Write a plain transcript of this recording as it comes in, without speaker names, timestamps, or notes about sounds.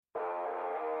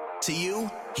To you,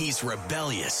 he's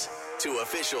rebellious. To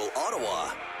official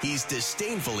Ottawa, he's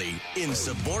disdainfully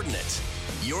insubordinate.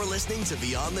 You're listening to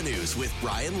Beyond the News with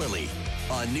Brian Lilley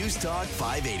on News Talk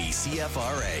 580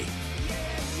 CFRA.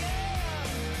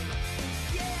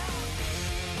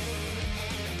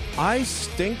 I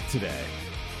stink today.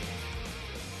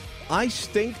 I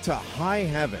stink to high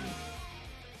heaven,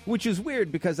 which is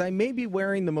weird because I may be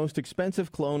wearing the most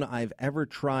expensive cologne I've ever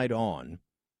tried on,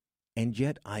 and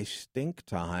yet I stink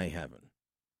to high heaven.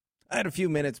 I had a few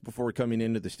minutes before coming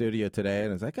into the studio today,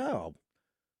 and I was like, I'll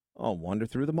wander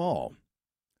through the mall.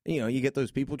 You know, you get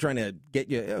those people trying to get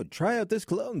you, try out this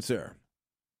cologne, sir.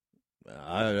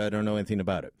 I don't know anything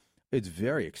about it. It's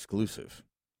very exclusive.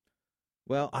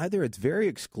 Well, either it's very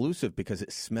exclusive because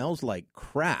it smells like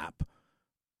crap,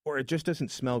 or it just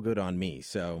doesn't smell good on me.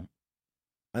 So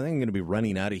I think I'm going to be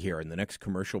running out of here in the next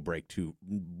commercial break to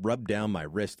rub down my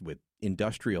wrist with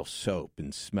industrial soap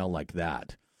and smell like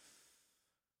that.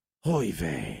 Oy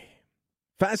vey.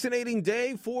 Fascinating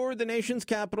day for the nation's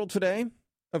capital today.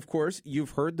 Of course,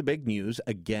 you've heard the big news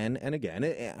again and again.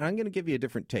 I'm going to give you a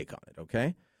different take on it,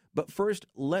 okay? But first,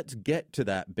 let's get to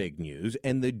that big news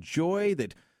and the joy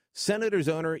that Senators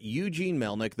owner Eugene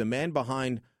Melnyk, the man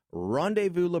behind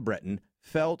Rendezvous LeBreton,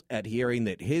 felt at hearing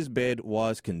that his bid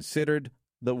was considered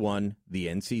the one the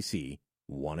NCC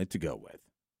wanted to go with.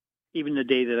 Even the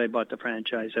day that I bought the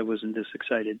franchise, I wasn't this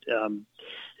excited.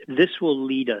 This will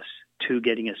lead us to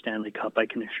getting a Stanley Cup, I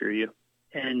can assure you.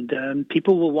 And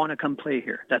people will want to come play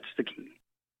here. That's the key.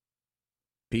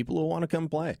 People will want to come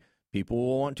play. People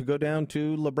will want to go down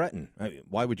to LeBreton. I mean,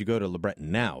 why would you go to LeBreton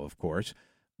now, of course?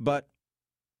 But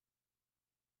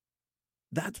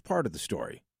that's part of the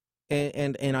story.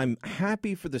 And I'm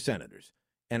happy for the Senators.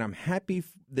 And I'm happy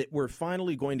that we're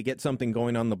finally going to get something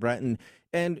going on LeBreton.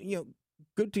 And, you know,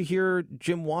 good to hear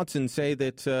Jim Watson say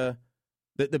that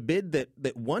that the bid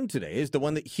that won today is the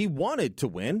one that he wanted to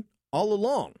win all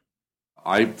along.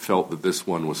 I felt that this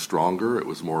one was stronger. It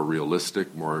was more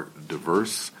realistic, more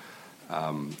diverse.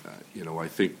 I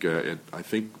think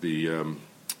the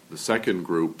second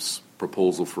group's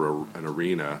proposal for an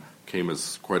arena came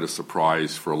as quite a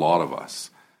surprise for a lot of us.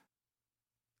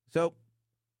 So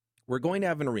we're going to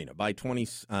have an arena by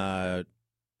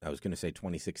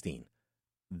 2016.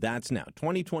 That's now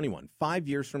 2021. 5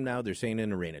 years from now, they're saying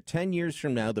an arena. 10 years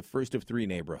from now, the first of three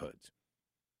neighborhoods.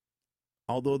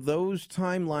 Although those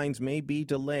timelines may be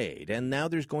delayed, and now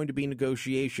there's going to be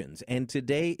negotiations, and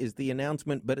today is the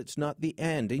announcement, but it's not the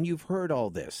end, and you've heard all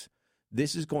this.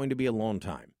 This is going to be a long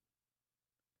time.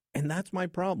 And that's my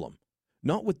problem.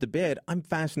 Not with the bid. I'm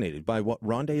fascinated by what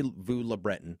Rendezvous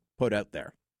LeBreton put out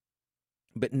there.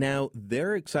 But now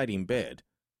their exciting bid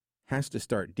has to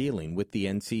start dealing with the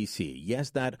NCC. Yes,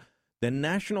 the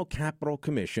National Capital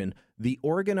Commission, the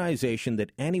organization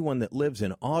that anyone that lives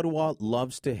in Ottawa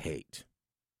loves to hate.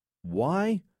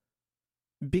 Why?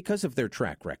 Because of their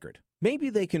track record. Maybe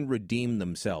they can redeem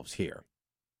themselves here.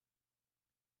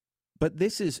 But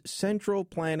this is central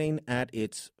planning at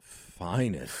its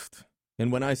finest.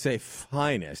 And when I say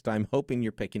finest, I'm hoping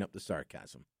you're picking up the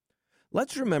sarcasm.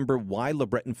 Let's remember why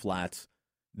LeBreton Flats,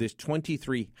 this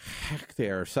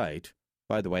 23-hectare site,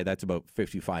 by the way, that's about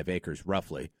 55 acres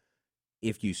roughly,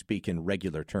 if you speak in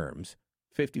regular terms,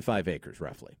 55 acres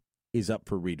roughly, is up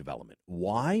for redevelopment.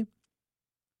 Why?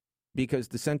 Because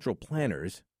the central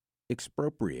planners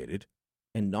expropriated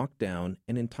and knocked down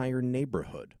an entire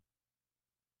neighborhood.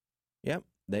 Yep,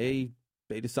 they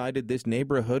decided this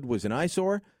neighborhood was an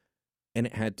eyesore, and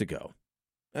it had to go.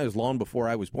 That was long before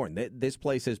I was born. This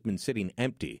place has been sitting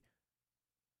empty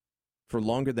for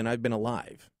longer than I've been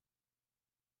alive.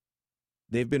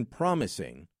 They've been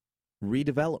promising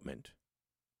redevelopment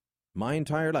my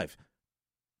entire life.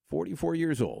 44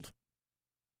 years old.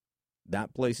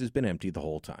 That place has been empty the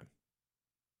whole time.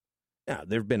 Now,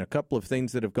 there have been a couple of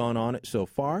things that have gone on it so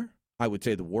far. I would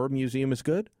say the War Museum is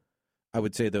good. I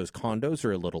would say those condos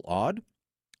are a little odd.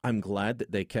 I'm glad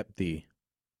that they kept the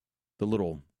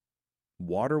little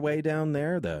waterway down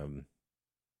there, the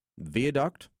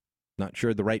viaduct. Not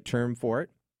sure the right term for it.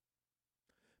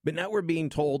 But now we're being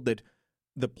told that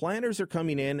the planners are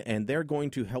coming in and they're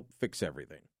going to help fix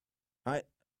everything.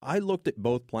 I looked at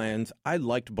both plans. I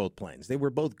liked both plans. They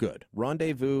were both good.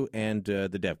 Rendezvous and the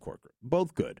DevCorp group,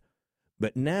 both good.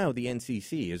 But now the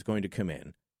NCC is going to come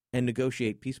in and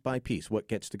negotiate piece by piece what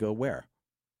gets to go where.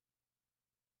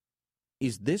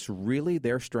 Is this really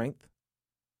their strength?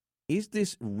 Is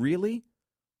this really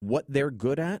what they're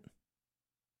good at?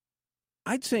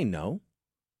 I'd say no.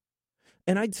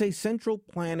 And I'd say central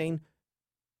planning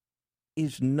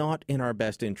is not in our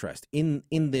best interest in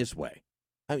this way.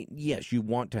 I mean, yes, you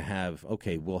want to have,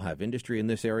 okay, we'll have industry in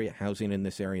this area, housing in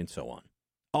this area, and so on.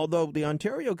 Although the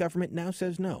Ontario government now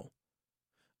says no.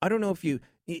 I don't know if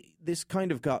this kind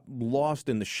of got lost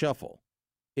in the shuffle,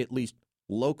 at least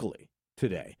locally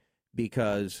today,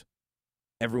 because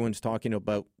everyone's talking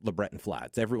about LeBreton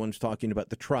Flats. Everyone's talking about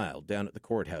the trial down at the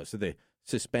courthouse of the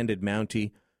suspended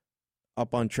Mountie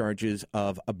up on charges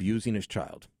of abusing his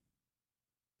child.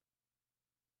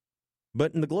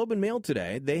 But in the Globe and Mail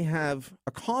today, they have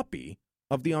a copy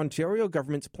of the Ontario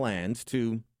government's plans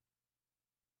to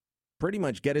pretty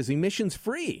much get us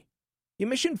emission-free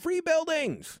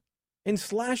buildings and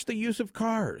slash the use of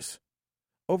cars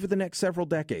over the next several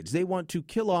decades. They want to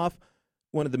kill off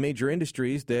one of the major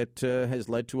industries that has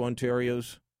led to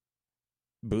Ontario's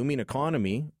booming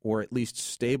economy, or at least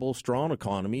stable, strong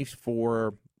economy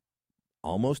for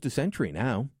almost a century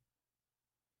now.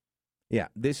 Yeah,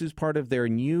 this is part of their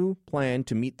new plan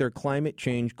to meet their climate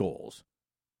change goals.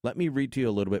 Let me read to you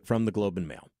a little bit from the Globe and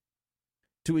Mail.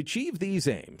 To achieve these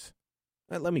aims,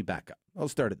 let me back up. I'll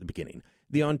start at the beginning.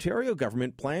 The Ontario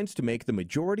government plans to make the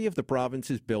majority of the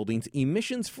province's buildings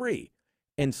emissions-free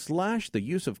and slash the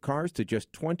use of cars to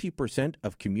just 20%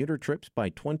 of commuter trips by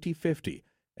 2050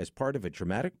 as part of a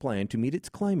dramatic plan to meet its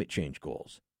climate change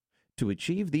goals. To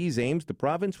achieve these aims, the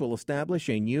province will establish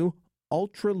a new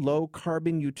ultra-low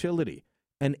carbon utility,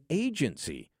 an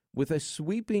agency with a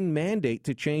sweeping mandate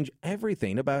to change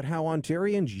everything about how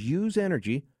Ontarians use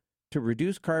energy to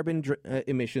reduce carbon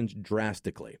emissions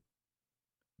drastically.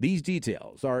 These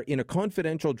details are in a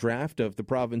confidential draft of the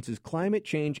province's Climate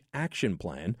Change Action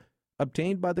Plan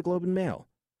obtained by the Globe and Mail.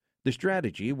 The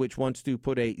strategy, which wants to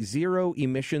put a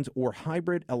zero-emissions or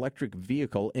hybrid electric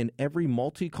vehicle in every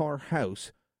multi-car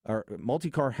household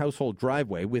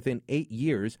driveway within 8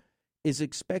 years, is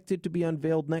expected to be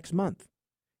unveiled next month.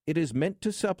 It is meant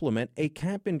to supplement a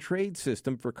cap-and-trade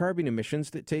system for carbon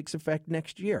emissions that takes effect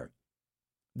next year.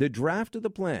 The draft of the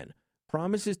plan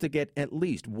promises to get at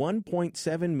least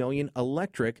 1.7 million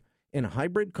electric and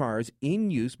hybrid cars in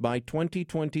use by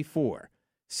 2024,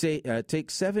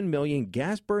 take 7 million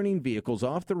gas-burning vehicles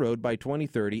off the road by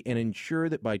 2030, and ensure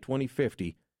that by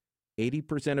 2050,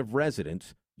 80% of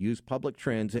residents use public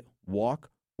transit, walk,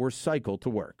 or cycle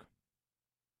to work.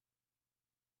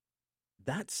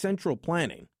 That's central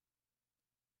planning.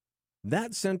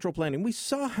 We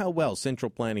saw how well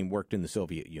central planning worked in the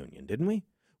Soviet Union, didn't we?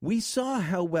 We saw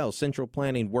how well central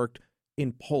planning worked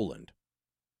in Poland.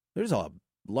 There's a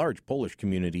large Polish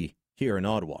community here in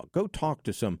Ottawa. Go talk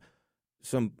to some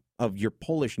of your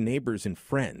Polish neighbors and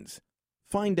friends.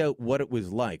 Find out what it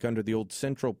was like under the old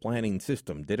central planning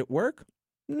system. Did it work?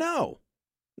 No,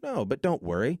 but don't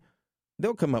worry.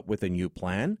 They'll come up with a new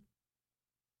plan.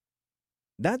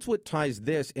 That's what ties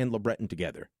this and LeBreton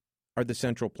together, are the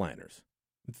central planners.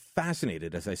 I'm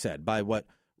fascinated, as I said, by what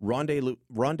Rendezvous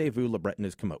LeBreton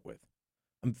has come up with.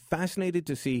 I'm fascinated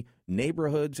to see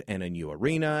neighborhoods and a new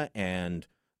arena and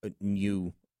a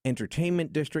new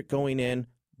entertainment district going in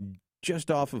just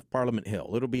off of Parliament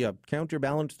Hill. It'll be a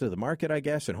counterbalance to the market, I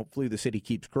guess, and hopefully the city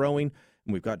keeps growing.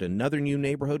 And we've got another new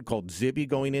neighborhood called Zibi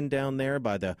going in down there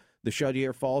by the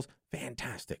Chaudière Falls.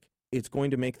 Fantastic. It's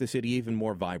going to make the city even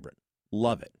more vibrant.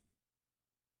 Love it.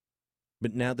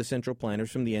 But now the central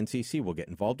planners from the NCC will get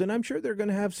involved, and I'm sure they're going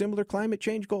to have similar climate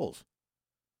change goals.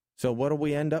 So what will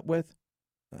we end up with?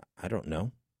 I don't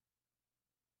know.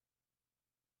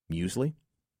 Muesli?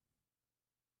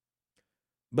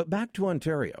 But back to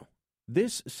Ontario.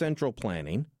 This central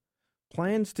planning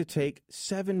plans to take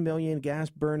 7 million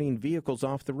gas-burning vehicles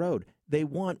off the road. They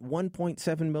want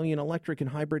 1.7 million electric and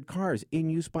hybrid cars in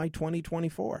use by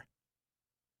 2024.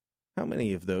 How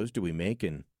many of those do we make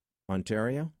in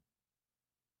Ontario?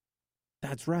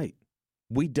 That's right.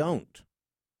 We don't.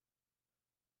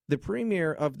 The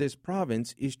premier of this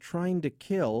province is trying to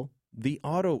kill the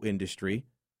auto industry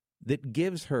that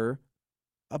gives her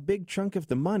a big chunk of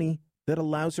the money that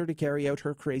allows her to carry out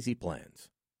her crazy plans.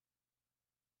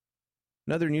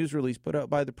 Another news release put out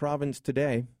by the province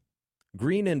today.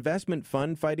 Green Investment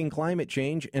Fund fighting climate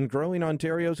change and growing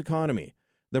Ontario's economy.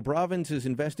 The province is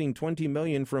investing $20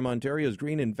 million from Ontario's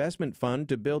Green Investment Fund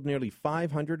to build nearly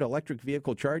 500 electric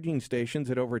vehicle charging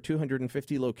stations at over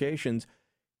 250 locations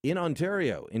in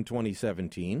Ontario in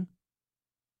 2017.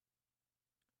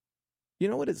 You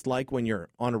know what it's like when you're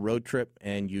on a road trip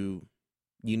and you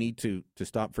need to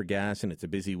stop for gas and it's a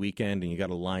busy weekend and you got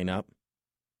to line up?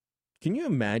 Can you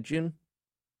imagine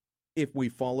if we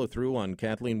follow through on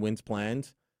Kathleen Wynne's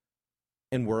plans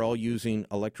and we're all using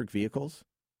electric vehicles?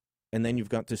 And then you've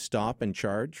got to stop and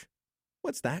charge?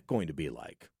 What's that going to be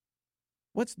like?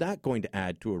 What's that going to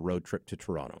add to a road trip to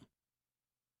Toronto?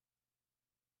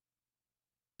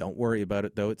 Don't worry about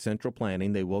it, though. It's central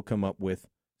planning. They will come up with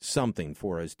something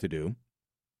for us to do.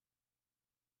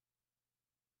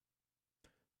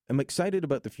 I'm excited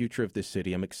about the future of this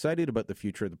city. I'm excited about the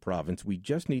future of the province. We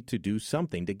just need to do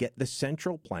something to get the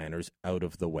central planners out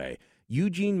of the way.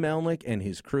 Eugene Melnick and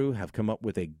his crew have come up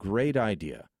with a great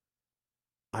idea.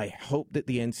 I hope that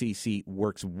the NCC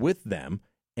works with them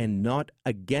and not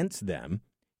against them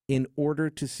in order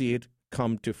to see it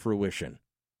come to fruition.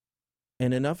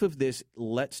 And enough of this,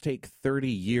 let's take 30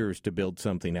 years to build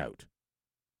something out.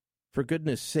 For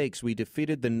goodness sakes, we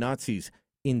defeated the Nazis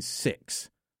in 6.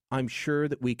 I'm sure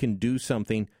that we can do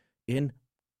something in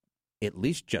at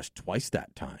least just twice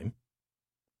that time.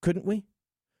 Couldn't we?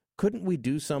 Couldn't we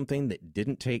do something that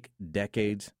didn't take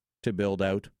decades to build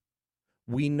out?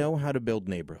 We know how to build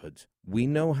neighborhoods. We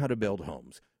know how to build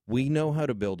homes. We know how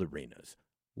to build arenas.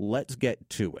 Let's get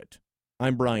to it.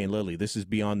 I'm Brian Lilley. This is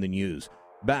Beyond the News.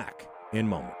 Back in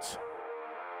moments.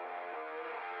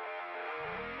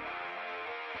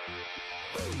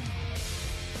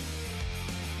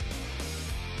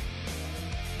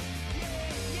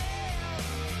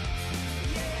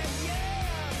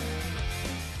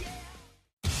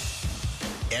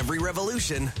 Every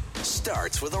revolution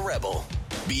starts with a rebel.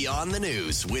 Beyond the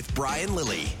News with Brian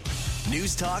Lilley.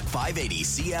 News Talk 580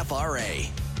 CFRA.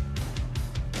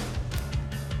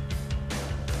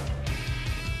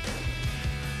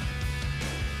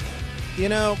 You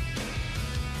know,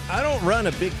 I don't run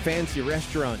a big fancy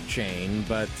restaurant chain,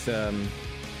 but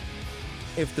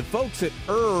if the folks at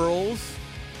Earl's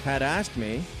had asked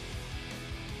me,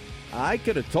 I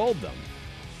could have told them.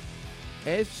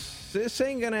 This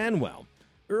ain't going to end well.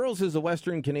 Earl's is a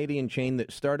Western Canadian chain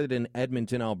that started in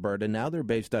Edmonton, Alberta. Now they're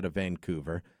based out of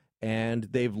Vancouver, and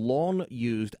they've long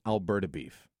used Alberta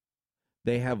beef.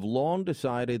 They have long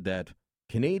decided that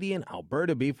Canadian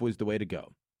Alberta beef was the way to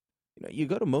go. You know, you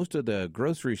go to most of the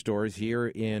grocery stores here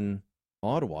in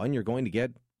Ottawa, and you're going to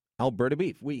get Alberta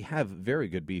beef. We have very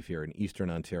good beef here in Eastern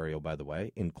Ontario, by the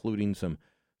way, including some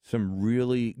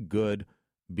really good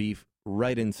beef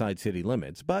right inside city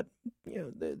limits. But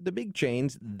you know, the big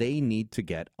chains, they need to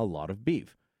get a lot of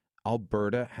beef.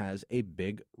 Alberta has a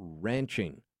big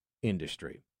ranching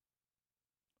industry.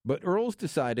 But Earl's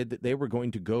decided that they were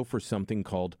going to go for something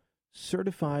called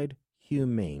certified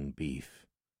humane beef.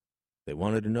 They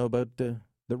wanted to know about the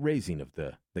raising of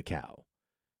the cow.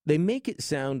 They make it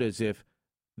sound as if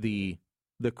the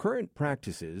current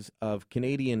practices of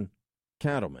Canadian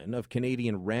cattlemen, of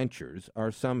Canadian ranchers,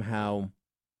 are somehow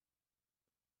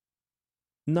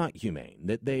not humane,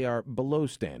 that they are below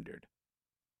standard.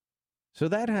 So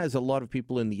that has a lot of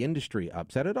people in the industry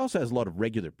upset. It also has a lot of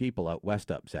regular people out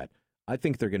west upset. I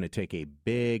think they're going to take a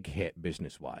big hit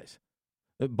business-wise.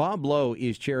 Bob Lowe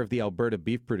is chair of the Alberta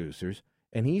Beef Producers,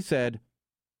 and he said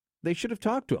they should have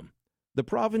talked to him. The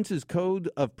province's code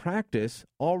of practice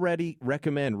already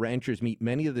recommend ranchers meet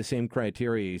many of the same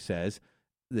criteria, he says,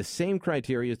 the same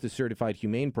criteria as the Certified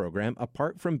Humane Program,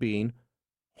 apart from being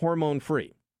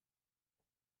hormone-free.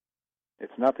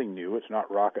 It's nothing new. It's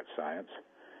not rocket science.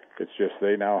 It's just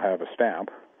they now have a stamp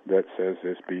that says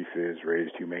this beef is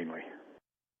raised humanely.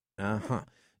 Uh-huh.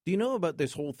 Do you know about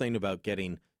this whole thing about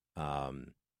getting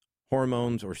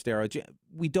hormones or steroids?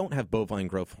 We don't have bovine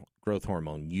growth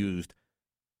hormone used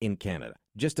in Canada.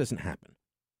 It just doesn't happen.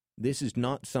 This is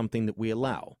not something that we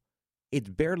allow. It's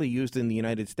barely used in the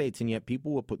United States, and yet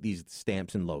people will put these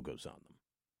stamps and logos on them.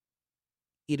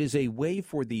 It is a way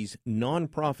for these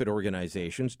nonprofit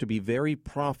organizations to be very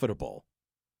profitable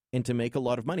and to make a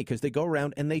lot of money because they go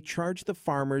around and they charge the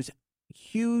farmers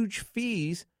huge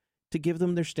fees to give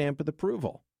them their stamp of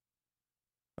approval.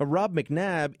 Rob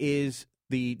McNabb is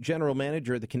the general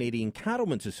manager of the Canadian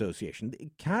Cattlemen's Association.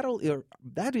 Cattle,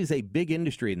 that is a big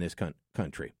industry in this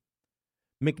country.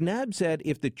 McNabb said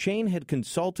if the chain had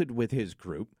consulted with his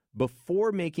group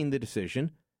before making the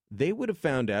decision, they would have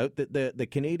found out that the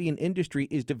Canadian industry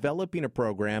is developing a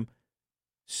program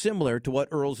similar to what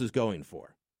Earl's is going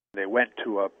for. They went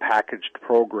to a packaged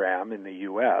program in the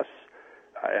U.S.,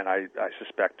 and I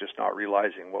suspect just not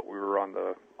realizing what we were on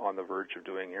the verge of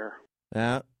doing here.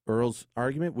 Earl's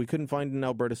argument, we couldn't find an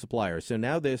Alberta supplier. So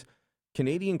now this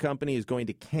Canadian company is going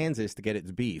to Kansas to get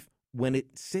its beef when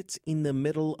it sits in the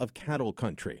middle of cattle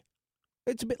country.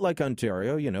 It's a bit like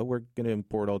Ontario. You know, we're going to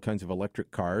import all kinds of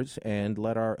electric cars and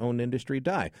let our own industry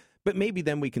die. But maybe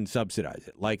then we can subsidize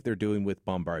it like they're doing with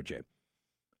Bombardier.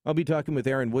 I'll be talking with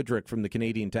Aaron Woodrick from the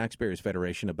Canadian Taxpayers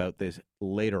Federation about this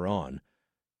later on.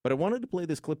 But I wanted to play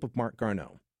this clip of Marc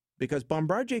Garneau because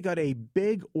Bombardier got a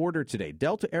big order today.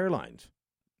 Delta Airlines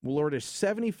will order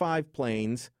 75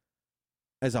 planes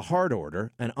as a hard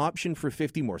order, an option for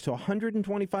 50 more. So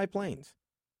 125 planes.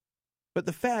 but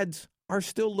the feds are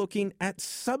still looking at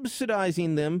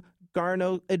subsidizing them,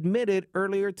 Garneau admitted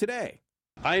earlier today.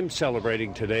 I'm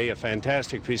celebrating today a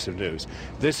fantastic piece of news.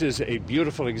 This is a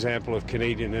beautiful example of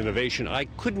Canadian innovation. I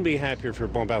couldn't be happier for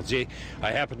Bombardier.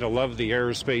 I happen to love the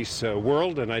aerospace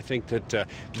world, and I think that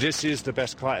this is the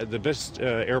best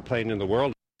airplane in the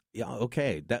world. Yeah,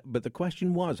 okay. But the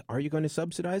question was, are you going to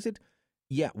subsidize it?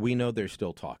 Yeah, we know they're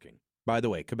still talking. By the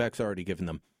way, Quebec's already given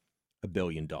them $1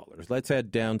 billion. Let's head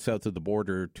down south of the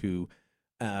border to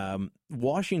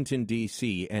Washington,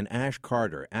 D.C., and Ash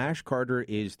Carter. Ash Carter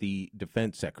is the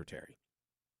defense secretary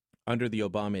under the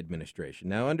Obama administration.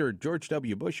 Now, under George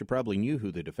W. Bush, you probably knew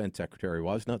who the defense secretary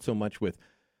was, not so much with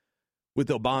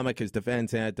Obama, because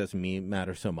defense doesn't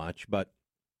matter so much. But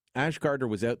Ash Carter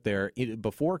was out there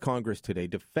before Congress today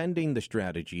defending the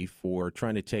strategy for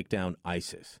trying to take down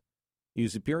ISIS. He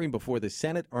was appearing before the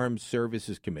Senate Armed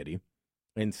Services Committee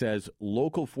and says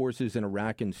local forces in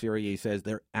Iraq and Syria, he says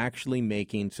they're actually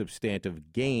making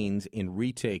substantive gains in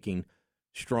retaking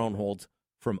strongholds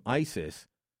from ISIS.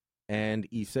 And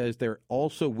he says they're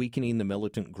also weakening the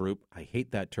militant group, I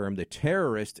hate that term, the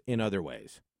terrorists, in other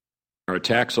ways. Our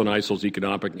attacks on ISIL's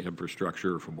economic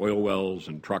infrastructure, from oil wells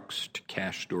and trucks to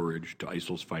cash storage to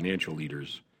ISIL's financial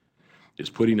leaders, is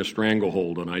putting a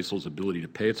stranglehold on ISIL's ability to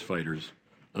pay its fighters,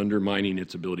 undermining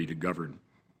its ability to govern,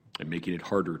 and making it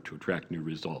harder to attract new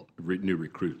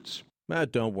recruits.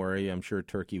 Don't worry, I'm sure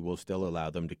Turkey will still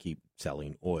allow them to keep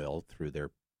selling oil through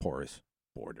their porous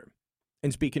border.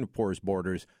 And speaking of porous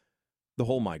borders, the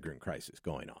whole migrant crisis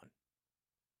going on.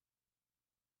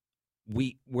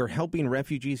 We're helping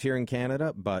refugees here in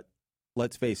Canada, but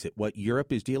let's face it, what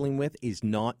Europe is dealing with is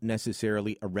not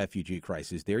necessarily a refugee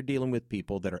crisis. They're dealing with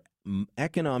people that are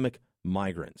economic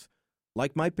migrants.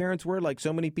 Like my parents were, like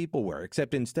so many people were,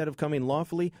 except instead of coming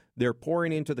lawfully, they're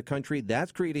pouring into the country.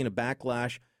 That's creating a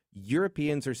backlash.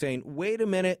 Europeans are saying, wait a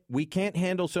minute, we can't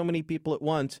handle so many people at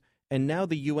once. And now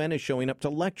the UN is showing up to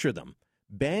lecture them.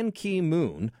 Ban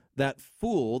Ki-moon, that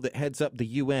fool that heads up the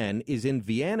UN, is in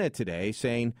Vienna today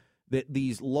saying that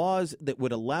these laws that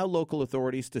would allow local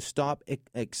authorities to stop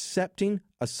accepting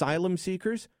asylum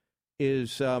seekers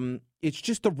is it's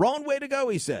just the wrong way to go,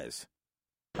 he says.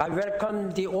 I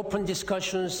welcome the open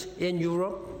discussions in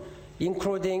Europe,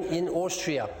 including in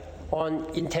Austria, on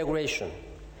integration.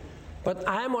 But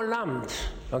I am alarmed,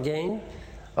 again,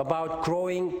 about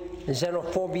growing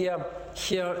xenophobia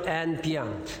here and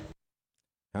beyond.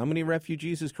 How many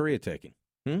refugees is Korea taking?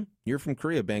 You're from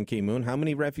Korea, Ban Ki-moon. How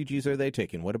many refugees are they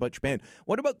taking? What about Japan?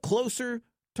 What about closer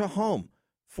to home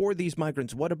for these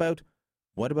migrants? What about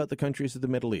the countries of the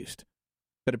Middle East?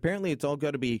 But apparently it's all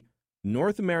got to be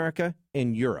North America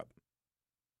and Europe.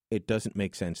 It doesn't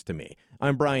make sense to me.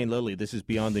 I'm Brian Lilley. This is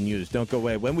Beyond the News. Don't go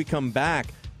away. When we come back,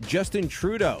 Justin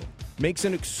Trudeau makes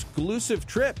an exclusive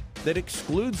trip that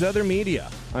excludes other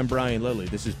media. I'm Brian Lilley.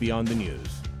 This is Beyond the News.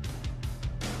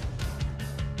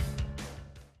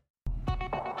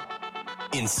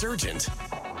 Insurgent.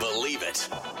 Believe it.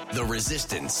 The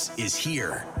resistance is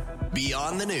here.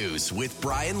 Beyond the News with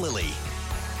Brian Lilley.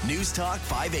 News Talk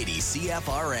 580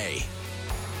 CFRA.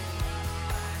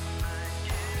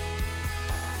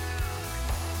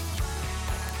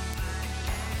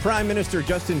 Prime Minister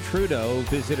Justin Trudeau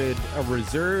visited a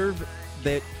reserve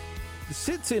that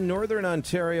sits in northern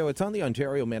Ontario. It's on the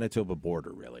Ontario-Manitoba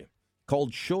border, really,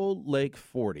 called Shoal Lake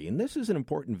 40. And this is an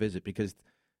important visit because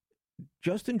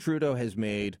Justin Trudeau has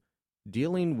made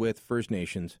dealing with First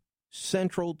Nations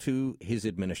central to his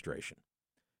administration.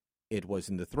 It was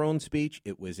in the throne speech.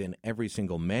 It was in every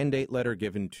single mandate letter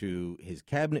given to his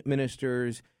cabinet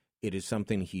ministers. It is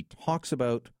something he talks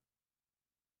about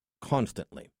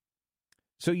constantly.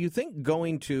 So you think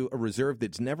going to a reserve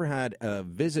that's never had a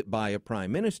visit by a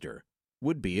prime minister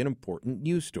would be an important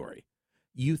news story.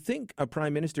 You think a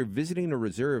prime minister visiting a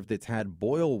reserve that's had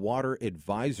boil water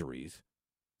advisories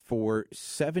for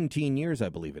 17 years, I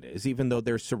believe it is, even though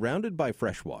they're surrounded by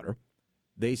fresh water,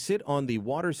 they sit on the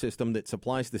water system that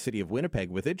supplies the city of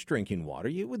Winnipeg with its drinking water,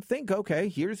 you would think, okay,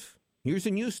 here's a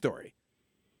news story.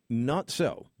 Not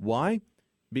so. Why?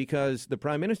 Because the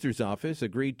Prime Minister's office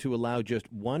agreed to allow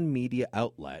just one media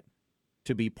outlet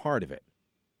to be part of it,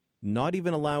 not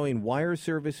even allowing wire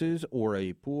services or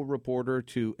a pool reporter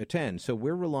to attend. So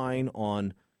we're relying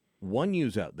on one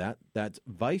news outlet, that's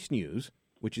Vice News,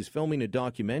 which is filming a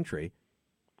documentary,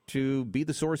 to be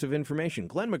the source of information.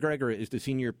 Glenn McGregor is the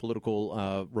senior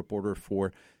political reporter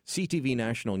for CTV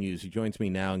National News. He joins me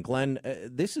now. And Glenn,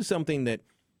 this is something that,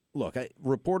 look,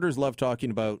 reporters love talking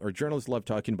about, or journalists love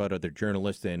talking about other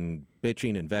journalists and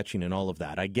bitching and vetching and all of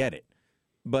that. I get it.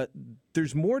 But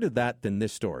there's more to that than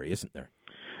this story, isn't there?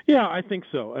 Yeah, I think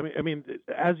so. I mean,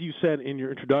 as you said in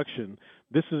your introduction,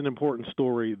 this is an important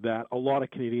story that a lot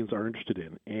of Canadians are interested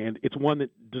in, and it's one that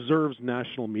deserves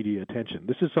national media attention.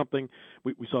 This is something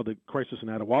we saw the crisis in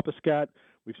Attawapiskat,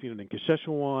 we've seen it in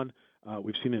Saskatchewan,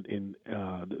 we've seen it in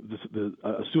the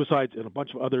suicides in a bunch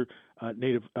of other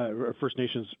Native First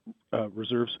Nations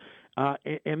reserves,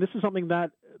 and this is something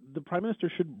that the Prime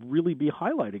Minister should really be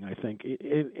highlighting, I think.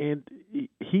 And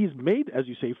he's made, as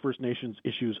you say, First Nations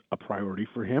issues a priority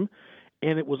for him.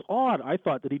 And it was odd, I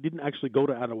thought, that he didn't actually go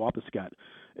to Attawapiskat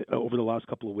over the last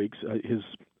couple of weeks. His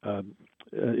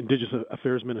Indigenous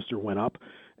Affairs Minister went up,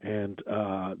 and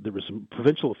there were some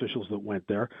provincial officials that went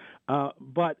there.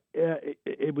 But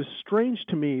it was strange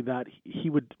to me that he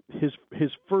would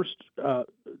his first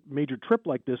major trip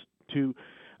like this to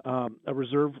a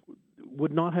reserve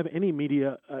would not have any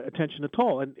media attention at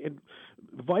all. And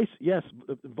Vice, yes,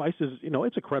 Vice is,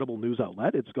 it's a credible news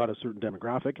outlet. It's got a certain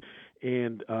demographic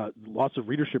and lots of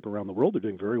readership around the world. They're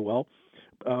doing very well.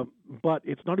 But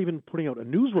it's not even putting out a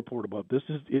news report about this.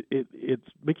 It's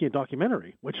making a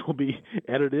documentary, which will be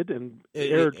edited and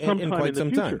aired sometime in the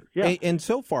future. Yeah. And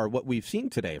so far, what we've seen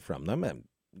today from them,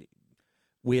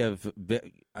 we have.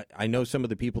 I know some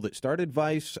of the people that started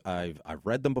Vice. I've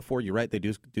read them before. You're right; they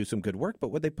do some good work. But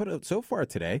what they put out so far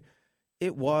today,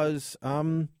 it was,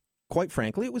 quite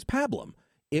frankly, it was pablum.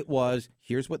 It was,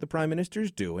 here's what the Prime Minister's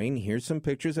doing. Here's some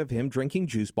pictures of him drinking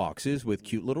juice boxes with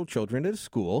cute little children at a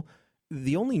school.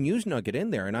 The only news nugget in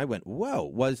there, and I went, whoa,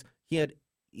 was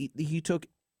he took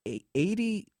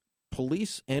 80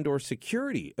 police and or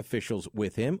security officials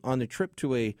with him on the trip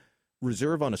to a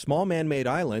reserve on a small man-made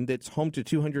island that's home to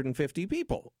 250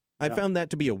 people. I found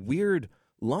that to be a weird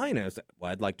line. I was like,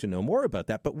 well, I'd like to know more about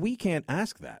that, but we can't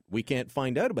ask that. We can't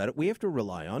find out about it. We have to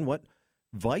rely on what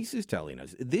Vice is telling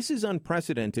us. This is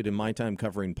unprecedented in my time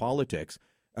covering politics.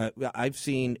 I've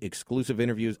seen exclusive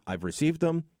interviews. I've received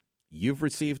them. You've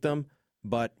received them.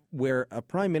 But where a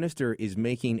prime minister is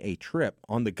making a trip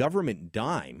on the government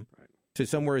dime to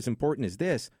somewhere as important as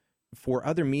this, for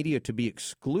other media to be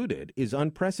excluded is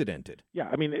unprecedented. Yeah,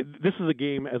 I mean, this is a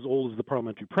game as old as the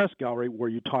Parliamentary Press Gallery where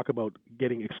you talk about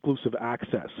getting exclusive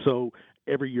access. So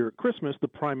every year at Christmas, the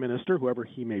Prime Minister, whoever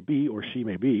he may be or she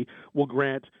may be, will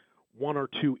grant one or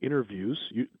two interviews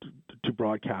to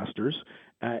broadcasters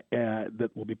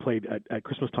that will be played at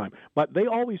Christmas time. But they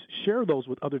always share those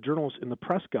with other journalists in the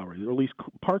press gallery, or at least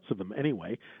parts of them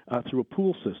anyway, through a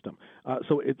pool system.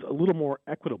 So it's a little more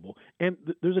equitable. And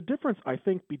there's a difference, I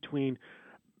think, between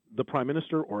the Prime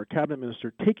Minister or a cabinet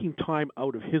minister taking time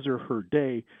out of his or her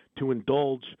day to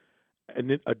indulge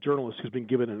a journalist who's been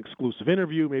given an exclusive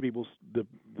interview. Maybe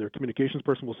their communications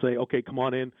person will say, okay, come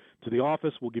on in to the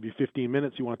office. We'll give you 15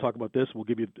 minutes. You want to talk about this? We'll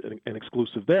give you an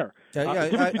exclusive there.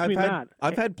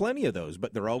 I've had plenty of those,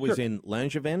 but they're always in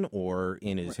Langevin or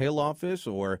in his Hill office,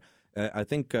 or I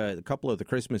think a couple of the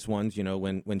Christmas ones,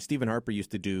 when Stephen Harper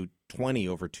used to do 20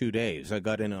 over 2 days, I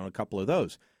got in on a couple of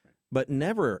those. But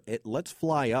never, let's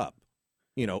fly up.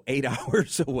 8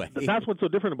 hours away. That's what's so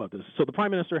different about this. So the Prime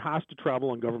Minister has to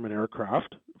travel on government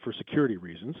aircraft for security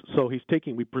reasons. So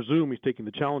we presume he's taking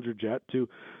the Challenger jet to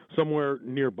somewhere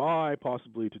nearby,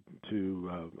 possibly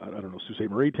to I don't know, Sault Ste.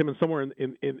 Marie-Tim, and somewhere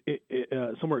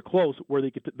somewhere close where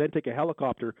they could then take a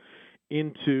helicopter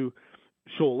into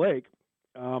Shoal Lake.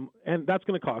 And that's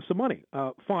going to cost some money.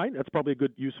 Fine, that's probably a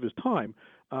good use of his time.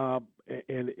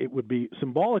 And it would be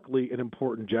symbolically an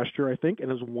important gesture, I think,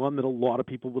 and is one that a lot of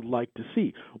people would like to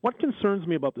see. What concerns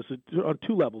me about this is on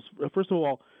two levels. First of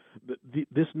all,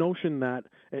 this notion that,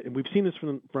 and we've seen this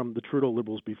from the Trudeau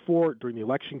Liberals before, during the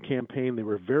election campaign, they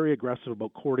were very aggressive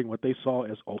about courting what they saw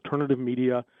as alternative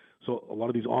media. So a lot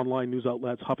of these online news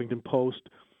outlets, Huffington Post,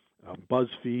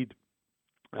 BuzzFeed,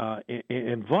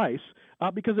 and Vice,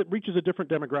 because it reaches a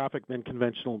different demographic than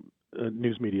conventional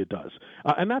news media does.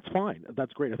 And that's fine.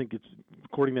 That's great. I think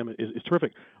courting them is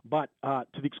terrific. But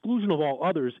to the exclusion of all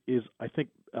others is, I think,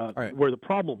 where the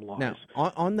problem lies. Now,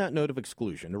 on that note of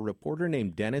exclusion, a reporter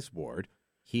named Dennis Ward,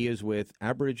 he is with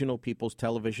Aboriginal People's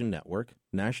Television Network,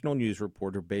 national news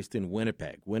reporter based in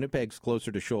Winnipeg. Winnipeg's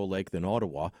closer to Shoal Lake than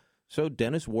Ottawa, so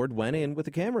Dennis Ward went in with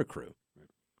a camera crew.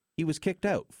 He was kicked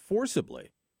out forcibly.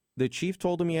 The chief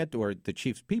told him the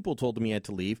chief's people told him he had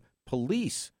to leave.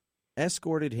 Police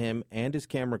escorted him and his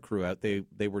camera crew out.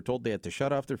 They were told they had to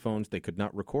shut off their phones. They could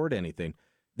not record anything.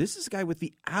 This is a guy with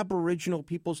the Aboriginal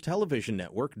People's Television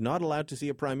Network, not allowed to see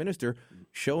a prime minister,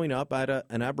 showing up at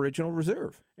an Aboriginal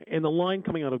reserve. And the line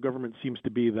coming out of government seems to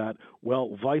be that,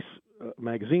 well, Vice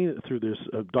magazine, through this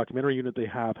documentary unit they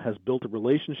have, has built a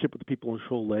relationship with the people in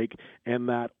Shoal Lake, and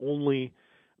that only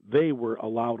they were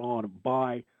allowed on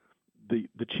by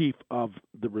the chief of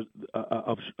the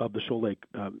Shoal Lake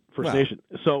First Nation.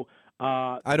 So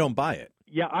I don't buy it.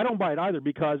 Yeah, I don't buy it either,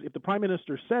 because if the Prime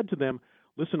Minister said to them,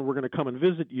 "Listen, we're going to come and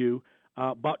visit you,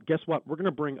 but guess what? We're going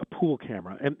to bring a pool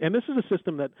camera," and this is a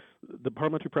system that the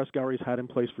Parliamentary Press Gallery has had in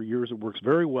place for years. It works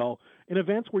very well in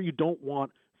events where you don't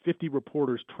want 50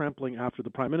 reporters trampling after the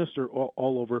Prime Minister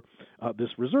all over this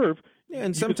reserve. Yeah,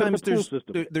 and sometimes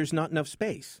there's not enough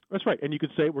space. That's right. And you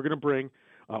could say we're going to bring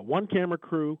one camera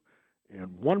crew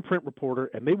and one print reporter,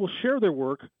 and they will share their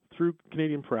work through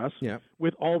Canadian Press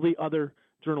with all the other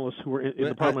journalists who are in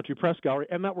the Parliamentary Press Gallery,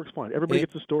 and that works fine. Everybody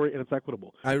gets a story, and it's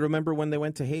equitable. I remember when they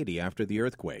went to Haiti after the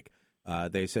earthquake.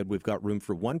 They said, we've got room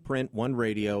for one print, one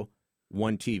radio,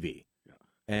 one TV.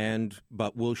 Yeah.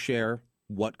 But we'll share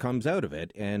what comes out of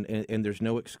it, and there's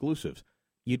no exclusives.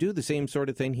 You do the same sort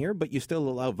of thing here, but you still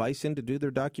allow Vice in to do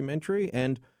their documentary,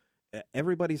 and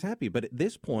everybody's happy. But at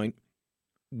this point,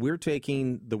 we're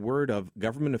taking the word of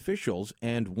government officials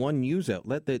and one news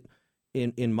outlet that,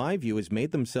 in my view, has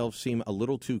made themselves seem a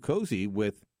little too cozy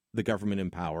with the government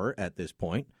in power at this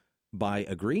point by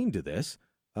agreeing to this.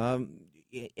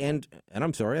 And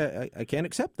I'm sorry, I can't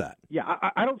accept that. Yeah,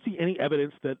 I don't see any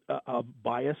evidence that of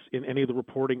bias in any of the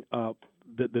reporting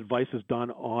that Vice has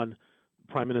done on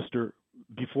Prime Minister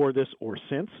before this or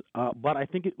since, but I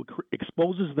think it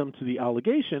exposes them to the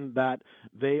allegation that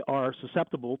they are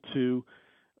susceptible to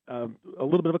a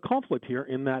little bit of a conflict here,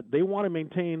 in that they want to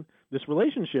maintain this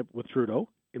relationship with Trudeau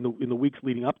in the weeks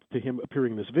leading up to him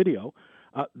appearing in this video.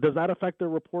 Does that affect their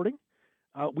reporting?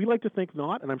 We like to think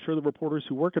not, and I'm sure the reporters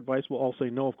who work at Vice will all say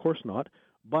no, of course not.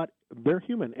 But they're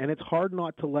human, and it's hard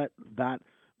not to let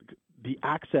the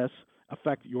access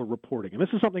affect your reporting. And this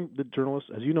is something that journalists,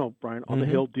 as you know, Brian, on the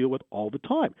Hill deal with all the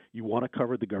time. You want to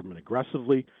cover the government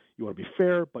aggressively. You want to be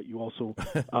fair, but you also,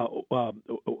 if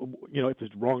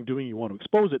there's wrongdoing, you want to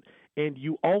expose it. And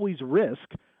you always risk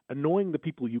annoying the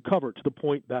people you cover to the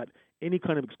point that any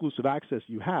kind of exclusive access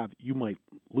you have, you might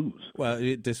lose. Well,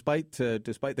 despite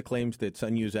the claims that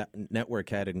Sun News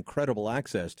Network had incredible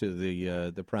access to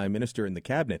the Prime Minister and the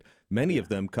Cabinet, many of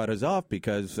them cut us off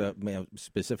because,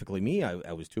 specifically me,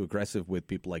 I was too aggressive with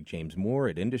people like James Moore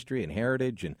at Industry and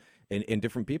Heritage and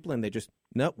different people, and they just,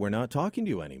 no, we're not talking to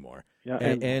you anymore. Yeah,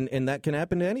 and that can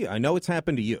happen to any. I know it's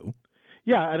happened to you.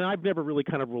 Yeah, and I've never really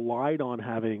kind of relied on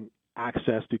having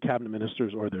access to cabinet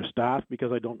ministers or their staff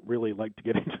because I don't really like to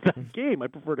get into that game. I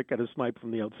prefer to kind of snipe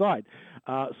from the outside.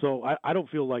 So I don't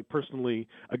feel like personally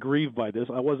aggrieved by this.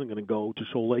 I wasn't going to go to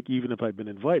Shoal Lake even if I'd been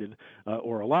invited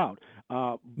or allowed.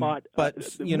 But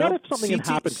you know, if something had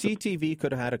happened, CTV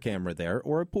could have had a camera there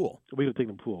or a pool. We would have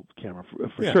taken a pool camera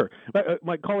for sure.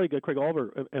 My colleague Craig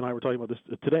Oliver and I were talking about this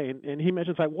today, and he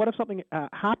mentions what if something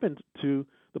happened to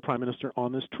the Prime Minister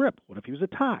on this trip? What if he was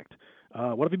attacked?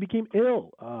 What if he became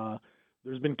ill?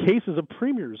 There's been cases of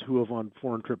premiers who have on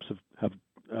foreign trips have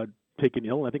taken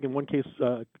ill. I think in one case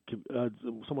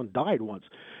someone died once.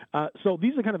 So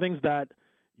these are the kind of things that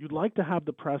you'd like to have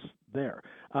the press there.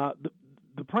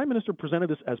 The Prime Minister presented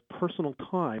this as personal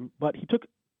time, but he took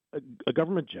a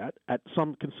government jet at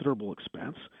some considerable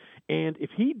expense. And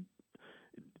if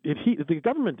the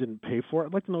government didn't pay for it,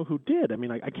 I'd like to know who did. I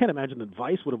mean, I can't imagine that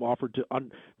Vice would have offered to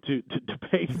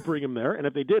pay to bring him there, and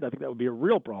if they did, I think that would be a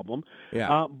real problem.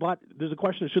 Yeah. But there's a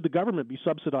question: should the government be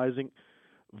subsidizing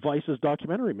Vice's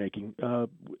documentary making,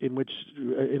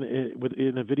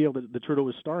 in a video that Trudeau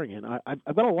is starring in?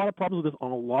 I've got a lot of problems with this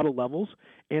on a lot of levels,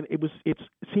 and it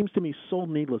seems to me so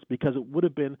needless because it would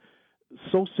have been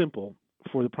so simple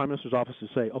for the Prime Minister's office to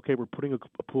say, okay, we're putting a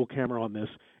pool camera on this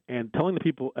and telling the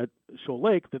people at Shoal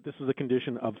Lake that this is a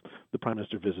condition of the Prime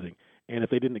Minister visiting. And if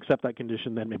they didn't accept that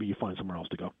condition, then maybe you find somewhere else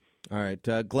to go. All right.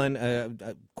 Glenn,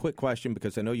 a quick question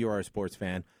because I know you are a sports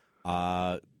fan.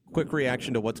 Quick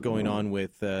reaction to what's going on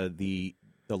with the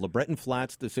LeBreton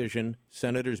Flats decision,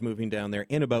 Senators moving down there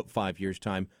in about 5 years'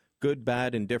 time. Good,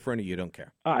 bad, indifferent, or you don't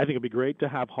care? I think it'd be great to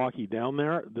have hockey down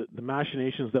there. The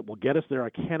machinations that will get us there,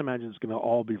 I can't imagine it's going to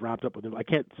all be wrapped up with them. I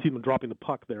can't see them dropping the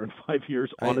puck there in 5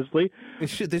 years, honestly.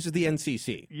 This is the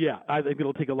NCC. Yeah, I think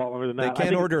it'll take a lot longer than that. They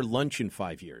can't order lunch in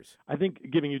 5 years. I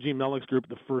think giving Eugene Melnick's group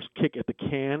the first kick at the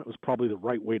can was probably the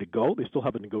right way to go. They still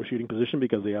have a negotiating position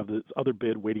because they have this other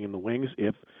bid waiting in the wings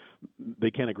if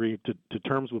they can't agree to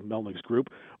terms with Melnick's group.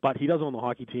 But he does own the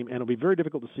hockey team, and it'll be very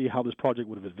difficult to see how this project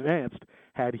would have advanced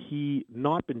had he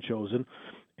not been chosen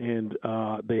and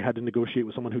they had to negotiate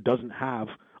with someone who doesn't have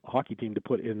a hockey team to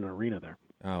put in an arena there.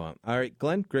 Oh, all right,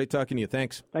 Glenn, great talking to you.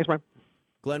 Thanks. Thanks, Brian.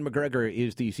 Glenn McGregor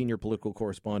is the senior political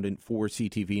correspondent for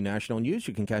CTV National News.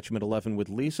 You can catch him at 11 with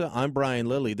Lisa. I'm Brian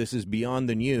Lilly. This is Beyond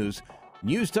the News.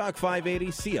 News Talk 580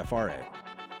 CFRA.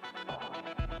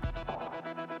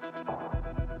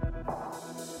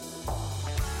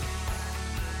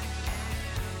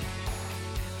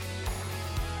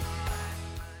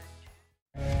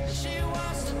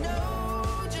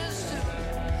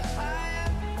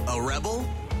 A rebel?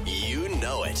 You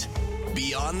know it.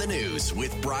 Beyond the News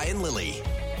with Brian Lilly.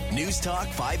 News Talk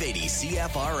 580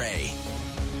 CFRA.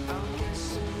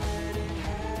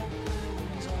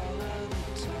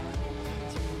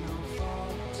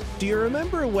 Do you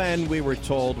remember when we were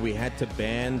told we had to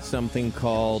ban something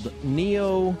called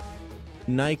neonicotinoids?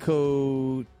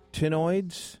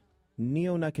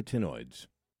 Neonicotinoids.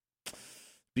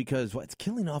 Because it's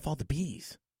killing off all the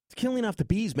bees. It's killing off the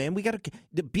bees, man.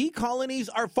 The bee colonies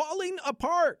are falling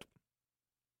apart.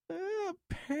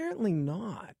 Apparently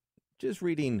not. Just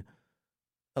reading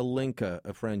a link a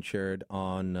friend shared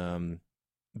on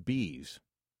bees.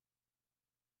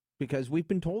 Because we've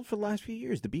been told for the last few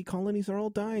years the bee colonies are all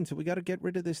dying, so we got to get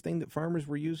rid of this thing that farmers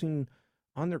were using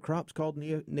on their crops called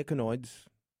neonicotinoids.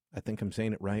 I think I'm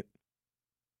saying it right.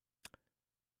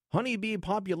 Honeybee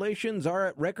populations are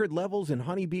at record levels and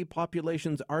honeybee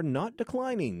populations are not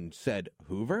declining, said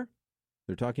Hoover.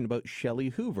 They're talking about Shelley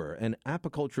Hoover, an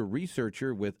apiculture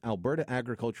researcher with Alberta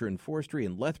Agriculture and Forestry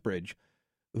in Lethbridge,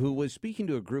 who was speaking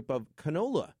to a group of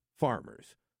canola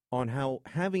farmers on how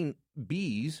having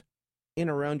bees in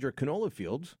around your canola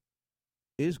fields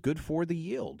is good for the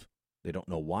yield. They don't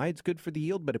know why it's good for the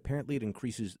yield, but apparently it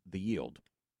increases the yield.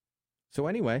 So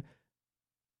anyway,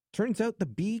 turns out the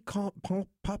bee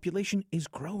population is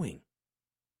growing.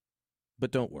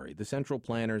 But don't worry, the central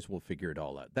planners will figure it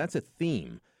all out. That's a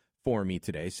theme for me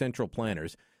today, central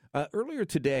planners. Earlier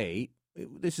today,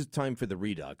 this is time for the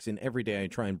Redux, and every day I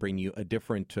try and bring you a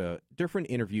different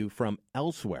interview from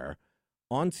elsewhere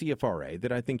on CFRA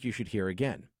that I think you should hear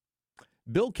again.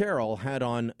 Bill Carroll had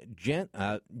on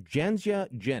Jansia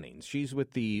Jennings. She's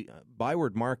with the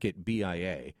Byward Market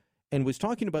BIA and was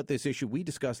talking about this issue we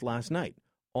discussed last night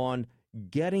on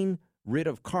getting rid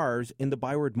of cars in the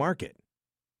Byward Market.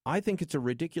 I think it's a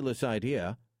ridiculous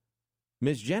idea.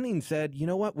 Ms. Jennings said, you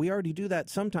know what, we already do that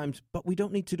sometimes, but we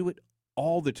don't need to do it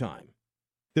all the time.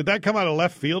 Did that come out of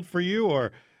left field for you,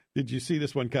 or did you see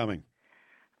this one coming?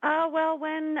 Well,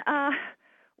 when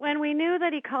we knew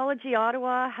that Ecology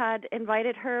Ottawa had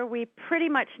invited her, we pretty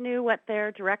much knew what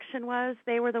their direction was.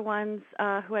 They were the ones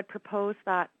who had proposed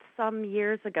that some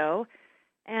years ago,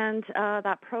 and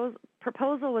that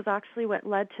proposal was actually what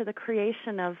led to the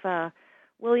creation of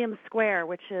William Square,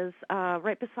 which is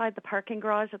right beside the parking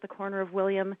garage at the corner of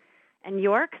William and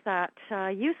York that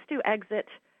used to exit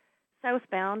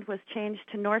southbound, was changed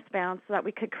to northbound so that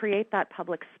we could create that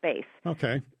public space.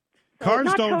 Okay. So Cars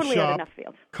not don't totally shop. out of left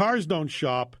field. Cars don't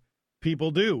shop. People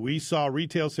do. We saw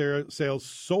retail sales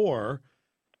soar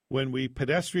when we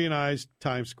pedestrianized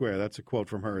Times Square. That's a quote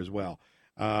from her as well.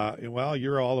 Well,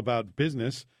 you're all about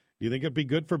business. Do you think it'd be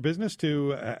good for business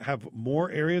to have more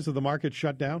areas of the market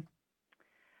shut down?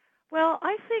 Well,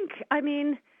 I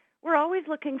mean, we're always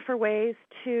looking for ways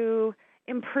to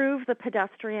improve the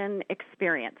pedestrian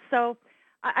experience. So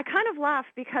I kind of laugh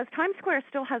because Times Square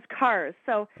still has cars.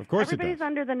 So of course everybody's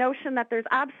under the notion that there's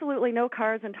absolutely no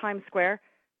cars in Times Square.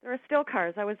 There are still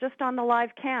cars. I was just on the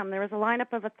live cam. There was a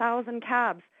lineup of 1,000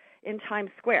 cabs in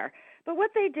Times Square. But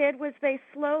what they did was they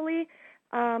slowly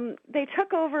they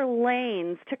took over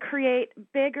lanes to create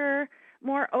bigger,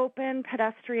 more open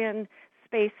pedestrian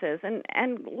spaces.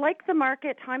 And like the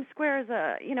market, Times Square is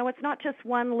it's not just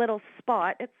one little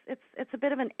spot. It's a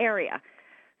bit of an area.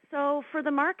 So for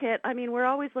the market, I mean, we're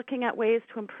always looking at ways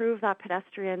to improve that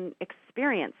pedestrian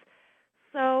experience.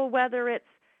 So whether it's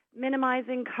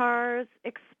minimizing cars,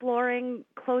 exploring,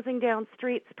 closing down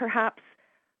streets perhaps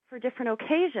for different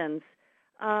occasions,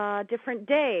 different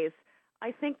days,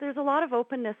 I think there's a lot of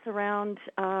openness around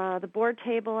the board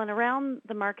table and around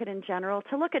the market in general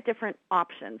to look at different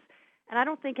options. And I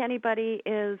don't think anybody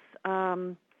is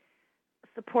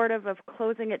supportive of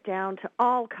closing it down to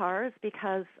all cars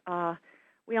because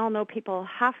we all know people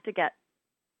have to get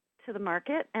to the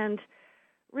market. And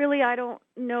really, I don't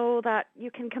know that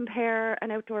you can compare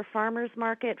an outdoor farmer's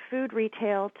market, food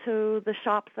retail, to the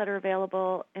shops that are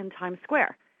available in Times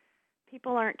Square.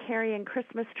 People aren't carrying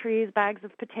Christmas trees, bags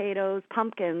of potatoes,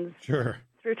 pumpkins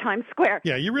through Times Square.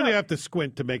 Yeah, you really have to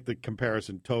squint to make the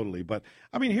comparison totally. But,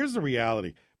 I mean, here's the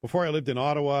reality. Before I lived in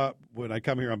Ottawa, when I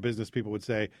come here on business, people would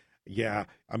say, yeah,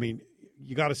 I mean,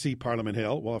 you got to see Parliament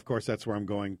Hill. Well, of course, that's where I'm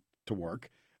going to work.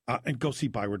 And go see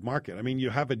Byward Market. I mean, you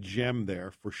have a gem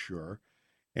there for sure.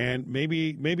 And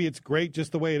maybe it's great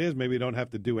just the way it is. Maybe you don't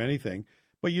have to do anything.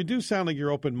 But you do sound like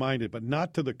you're open-minded, but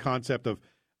not to the concept of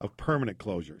permanent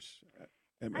closures.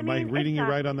 Am I reading you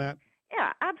right on that?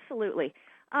 Yeah, absolutely.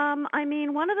 I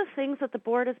mean, one of the things that the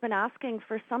board has been asking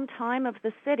for some time of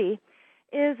the city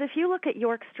is if you look at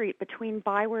York Street between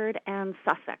Byward and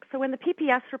Sussex. So in the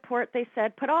PPS report, they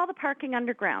said, put all the parking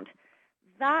underground.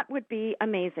 That would be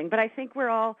amazing. But I think we're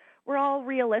all we're all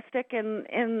realistic in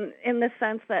the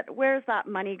sense that where's that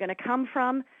money going to come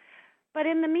from? But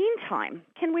in the meantime,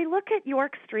 can we look at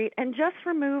York Street and just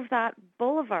remove that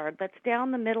boulevard that's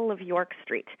down the middle of York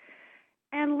Street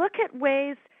and look at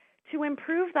ways to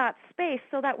improve that space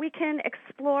so that we can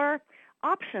explore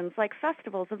options like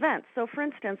festivals, events. So, for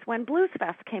instance, when Blues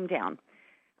Fest came down,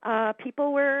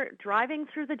 people were driving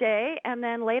through the day, and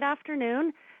then late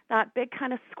afternoon, that big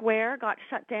kind of square got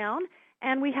shut down,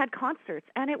 and we had concerts,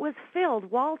 and it was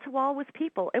filled wall to wall with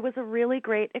people. It was a really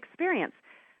great experience.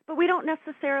 But we don't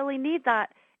necessarily need that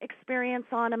experience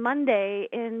on a Monday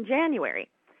in January.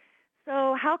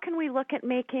 So how can we look at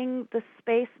making the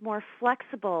space more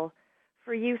flexible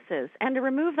for uses? And to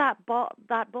remove that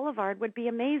boulevard would be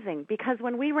amazing, because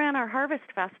when we ran our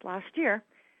Harvest Fest last year,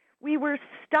 we were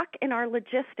stuck in our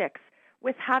logistics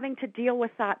with having to deal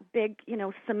with that big,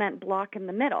 cement block in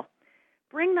the middle.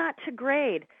 Bring that to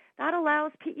grade. That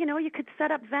allows, you could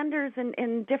set up vendors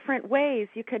in different ways.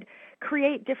 You could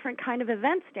create different kind of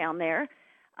events down there.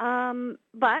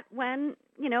 But when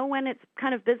it's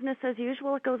kind of business as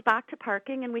usual, it goes back to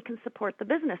parking and we can support the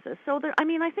businesses. So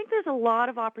I think there's a lot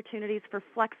of opportunities for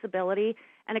flexibility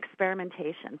and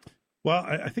experimentation. Well,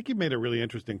 I think you made a really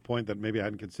interesting point that maybe I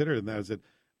hadn't considered, and that is that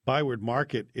Byward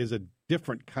Market is a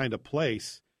different kind of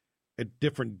place at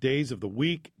different days of the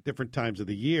week, different times of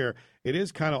the year. It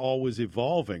is kind of always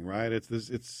evolving, right?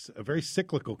 It's a very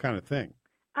cyclical kind of thing.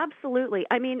 Absolutely.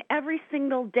 I mean, every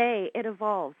single day it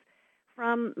evolves.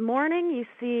 From morning, you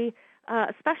see,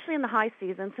 especially in the high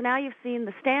season, so now you've seen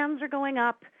the stands are going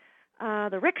up,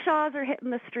 the rickshaws are hitting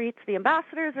the streets, the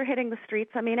ambassadors are hitting the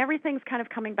streets. I mean, everything's kind of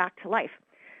coming back to life.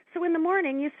 So in the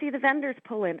morning, you see the vendors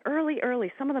pull in early.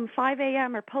 Some of them 5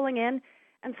 a.m. are pulling in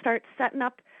and start setting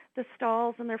up the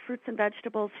stalls and their fruits and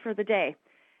vegetables for the day.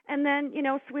 And then,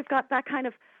 so we've got that kind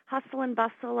of hustle and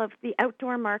bustle of the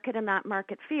outdoor market and that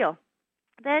market feel.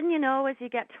 Then, as you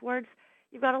get towards,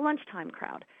 you've got a lunchtime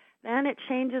crowd. Then it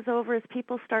changes over as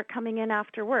people start coming in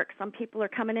after work. Some people are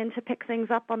coming in to pick things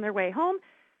up on their way home.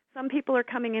 Some people are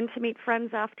coming in to meet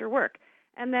friends after work.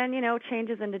 And then,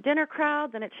 changes into dinner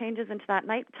crowd, then it changes into that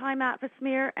nighttime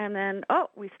atmosphere, and then,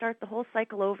 we start the whole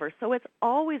cycle over. So it's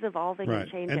always evolving right.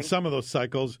 and changing. And some of those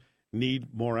cycles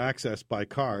need more access by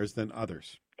cars than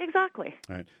others. Exactly.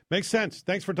 All right. Makes sense.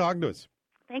 Thanks for talking to us.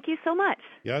 Thank you so much.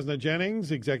 Yasna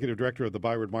Jennings, Executive Director of the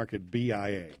Byward Market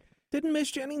BIA. Didn't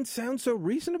Miss Jennings sound so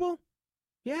reasonable?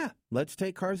 Yeah, let's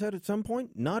take cars out at some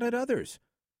point, not at others.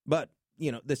 But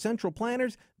the central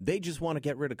planners, they just want to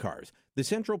get rid of cars. The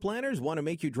central planners want to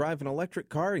make you drive an electric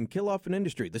car and kill off an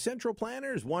industry. The central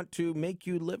planners want to make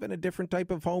you live in a different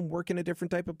type of home, work in a different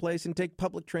type of place, and take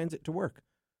public transit to work.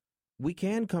 We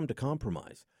can come to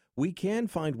compromise. We can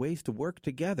find ways to work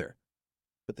together.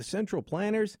 But the central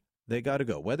planners, they got to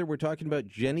go. Whether we're talking about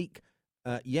Jeanette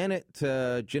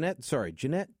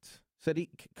Sadiq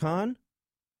Khan,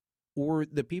 or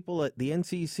the people at the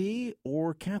NCC,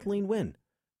 or Kathleen Wynne,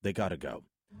 they got to go.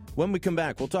 When we come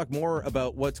back, we'll talk more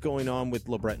about what's going on with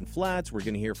LeBreton Flats. We're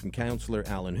going to hear from Councillor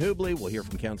Alan Hubley. We'll hear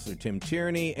from Councillor Tim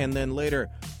Tierney. And then later,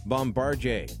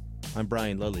 Bombardier. I'm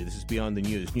Brian Lilly. This is Beyond the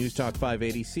News. News Talk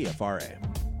 580 CFRA.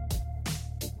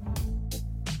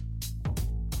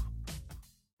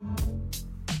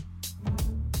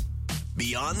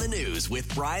 Beyond the News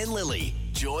with Brian Lilly.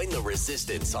 Join the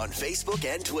resistance on Facebook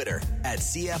and Twitter at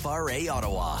CFRA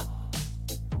Ottawa.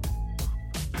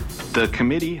 The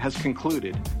committee has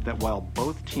concluded that while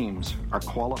both teams are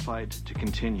qualified to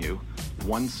continue,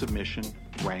 one submission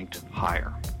ranked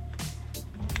higher.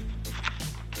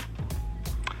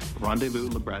 Rendezvous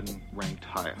LeBreton ranked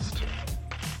highest.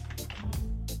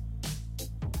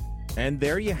 And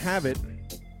there you have it.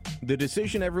 The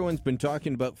decision everyone's been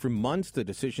talking about for months, the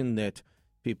decision that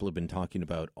people have been talking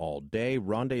about all day.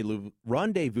 Rendezvous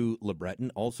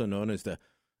LeBreton, also known as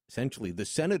essentially the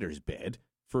Senator's bid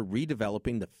for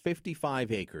redeveloping the 55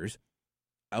 acres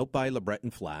out by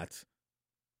LeBreton Flats.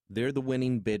 They're the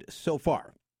winning bid so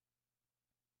far.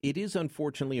 It is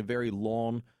unfortunately a very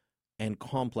long and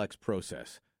complex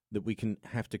process that we can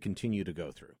have to continue to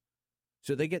go through.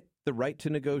 So they get the right to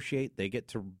negotiate. They get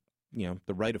to,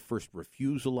 the right of first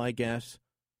refusal, I guess.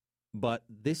 But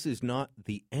this is not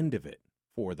the end of it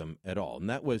for them at all. And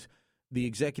that was the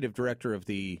executive director of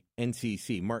the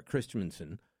NCC, Mark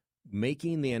Christensen,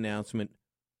 making the announcement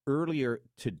earlier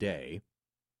today,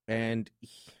 and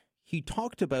he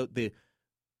talked about the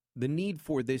need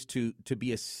for this to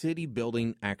be a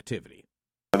city-building activity.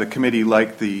 The committee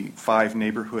liked the 5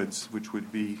 neighborhoods, which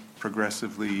would be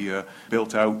progressively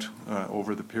built out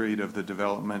over the period of the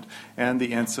development, and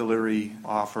the ancillary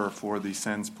offer for the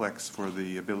Sensplex, for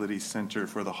the Ability Center,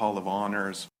 for the Hall of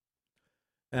Honors.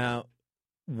 Now,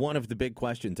 one of the big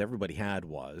questions everybody had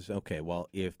was, okay, well,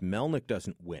 if Melnyk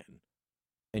doesn't win,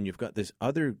 and you've got this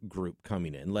other group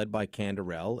coming in, led by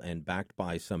Canderel and backed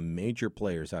by some major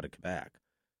players out of Quebec,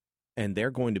 and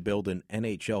they're going to build an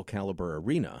NHL-caliber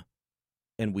arena,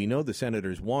 and we know the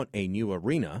Senators want a new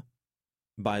arena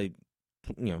by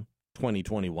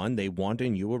 2021. They want a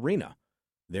new arena.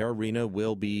 Their arena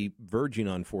will be verging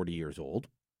on 40 years old.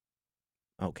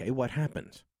 Okay, what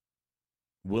happens?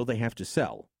 Will they have to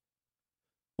sell?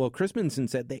 Well, Christensen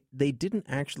said they didn't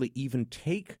actually even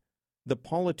take the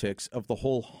politics of the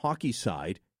whole hockey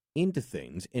side into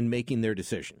things in making their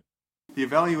decision. The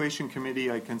evaluation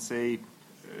committee, I can say,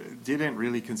 didn't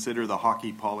really consider the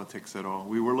hockey politics at all.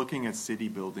 We were looking at city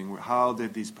building. How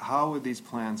would these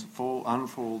plans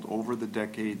unfold over the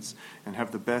decades and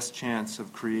have the best chance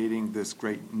of creating this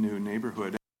great new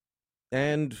neighborhood?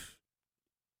 And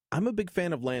I'm a big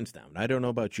fan of Lansdowne. I don't know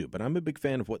about you, but I'm a big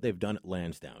fan of what they've done at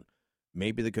Lansdowne.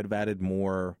 Maybe they could have added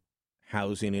more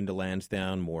housing into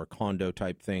Lansdowne, more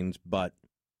condo-type things, but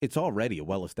it's already a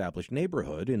well-established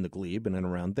neighborhood in the Glebe and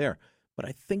around there. But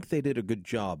I think they did a good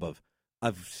job of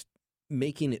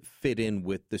making it fit in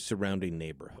with the surrounding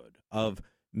neighborhood,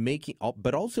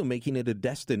 but also making it a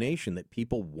destination that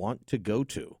people want to go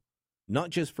to,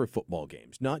 not just for football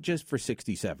games, not just for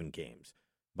 67 games.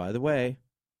 By the way,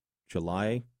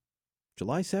 July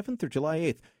 7th or July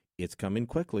 8th, it's coming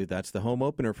quickly. That's the home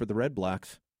opener for the Red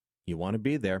Blacks. You want to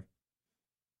be there.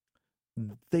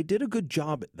 They did a good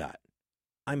job at that.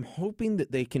 I'm hoping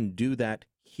that they can do that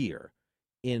here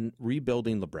in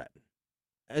rebuilding LeBreton.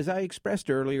 As I expressed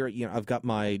earlier, I've got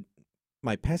my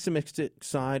pessimistic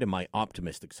side and my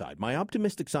optimistic side. My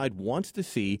optimistic side wants to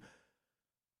see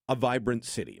a vibrant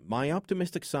city. My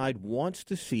optimistic side wants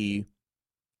to see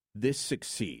this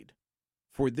succeed,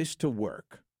 for this to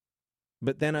work.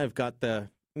 But then I've got the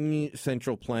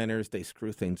central planners. They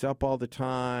screw things up all the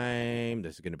time.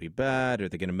 This is going to be bad. Are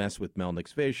they going to mess with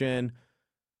Melnyk's vision?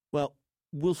 Well,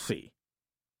 we'll see.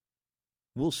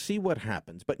 We'll see what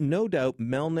happens. But no doubt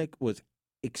Melnyk was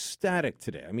ecstatic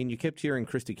today. I mean, you kept hearing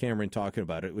Christy Cameron talking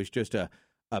about it. It was just a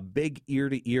big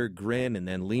ear-to-ear grin and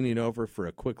then leaning over for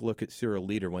a quick look at Cyril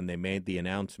Leader when they made the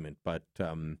announcement. But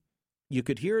you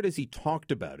could hear it as he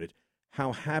talked about it,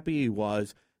 how happy he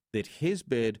was that his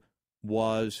bid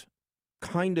was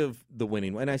kind of the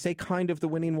winning one. And I say kind of the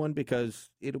winning one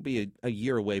because it'll be a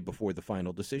year away before the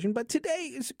final decision. But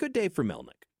today is a good day for Melnyk.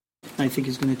 I think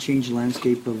it's going to change the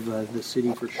landscape of the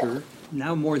city for sure.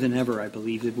 Now more than ever, I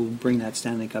believe it will bring that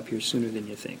Stanley Cup here sooner than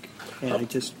you think. And I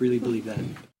just really believe that.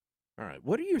 All right.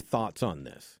 What are your thoughts on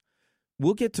this?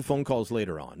 We'll get to phone calls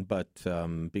later on, but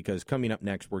because coming up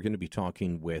next, we're going to be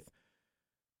talking with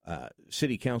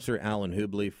City Councillor Alan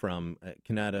Hubley from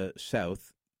Canada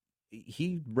South.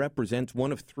 He represents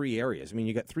one of three areas. I mean,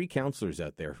 you got three councillors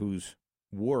out there whose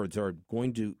wards are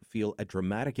going to feel a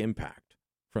dramatic impact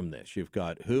from this. You've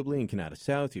got Hubley in Canada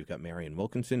South. You've got Marion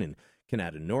Wilkinson in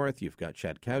Canada North. You've got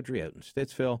Chad Cowdrey out in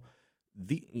Stittsville.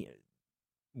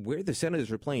 Where the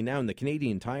Senators are playing now in the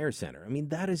Canadian Tire Centre, I mean,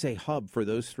 that is a hub for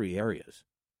those three areas.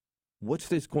 What's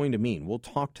this going to mean? We'll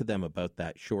talk to them about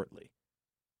that shortly.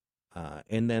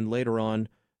 And then later on,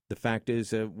 the fact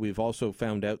is we've also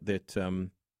found out that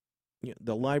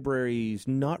the library's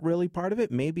not really part of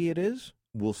it. Maybe it is.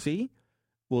 We'll see.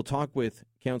 We'll talk with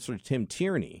Councillor Tim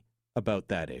Tierney about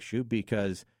that issue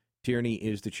because Tierney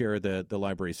is the chair of the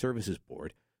Library Services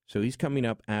Board. So he's coming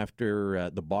up after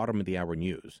the bottom of the hour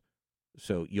news.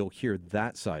 So you'll hear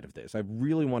that side of this. I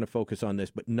really want to focus on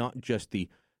this, but not just the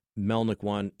Melnyk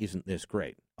one, isn't this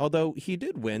great? Although he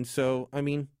did win, so, I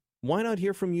mean, why not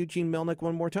hear from Eugene Melnyk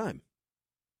one more time?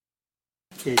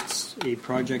 It's a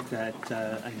project that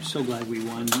I'm so glad we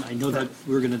won. I know that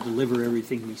we're going to deliver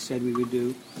everything we said we would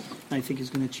do. I think it's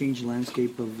going to change the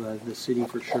landscape of the city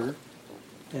for sure.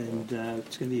 And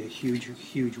it's going to be a huge,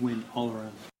 huge win all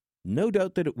around. No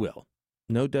doubt that it will.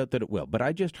 No doubt that it will. But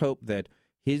I just hope that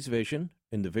his vision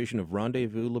and the vision of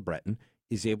Rendezvous LeBreton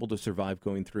is able to survive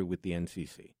going through with the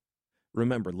NCC.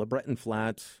 Remember, LeBreton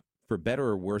Flats, for better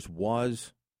or worse,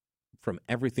 was, from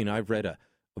everything I've read, a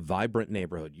vibrant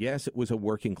neighborhood. Yes, it was a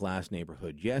working-class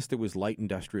neighborhood. Yes, there was light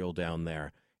industrial down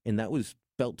there, and that was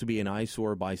felt to be an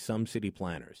eyesore by some city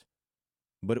planners.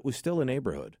 But it was still a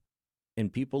neighborhood,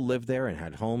 and people lived there and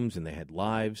had homes and they had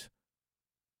lives,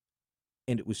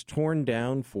 and it was torn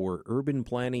down for urban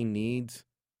planning needs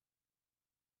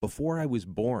before I was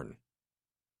born.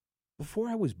 Before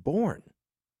I was born.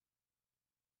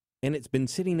 And it's been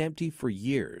sitting empty for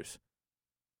years.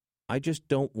 I just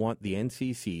don't want the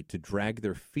NCC to drag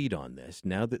their feet on this.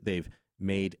 Now that they've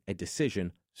made a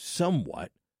decision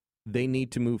somewhat, they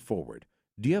need to move forward.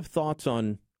 Do you have thoughts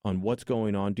on on what's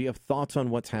going on? Do you have thoughts on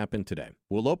what's happened today?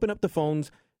 We'll open up the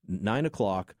phones 9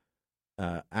 o'clock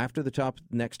after the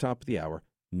next top of the hour.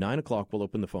 9 o'clock, we'll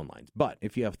open the phone lines. But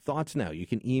if you have thoughts now, you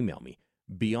can email me,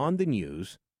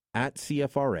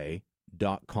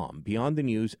 beyondthenews@cfra.com,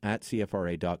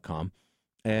 beyondthenews@cfra.com,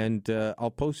 and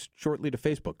I'll post shortly to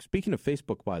Facebook. Speaking of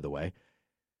Facebook, by the way,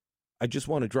 I just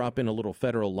want to drop in a little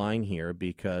federal line here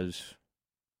because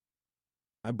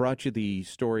I brought you the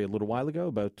story a little while ago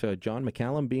about John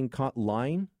McCallum being caught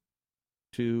lying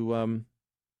in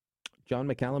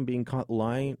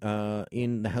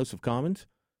the House of Commons.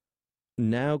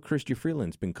 Now Chrystia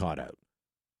Freeland's been caught out.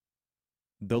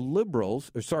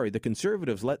 The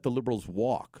Conservatives let the Liberals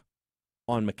walk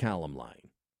on McCallum lying.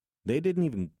 They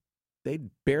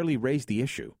barely raised the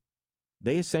issue.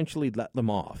 They essentially let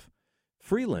them off.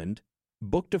 Freeland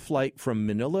booked a flight from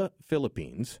Manila,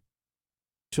 Philippines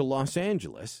to Los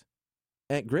Angeles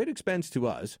at great expense to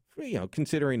us,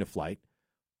 considering a flight.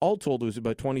 All told, it was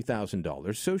about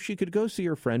 $20,000, so she could go see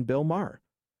her friend Bill Maher.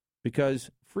 Because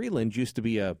Freeland used to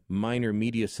be a minor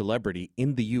media celebrity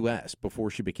in the U.S. before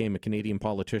she became a Canadian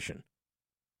politician.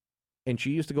 And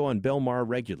she used to go on Bill Maher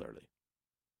regularly.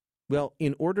 Well,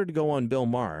 in order to go on Bill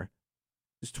Maher,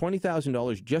 it's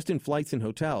 $20,000 just in flights and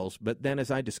hotels, but then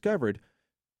as I discovered,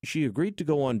 she agreed to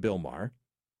go on Bill Maher,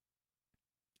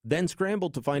 then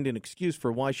scrambled to find an excuse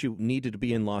for why she needed to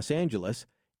be in Los Angeles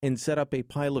and set up a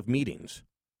pile of meetings.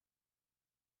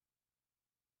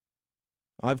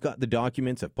 I've got the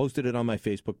documents. I've posted it on my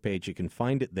Facebook page. You can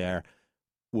find it there.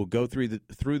 We'll go through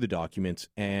the documents,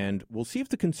 and we'll see if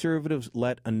the Conservatives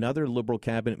let another Liberal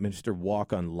cabinet minister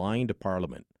walk on lying to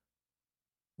Parliament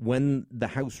when the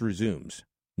House resumes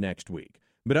next week.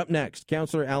 But up next,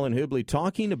 Councillor Alan Hubley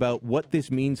talking about what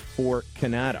this means for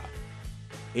Canada.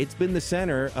 It's been the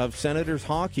center of Senators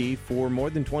hockey for more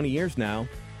than 20 years now.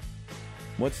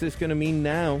 What's this going to mean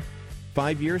now?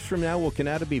 5 years from now, will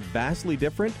Canada be vastly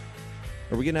different?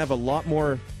 Are we going to have a lot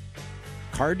more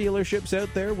car dealerships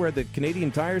out there where the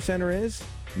Canadian Tire Center is?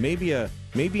 Maybe an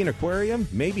aquarium?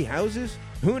 Maybe houses?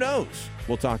 Who knows?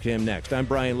 We'll talk to him next. I'm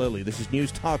Brian Lilley. This is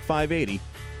News Talk 580,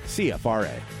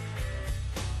 CFRA.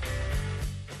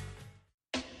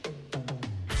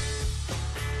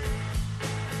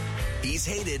 He's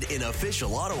hated in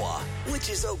official Ottawa, which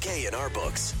is okay in our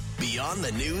books. Beyond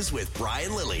the News with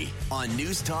Brian Lilley on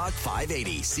News Talk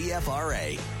 580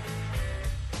 CFRA.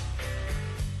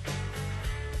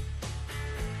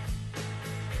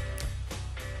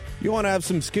 You want to have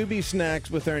some Scooby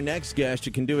snacks with our next guest,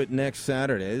 you can do it next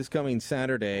Saturday. This coming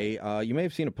Saturday, you may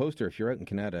have seen a poster if you're out in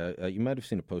Canada. You might have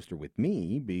seen a poster with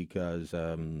me because, I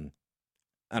don't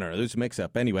know, there's a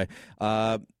mix-up. Anyway,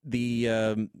 Alan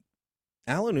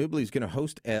Hubley is going to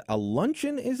host a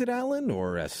luncheon, is it, Alan,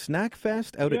 or a snack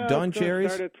fest out at Don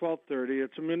Cherry's? Start at 12:30.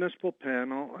 It's a municipal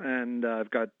panel, and I've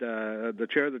got the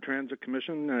chair of the Transit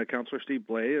Commission, Councillor Steve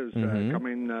Blais, is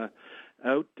coming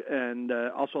out, and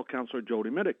also Councillor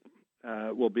Jody Middick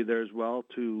will be there as well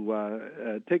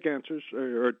to take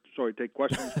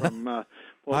questions from folks.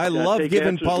 I love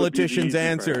giving politicians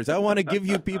answers. I want to give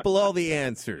you people all the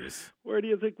answers. Where do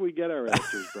you think we get our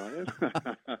answers, Brian?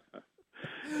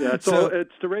 Yeah, so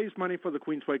it's to raise money for the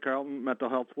Queensway Carleton mental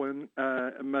health wing.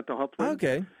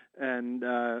 Okay. And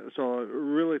so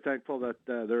really thankful that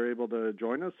they're able to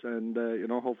join us, and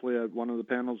hopefully at one of the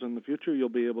panels in the future you'll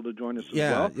be able to join us as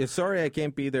well. Yeah, sorry I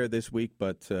can't be there this week,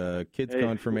 but kids'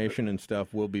 confirmation and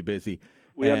stuff will be busy.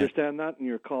 We understand that, and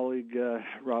your colleague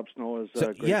Rob Snow has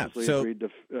graciously agreed to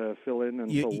fill in,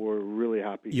 and so we're really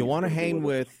happy. You want to hang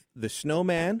with the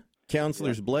Snowman,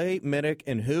 Councillors Blais, Middick,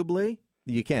 and Hubley?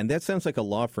 You can. That sounds like a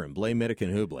law firm, Blais, Middick,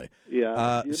 and Hubley.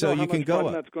 Yeah. So you can go.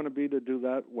 Fun that's going to be to do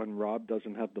that when Rob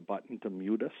doesn't have the button to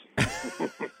mute us.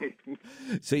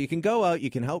 So you can go out. You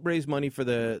can help raise money for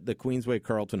the Queensway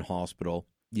Carleton Hospital.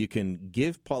 You can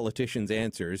give politicians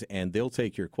answers, and they'll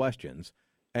take your questions.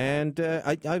 And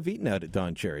I've eaten out at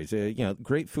Don Cherry's.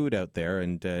 Great food out there,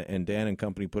 and Dan and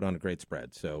company put on a great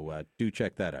spread. So do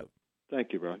check that out.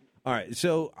 Thank you, Brian. All right.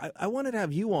 So I wanted to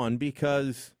have you on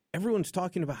because everyone's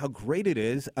talking about how great it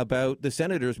is about the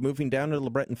Senators moving down to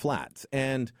LeBreton Flats.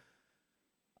 And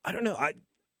I don't know,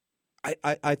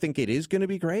 I think it is going to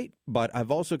be great, but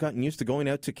I've also gotten used to going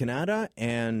out to Canada,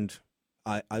 and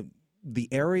the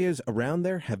areas around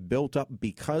there have built up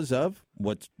because of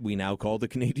what we now call the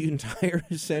Canadian Tire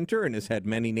Centre, and has had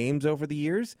many names over the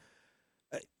years.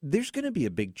 There's going to be a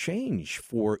big change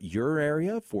for your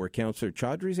area, for Councillor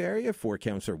Chaudhry's area, for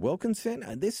Councillor Wilkinson.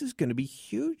 This is going to be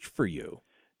huge for you.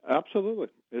 Absolutely.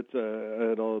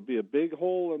 It'll be a big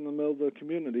hole in the middle of the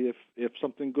community if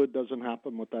something good doesn't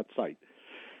happen with that site.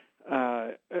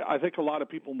 I think a lot of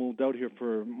people moved out here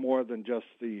for more than just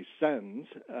the Sens,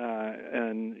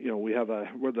 and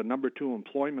we're the number 2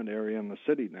 employment area in the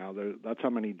city now. That's how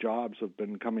many jobs have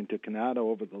been coming to Canada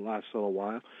over the last little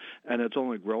while, and it's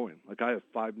only growing. Like I have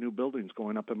 5 new buildings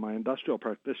going up in my industrial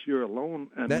park this year alone,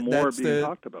 and more being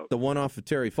talked about. The one off of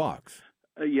Terry Fox.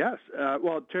 Yes.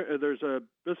 There's a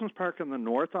business park in the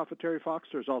north off of Terry Fox.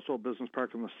 There's also a business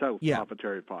park in the south off of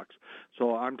Terry Fox.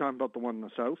 So I'm talking about the one in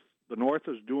the south. The north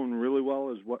is doing really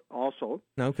well also.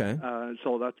 Okay.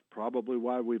 So that's probably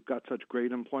why we've got such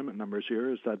great employment numbers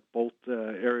here, is that both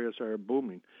areas are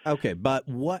booming. Okay, but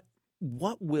what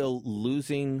will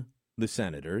losing the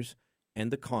Senators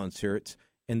and the concerts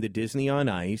and the Disney on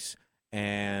Ice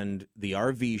and the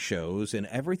RV shows and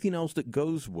everything else that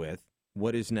goes with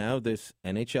what is now this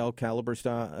NHL caliber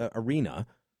arena,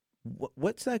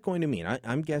 what's that going to mean?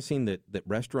 I'm guessing that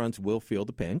restaurants will feel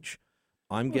the pinch.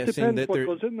 I'm guessing that what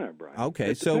goes in there, Brian.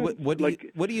 Okay, so what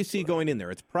do you see going in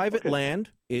there? It's private land.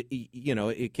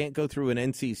 It can't go through an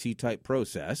NCC type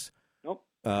process. Nope.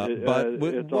 But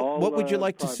what would you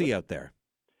like to see out there?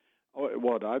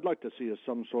 What I'd like to see is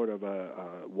some sort of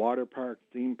a water park,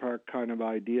 theme park kind of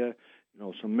idea.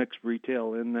 Some mixed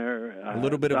retail in there. A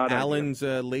little bit of Allen's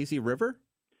Lazy River?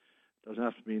 Doesn't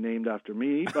have to be named after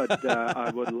me, but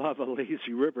I would love a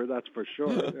lazy river, that's for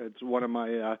sure. It's one of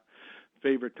my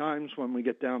favorite times when we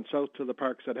get down south to the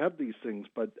parks that have these things,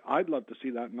 but I'd love to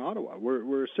see that in Ottawa.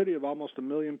 We're a city of almost 1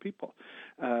 million people.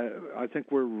 I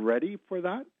think we're ready for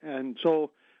that, and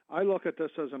so I look at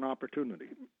this as an opportunity.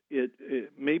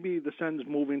 Maybe the Sens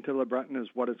moving to LeBreton is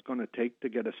what it's going to take to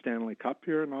get a Stanley Cup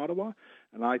here in Ottawa,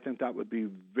 and I think that would be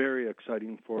very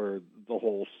exciting for the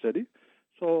whole city.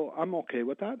 So I'm okay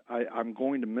with that. I'm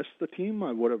going to miss the team.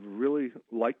 I would have really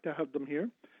liked to have them here.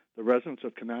 The residents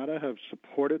of Canada have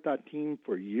supported that team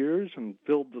for years and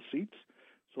filled the seats.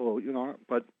 So,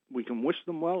 but we can wish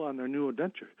them well on their new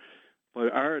adventure.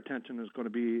 But our attention is going to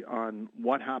be on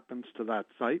what happens to that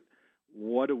site.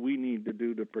 What do we need to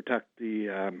do to protect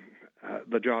the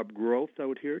job growth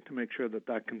out here to make sure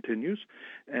that continues?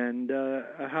 And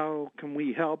how can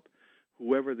we help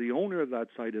whoever the owner of that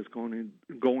site is going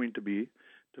to be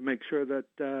to make sure that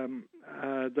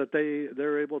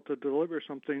they're able to deliver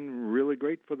something really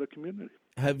great for the community.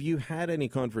 Have you had any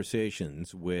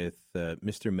conversations with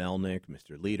Mr. Melnick,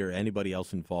 Mr. Leader, anybody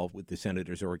else involved with the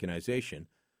Senators organization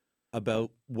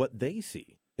about what they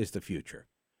see as the future?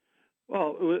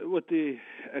 Well, with the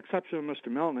exception of Mr.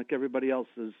 Melnick, everybody else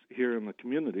is here in the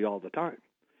community all the time.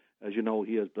 As you know,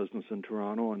 he has business in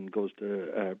Toronto and goes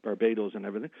to Barbados and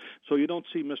everything. So you don't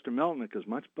see Mr. Melnick as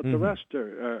much, but the rest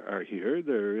are here.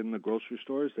 They're in the grocery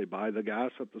stores. They buy the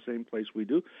gas at the same place we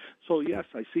do. So, yes,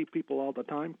 I see people all the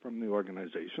time from the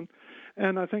organization.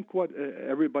 And I think what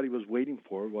everybody was waiting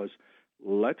for was,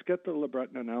 let's get the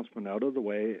LeBreton announcement out of the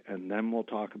way, and then we'll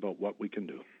talk about what we can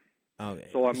do. Okay.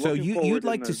 So you'd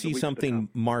like to see something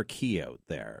marquee out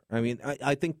there. I mean,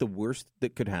 I think the worst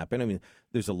that could happen,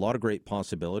 there's a lot of great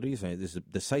possibilities.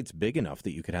 The site's big enough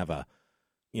that you could have a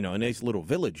nice little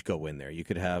village go in there. You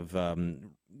could have, a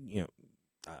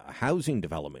housing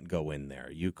development go in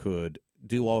there. You could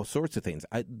do all sorts of things.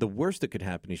 The worst that could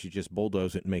happen is you just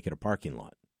bulldoze it and make it a parking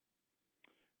lot.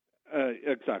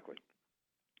 Exactly.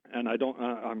 And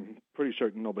I'm pretty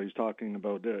certain nobody's talking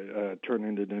about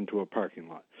turning it into a parking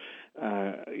lot.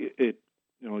 I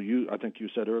think you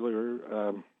said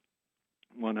earlier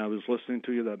when I was listening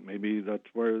to you that maybe that's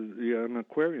where an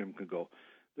aquarium could go.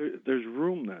 There's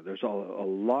room there. There's a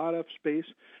lot of space,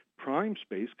 prime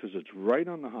space, because it's right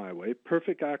on the highway,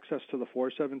 perfect access to the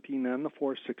 417 and the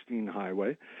 416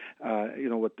 highway.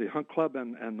 With the Hunt Club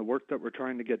and the work that we're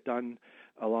trying to get done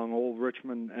along Old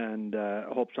Richmond and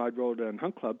Hope Side Road and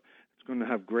Hunt Club, it's going to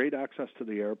have great access to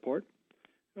the airport.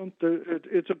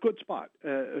 It's a good spot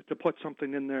to put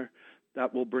something in there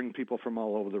that will bring people from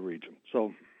all over the region.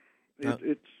 So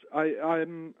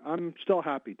I'm still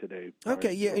happy today.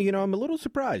 Okay, yeah, I'm a little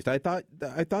surprised. I thought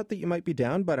that you might be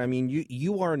down, but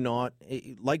you are not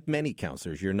like many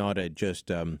councillors. You're not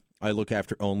I look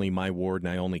after only my ward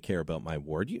and I only care about my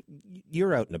ward.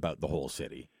 You're out and about the whole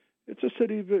city. It's a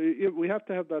city. We have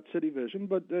to have that city vision,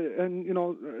 but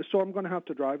so I'm going to have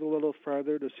to drive a little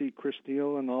farther to see Chris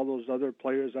Neil and all those other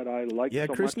players that I like. Yeah,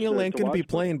 so Chris much Neil ain't going to be watch.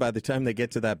 playing by the time they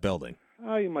get to that building.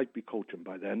 You might be coaching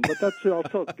by then, but I'll still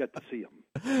get to see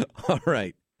him. All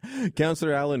right.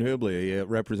 Councillor Alan Hubley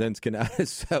represents Canada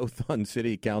South on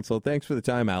City Council. Thanks for the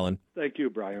time, Alan. Thank you,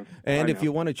 Brian. And if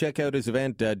you want to check out his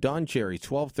event, Don Cherry,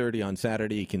 12:30 on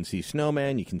Saturday, you can see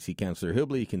Snowman, you can see Councillor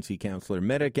Hubley, you can see Councillor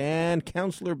Middick and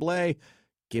Councillor Blais.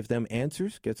 give them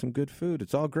answers, get some good food.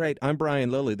 It's all great. I'm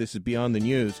Brian Lilly. This is Beyond the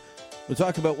News. We'll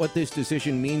talk about what this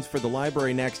decision means for the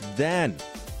library next. Then,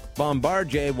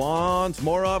 Bombardier wants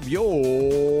more of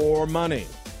your money.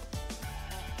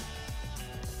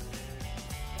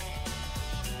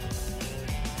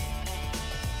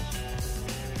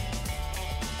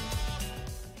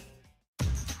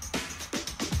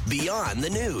 Beyond the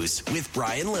News with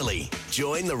Brian Lilly.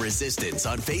 Join the resistance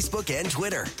on Facebook and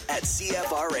Twitter at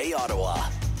CFRA Ottawa.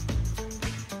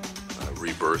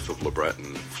 Rebirth of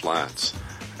LeBreton Flats.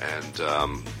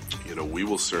 And, we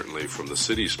will certainly, from the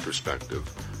city's perspective,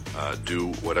 do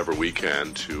whatever we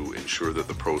can to ensure that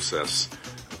the process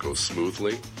goes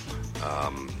smoothly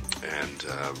and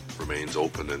remains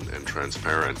open and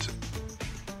transparent.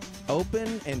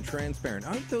 Open and transparent.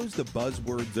 Aren't those the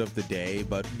buzzwords of the day?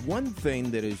 But one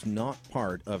thing that is not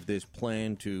part of this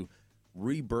plan to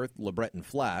rebirth LeBreton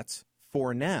Flats,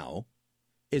 for now,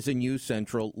 is a new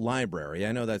central library.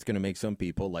 I know that's going to make some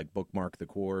people, like Bookmark the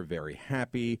Core, very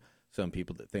happy. Some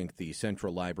people that think the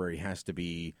central library has to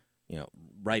be,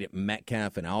 right at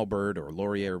Metcalfe and Albert or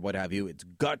Laurier or what have you. It's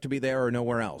got to be there or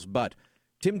nowhere else. But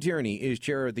Tim Tierney is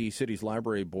chair of the city's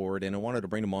library board, and I wanted to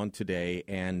bring him on today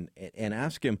and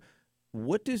ask him,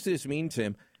 what does this mean,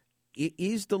 Tim?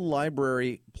 Is the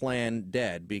library plan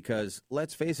dead? Because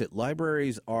let's face it,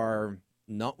 libraries are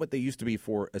not what they used to be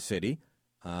for a city.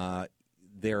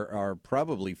 There are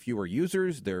probably fewer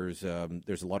users. There's a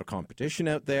lot of competition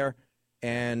out there,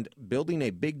 and building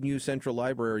a big new central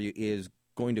library is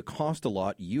going to cost a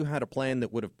lot. You had a plan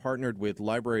that would have partnered with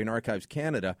Library and Archives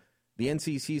Canada. The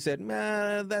NCC said,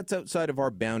 that's outside of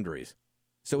our boundaries.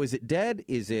 So is it dead?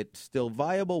 Is it still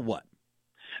viable? What?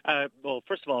 Well,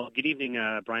 first of all, good evening,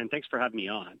 Brian. Thanks for having me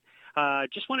on.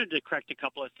 Just wanted to correct a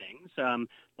couple of things. The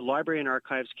Library and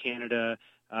Archives Canada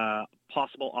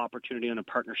possible opportunity on a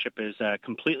partnership is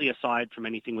completely aside from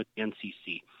anything with the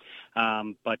NCC.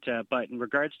 But in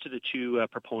regards to the two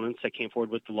proponents that came forward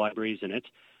with the libraries in it,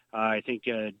 I think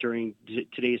during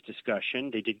today's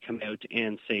discussion, they did come out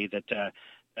and say that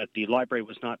the library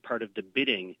was not part of the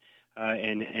bidding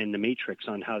and the matrix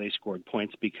on how they scored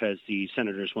points because the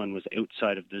Senators one was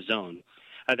outside of the zone.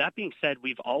 That being said,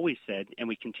 we've always said, and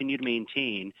we continue to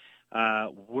maintain,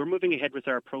 we're moving ahead with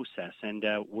our process, and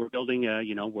we're building,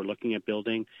 we're looking at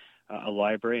building a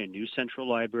library, a new central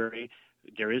library.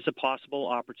 There is a possible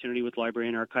opportunity with Library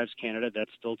and Archives Canada.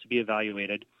 That's still to be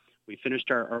evaluated. We finished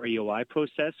our REOI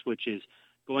process, which is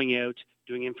going out,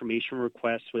 doing information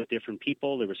requests with different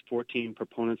people. There was 14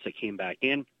 proponents that came back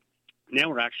in. Now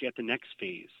we're actually at the next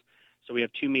phase. So we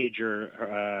have two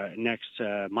major next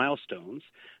milestones.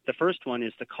 The first one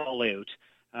is the call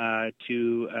out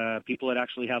to people that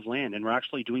actually have land, and we're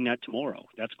actually doing that tomorrow.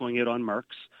 That's going out on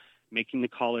Marks, making the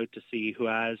call out to see who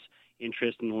has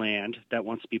interest in land that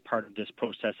wants to be part of this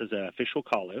process as an official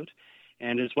call out.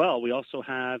 And as well, we also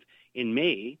have in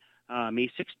May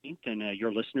 16th, and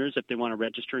your listeners, if they want to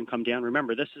register and come down,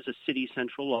 remember, this is a city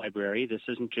central library. This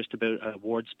isn't just about a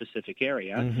ward-specific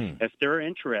area. Mm-hmm. If they're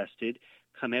interested,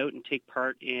 come out and take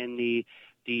part in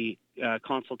the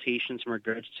consultations in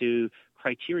regards to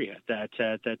criteria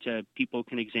that people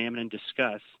can examine and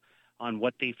discuss on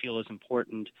what they feel is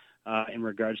important in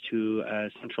regards to a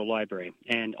central library.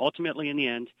 And ultimately, in the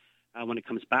end, when it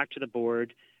comes back to the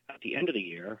board at the end of the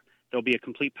year, there'll be a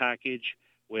complete package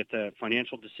with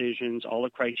financial decisions, all the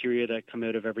criteria that come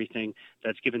out of everything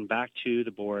that's given back to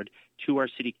the board, to our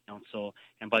city council,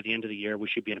 and by the end of the year, we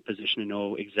should be in a position to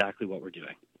know exactly what we're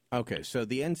doing. Okay, so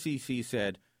the NCC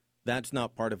said that's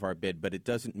not part of our bid, but it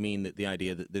doesn't mean that the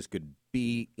idea that this could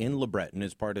be in LeBreton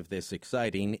as part of this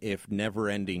exciting, if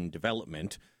never-ending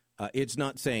development, it's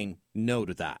not saying no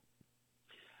to that.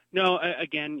 No,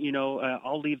 again,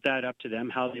 I'll leave that up to them,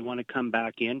 how they want to come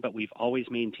back in, but we've always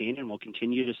maintained and will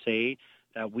continue to say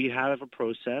that we have a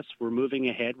process. We're moving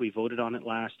ahead. We voted on it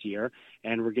last year,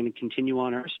 and we're going to continue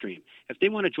on our stream. If they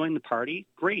want to join the party,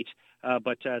 great,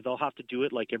 but they'll have to do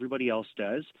it like everybody else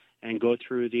does and go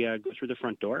through the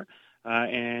front door.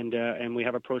 And we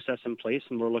have a process in place,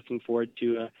 and we're looking forward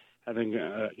to having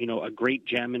a great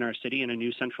gem in our city and a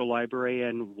new central library,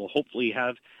 and we'll hopefully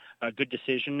have a good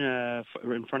decision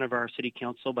in front of our city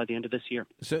council by the end of this year.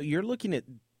 So you're looking at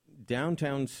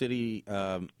downtown city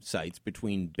sites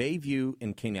between Bayview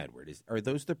and King Edward. Are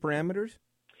those the parameters?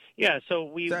 Yeah,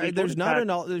 so there's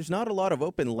not a lot of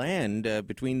open land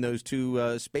between those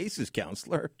two spaces,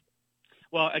 Councillor.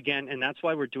 Well, again, and that's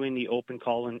why we're doing the open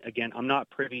call. And again, I'm not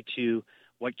privy to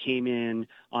what came in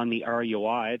on the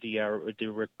REOI, the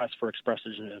request for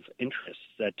expression of interest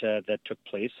that took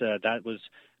place. That was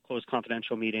closed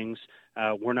confidential meetings.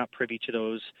 We're not privy to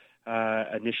those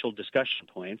initial discussion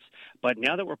points. But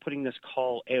now that we're putting this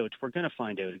call out, we're going to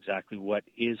find out exactly what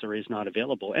is or is not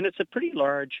available. And it's a pretty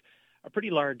large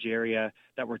area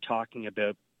that we're talking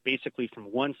about, basically from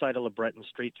one side of LeBreton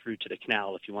straight through to the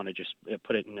canal, if you want to just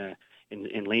put it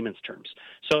in layman's terms.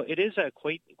 So it is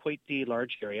quite the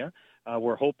large area.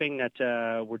 We're hoping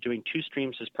that we're doing 2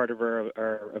 streams as part of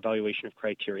our evaluation of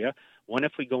criteria. One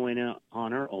if we go in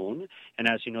on our own, and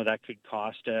as you know, that could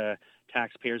cost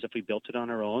taxpayers, if we built it on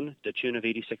our own, the tune of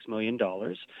 $86 million.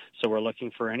 So we're looking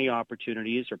for any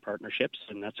opportunities or partnerships,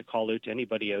 and that's a call out to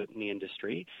anybody out in the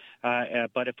industry.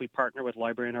 But if we partner with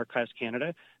Library and Archives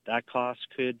Canada, that cost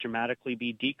could dramatically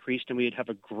be decreased, and we'd have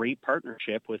a great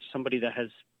partnership with somebody that has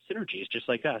synergies, just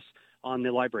like us, on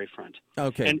the library front.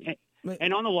 Okay.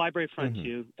 And on the library front,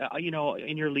 too,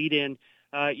 in your lead-in,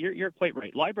 you're quite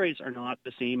right. Libraries are not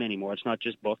the same anymore. It's not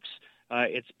just books.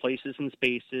 It's places and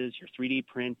spaces, your 3D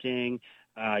printing,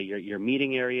 your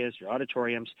meeting areas, your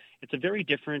auditoriums. It's a very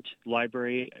different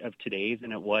library of today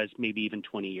than it was maybe even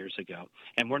 20 years ago.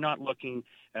 And we're not looking,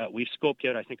 we've scoped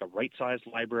out, I think, a right-sized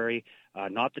library,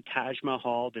 not the Taj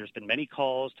Mahal. There's been many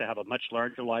calls to have a much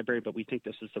larger library, but we think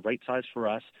this is the right size for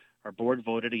us. Our board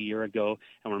voted a year ago,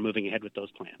 and we're moving ahead with those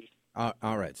plans.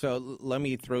 All right. So let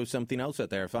me throw something else out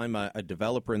there. If I'm a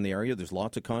developer in the area, there's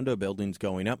lots of condo buildings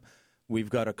going up. We've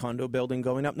got a condo building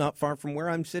going up not far from where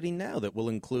I'm sitting now that will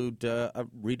include a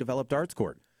redeveloped arts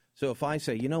court. So if I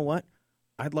say, you know what,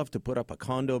 I'd love to put up a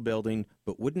condo building,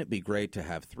 but wouldn't it be great to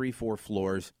have 3-4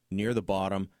 floors near the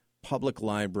bottom, public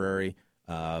library,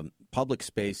 public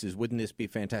spaces? Wouldn't this be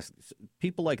fantastic?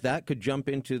 People like that could jump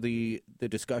into the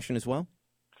discussion as well?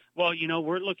 Well,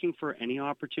 we're looking for any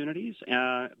opportunities,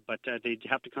 but they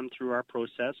have to come through our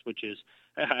process, which is,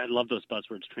 I love those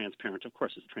buzzwords, transparent. Of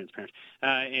course it's transparent.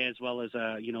 As well as,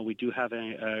 we do have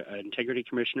an integrity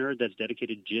commissioner that's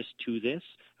dedicated just to this,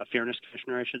 a fairness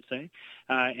commissioner, I should say.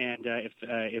 And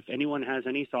if anyone has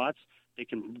any thoughts, they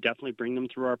can definitely bring them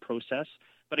through our process.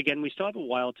 But again, we still have a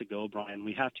while to go, Brian.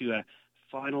 We have to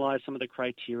finalize some of the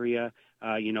criteria,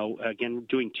 again,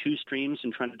 doing 2 streams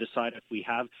and trying to decide if we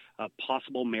have a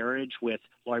possible marriage with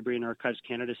Library and Archives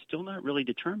Canada is still not really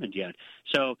determined yet.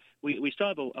 So we still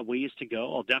have a ways to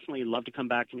go. I'll definitely love to come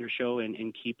back in your show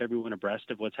and keep everyone abreast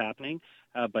of what's happening.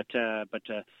 But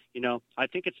I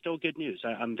think it's still good news.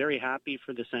 I'm very happy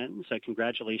for the Sens.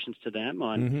 Congratulations to them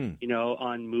on,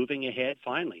 on moving ahead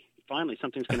finally. Finally,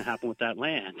 something's going to happen with that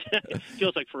land. It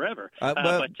feels like forever.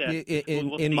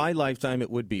 In my lifetime, it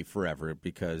would be forever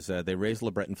because they raised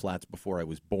LeBreton Flats before I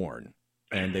was born,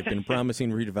 and they've been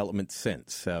promising redevelopment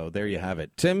since. So there you have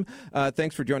it. Tim,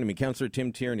 thanks for joining me. Councillor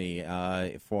Tim Tierney,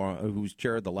 who's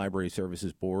chair of the Library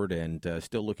Services Board and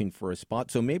still looking for a spot.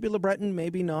 So maybe LeBreton,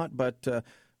 maybe not, but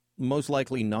most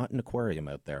likely not an aquarium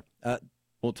out there.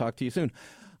 We'll talk to you soon.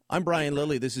 I'm Brian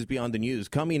Lilly. This is Beyond the News.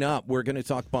 Coming up, we're going to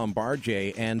talk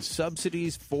Bombardier and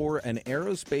subsidies for an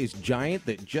aerospace giant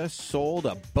that just sold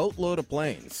a boatload of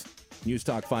planes. News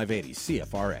Talk 580,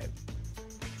 CFRA.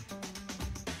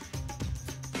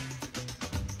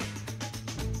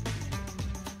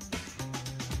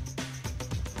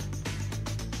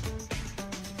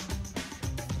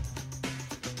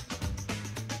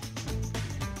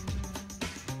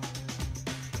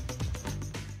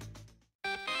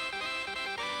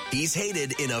 He's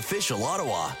hated in official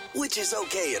Ottawa, which is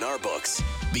okay in our books.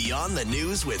 Beyond the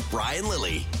News with Brian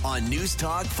Lilly on News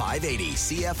Talk 580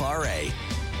 CFRA.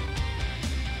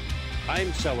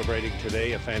 I'm celebrating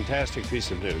today a fantastic piece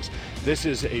of news. This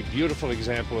is a beautiful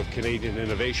example of Canadian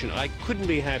innovation. I couldn't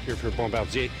be happier for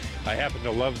Bombardier. I happen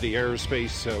to love the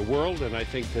aerospace world, and I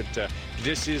think that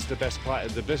this is the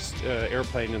best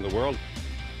airplane in the world.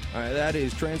 That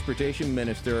is Transportation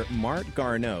Minister Marc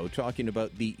Garneau talking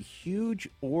about the huge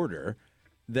order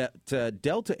that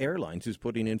Delta Airlines is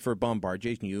putting in for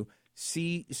Bombardier's new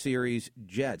C-Series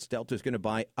jets. Delta is going to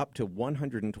buy up to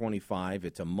 125.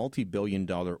 It's a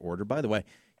multi-billion-dollar order. By the way,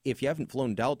 if you haven't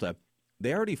flown Delta,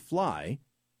 they already fly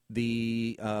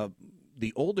the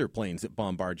older planes that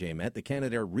Bombardier met, the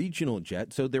Canadair regional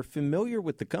jet, so they're familiar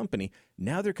with the company.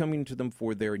 Now they're coming to them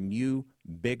for their new,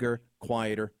 bigger,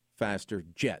 quieter, faster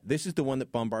jet. This is the one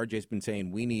that Bombardier's been saying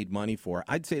we need money for.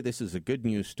 I'd say this is a good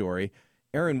news story.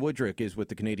 Aaron Woodrick is with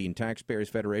the Canadian Taxpayers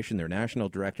Federation. Their national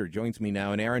director joins me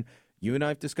now. And Aaron, you and I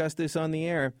have discussed this on the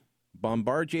air.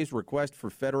 Bombardier's request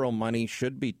for federal money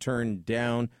should be turned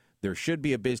down. There should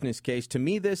be a business case. To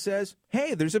me, this says,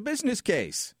 hey, there's a business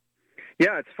case.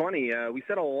 Yeah, it's funny. We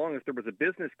said all along if there was a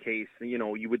business case,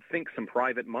 you would think some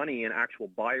private money and actual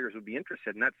buyers would be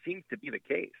interested, and that seems to be the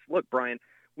case. Look, Brian,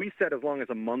 we said as long as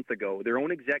a month ago, their own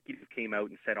executive came out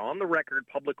and said on the record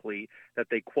publicly that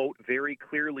they, quote, very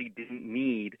clearly didn't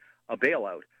need a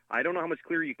bailout. I don't know how much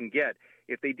clearer you can get.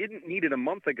 If they didn't need it a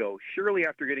month ago, surely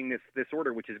after getting this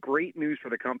order, which is great news for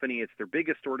the company, it's their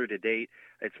biggest order to date.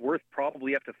 It's worth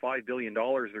probably up to $5 billion,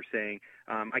 they're saying.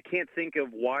 I can't think of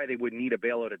why they would need a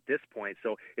bailout at this point.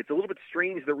 So it's a little bit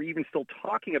strange that we're even still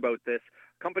talking about this.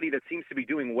 A company that seems to be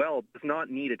doing well does not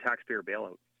need a taxpayer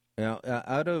bailout. Now,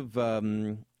 out of,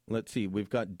 let's see, we've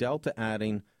got Delta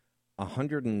adding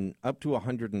up to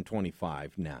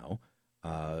 125 now.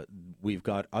 We've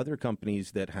got other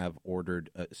companies that have ordered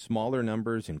smaller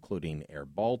numbers, including Air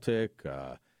Baltic,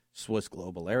 Swiss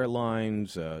Global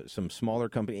Airlines, some smaller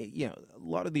companies. A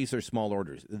lot of these are small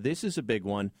orders. This is a big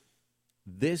one.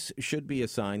 This should be a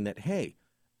sign that, hey,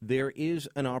 there is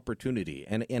an opportunity.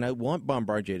 And I want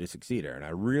Bombardier to succeed, Aaron. I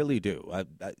really do.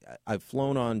 I've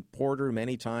flown on Porter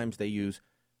many times. They use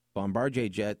Bombardier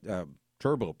jet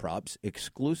turboprops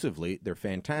exclusively. They're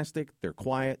fantastic. They're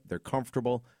quiet. They're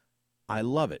comfortable. I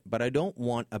love it, but I don't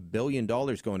want $1 billion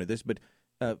going to this. But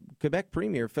Quebec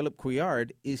Premier Philippe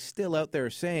Couillard is still out there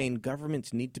saying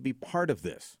governments need to be part of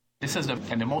this. This is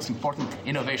the most important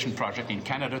innovation project in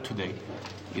Canada today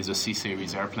is a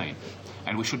C-Series airplane,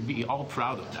 and we should be all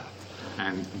proud of that.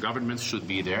 And governments should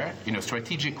be there in a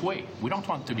strategic way. We don't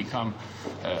want to become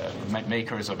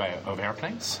makers of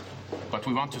airplanes, but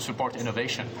we want to support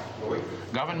innovation.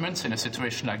 Governments in a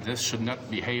situation like this should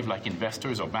not behave like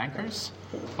investors or bankers,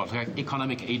 but like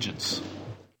economic agents.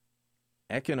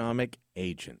 Economic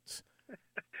agents.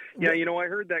 Yeah, I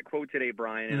heard that quote today,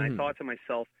 Brian, and I thought to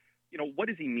myself, what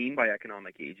does he mean by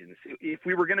economic agents? If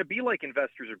we were going to be like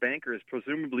investors or bankers,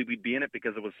 presumably we'd be in it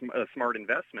because it was a smart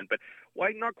investment. But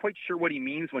I'm not quite sure what he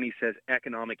means when he says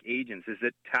economic agents. Is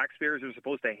it taxpayers are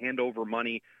supposed to hand over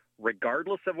money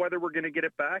regardless of whether we're going to get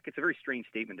it back? It's a very strange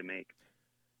statement to make.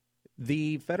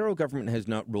 The federal government has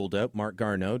not ruled out, Marc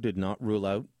Garneau did not rule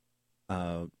out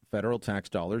federal tax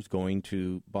dollars going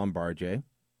to Bombardier.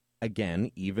 Again,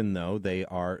 even though they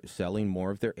are selling more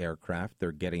of their aircraft,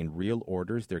 they're getting real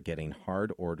orders, they're getting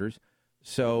hard orders.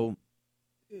 So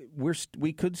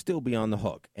we could still be on the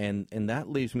hook, and that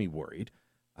leaves me worried.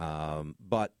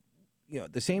 But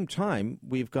at the same time,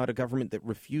 we've got a government that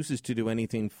refuses to do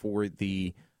anything for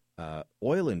the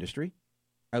oil industry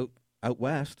out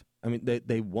west. I mean,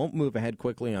 they won't move ahead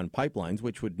quickly on pipelines,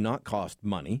 which would not cost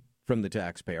money from the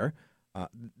taxpayer.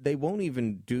 They won't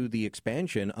even do the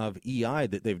expansion of EI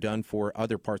that they've done for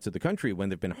other parts of the country when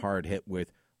they've been hard hit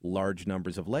with large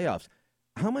numbers of layoffs.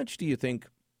 How much do you think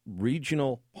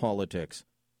regional politics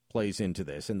plays into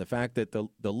this, and the fact that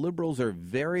the Liberals are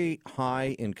very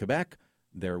high in Quebec,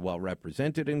 they're well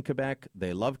represented in Quebec,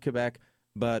 they love Quebec,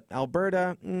 but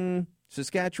Alberta,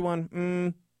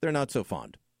 Saskatchewan, they're not so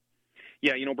fond?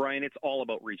 Yeah, Brian, it's all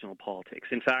about regional politics.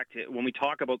 In fact, when we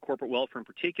talk about corporate welfare in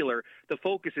particular, the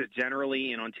focus is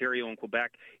generally in Ontario and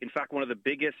Quebec. In fact, one of the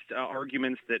biggest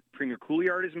arguments that Premier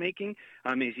Couillard is making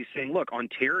is he's saying, look,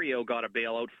 Ontario got a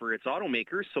bailout for its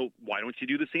automakers, so why don't you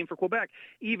do the same for Quebec?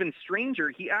 Even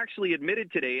stranger, he actually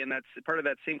admitted today, and that's part of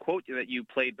that same quote that you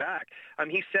played back,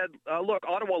 he said, look,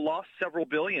 Ottawa lost several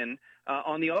billion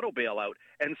on the auto bailout.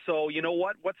 And so, you know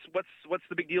what? What's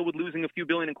the big deal with losing a few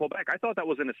billion in Quebec? I thought that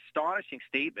was an astonishing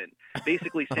statement,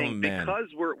 basically saying because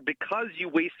you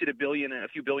wasted a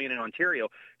few billion in Ontario,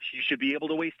 you should be able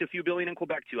to waste a few billion in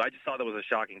Quebec too. I just thought that was a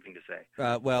shocking thing to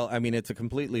say. Well, I mean, it's a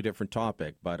completely different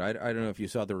topic, but I don't know if you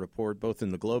saw the report both in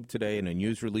the Globe today and a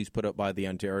news release put up by the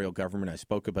Ontario government. I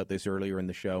spoke about this earlier in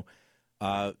the show.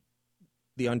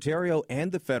 The Ontario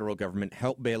and the federal government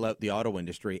helped bail out the auto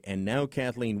industry, and now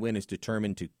Kathleen Wynne is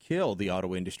determined to kill the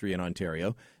auto industry in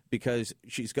Ontario because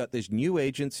she's got this new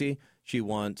agency. She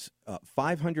wants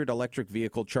 500 electric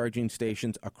vehicle charging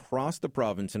stations across the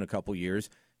province in a couple years.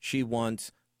 She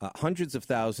wants hundreds of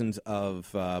thousands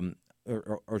of,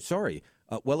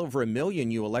 well over 1 million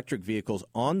new electric vehicles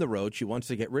on the road. She wants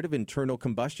to get rid of internal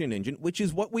combustion engine, which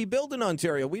is what we build in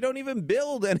Ontario. We don't even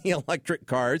build any electric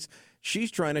cars.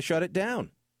 She's trying to shut it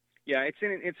down. Yeah, it's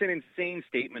an insane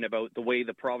statement about the way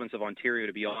the province of Ontario,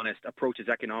 to be honest, approaches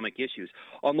economic issues.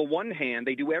 On the one hand,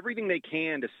 they do everything they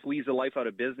can to squeeze the life out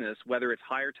of business, whether it's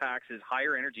higher taxes,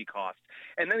 higher energy costs,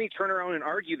 and then they turn around and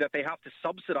argue that they have to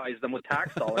subsidize them with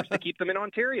tax dollars to keep them in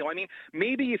Ontario. I mean,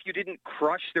 maybe if you didn't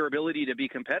crush their ability to be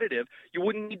competitive, you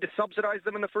wouldn't need to subsidize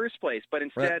them in the first place. But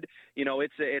instead,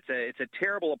 it's a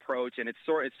terrible approach, and it's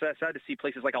sad to see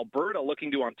places like Alberta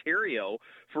looking to Ontario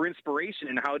for inspiration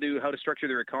in how to structure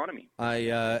their economy.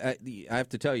 I have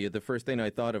to tell you, the first thing I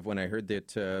thought of when I heard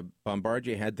that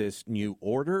Bombardier had this new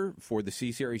order for the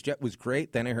C-Series jet was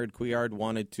great. Then I heard Couillard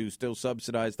wanted to still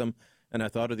subsidize them, and I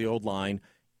thought of the old line,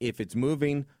 if it's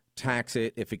moving, tax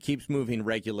it. If it keeps moving,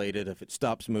 regulate it. If it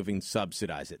stops moving,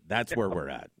 subsidize it. That's where we're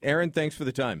at. Aaron, thanks for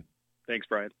the time. Thanks,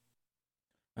 Brian.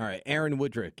 All right. Aaron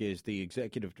Woodrick is the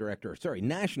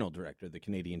National Director of the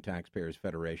Canadian Taxpayers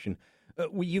Federation.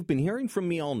 You've been hearing from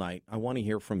me all night. I want to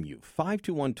hear from you.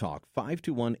 521-TALK,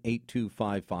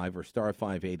 521-8255, or star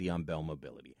 580 on Bell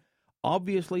Mobility.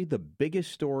 Obviously, the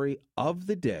biggest story of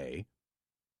the day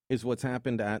is what's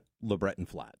happened at LeBreton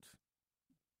Flats.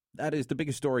 That is the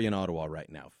biggest story in Ottawa right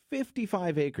now.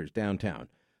 55 acres downtown.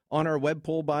 On our web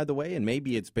poll, by the way, and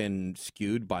maybe it's been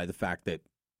skewed by the fact that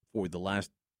for the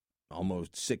last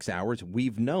almost 6 hours,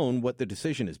 we've known what the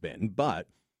decision has been. But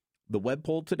the web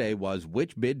poll today was,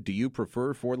 which bid do you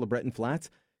prefer for LeBreton Flats?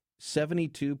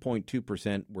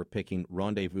 72.2% were picking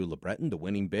Rendezvous LeBreton, the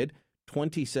winning bid.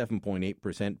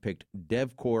 27.8% picked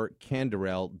Devcor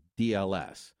Canderel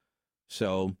DLS.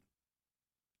 So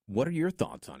what are your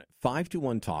thoughts on it?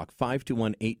 521-TALK,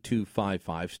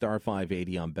 521-8255, star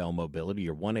 580 on Bell Mobility,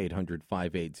 or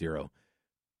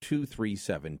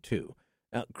 1-800-580-2372.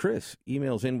 Chris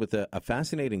emails in with a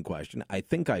fascinating question. I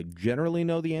think I generally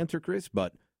know the answer, Chris,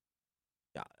 but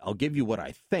I'll give you what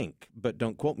I think, but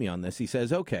don't quote me on this. He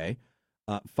says, okay,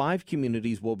 5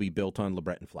 communities will be built on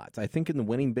LeBreton Flats. I think in the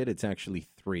winning bid, it's actually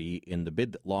 3. In the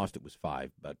bid that lost, it was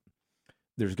 5, but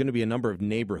there's going to be a number of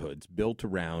neighborhoods built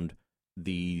around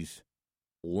these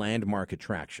landmark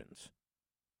attractions.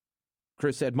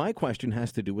 Chris said, my question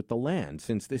has to do with the land.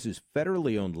 Since this is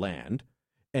federally owned land,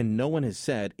 and no one has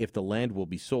said if the land will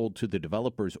be sold to the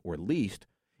developers or leased,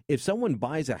 if someone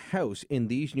buys a house in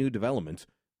these new developments,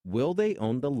 will they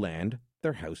own the land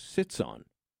their house sits on?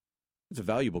 It's a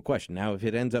valuable question. Now, if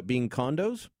it ends up being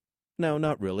condos, no,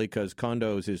 not really, because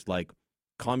condos is like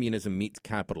communism meets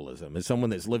capitalism. As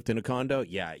someone that's lived in a condo,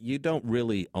 yeah, you don't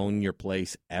really own your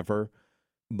place ever,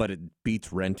 but it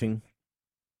beats renting.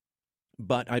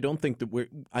 But I don't think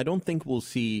we'll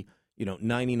see,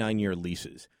 99-year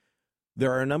leases.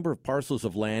 There are a number of parcels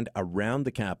of land around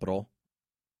the capital,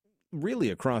 really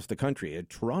across the country.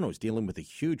 Toronto's dealing with a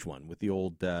huge one with the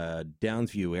old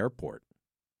Downsview Airport,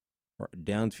 or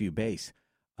Downsview Base.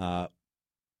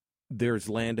 There's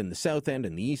land in the south end,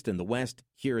 and the east, and the west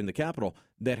here in the capital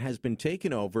that has been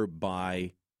taken over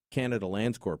by Canada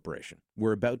Lands Corporation.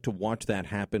 We're about to watch that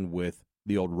happen with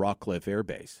the old Rockcliffe Air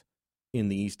Base in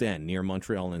the East End near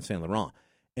Montreal and Saint Laurent.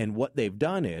 And what they've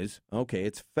done is, okay,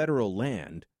 it's federal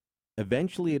land.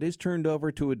 Eventually it is turned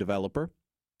over to a developer.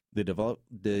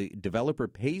 The developer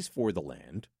pays for the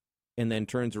land and then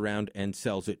turns around and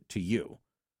sells it to you.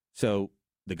 So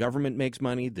the government makes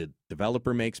money, the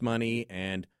developer makes money,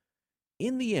 and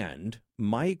in the end,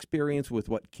 my experience with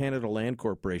what Canada Land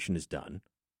Corporation has done,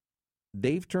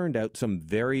 they've turned out some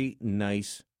very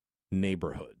nice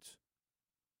neighborhoods.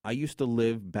 I used to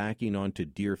live backing onto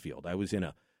Deerfield. I was in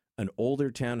an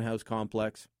older townhouse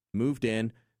complex, moved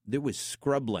in. There was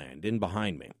scrubland in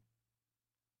behind me.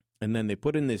 And then they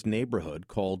put in this neighborhood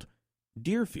called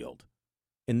Deerfield.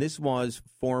 And this was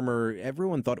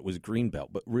everyone thought it was Greenbelt,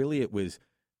 but really it was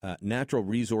natural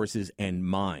resources and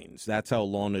mines. That's how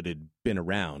long it had been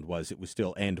around, it was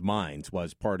still, and mines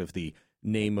was part of the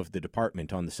name of the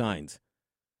department on the signs.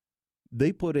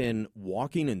 They put in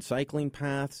walking and cycling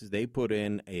paths. They put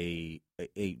in a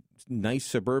nice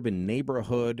suburban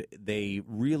neighborhood. They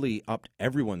really upped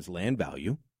everyone's land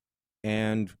value.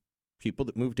 And people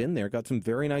that moved in there got some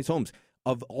very nice homes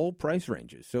of all price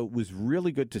ranges. So it was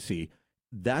really good to see.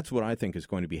 That's what I think is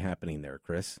going to be happening there,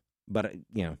 Chris. But,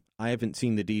 I haven't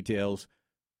seen the details.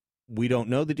 We don't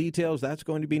know the details. That's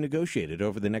going to be negotiated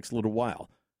over the next little while.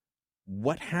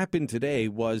 What happened today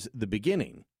was the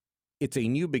beginning. It's a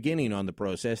new beginning on the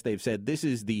process. They've said this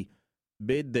is the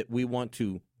bid that we want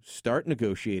to start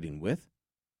negotiating with,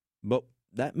 but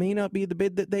that may not be the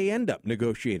bid that they end up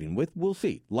negotiating with. We'll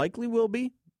see. Likely will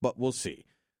be, but we'll see.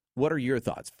 What are your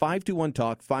thoughts?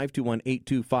 521-TALK,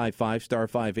 521-8255, star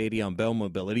 580 on Bell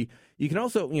Mobility. You can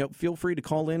also, feel free to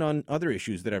call in on other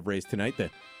issues that I've raised tonight.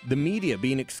 The media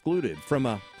being excluded from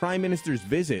a prime minister's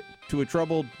visit to a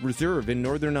troubled reserve in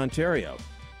northern Ontario.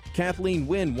 Kathleen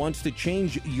Wynne wants to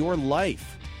change your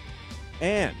life.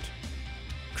 And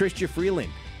Chrystia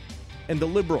Freeland and the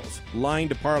Liberals lying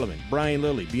to Parliament. Brian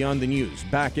Lilley, Beyond the News,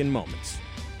 back in moments.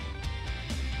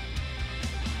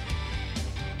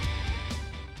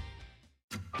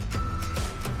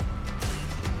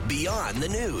 Beyond the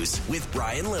News with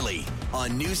Brian Lilley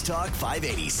on News Talk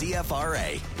 580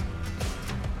 CFRA.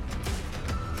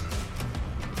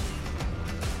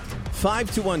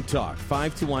 521-TALK,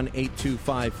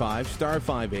 521-8255, star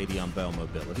 580 on Bell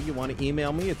Mobility. You want to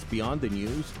email me? It's Beyond the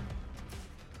News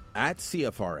at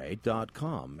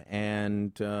CFRA.com.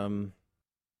 And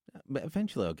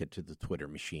eventually I'll get to the Twitter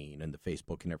machine and the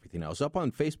Facebook and everything else. Up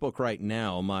on Facebook right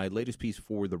now, my latest piece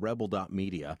for the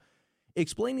Rebel.media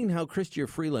explaining how Chrystia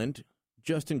Freeland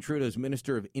Justin Trudeau's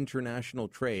Minister of International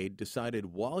Trade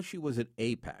decided while she was at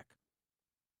APEC,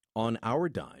 on our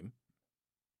dime,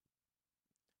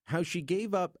 how she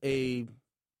gave up a,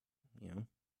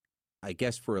 I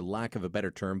guess for a lack of a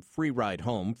better term, free ride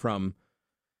home from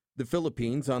the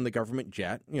Philippines on the government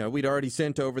jet. We'd already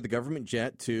sent over the government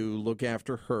jet to look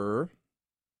after her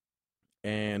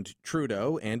and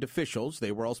Trudeau and officials.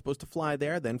 They were all supposed to fly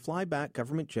there, then fly back,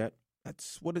 government jet.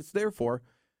 That's what it's there for.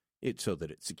 It's so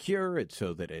that it's secure. It's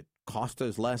so that it costs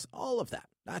us less. All of that.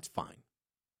 That's fine.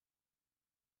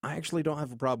 I actually don't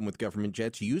have a problem with government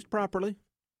jets used properly.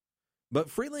 But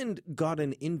Freeland got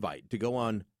an invite to go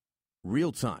on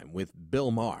Real Time with Bill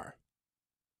Maher.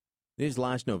 This is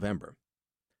last November.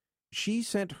 She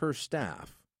sent her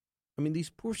staff, these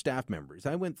poor staff members,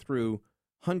 I went through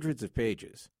hundreds of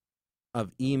pages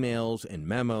of emails and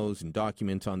memos and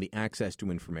documents on the access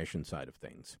to information side of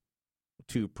things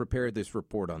to prepare this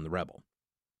report on the Rebel.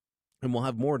 And we'll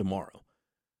have more tomorrow,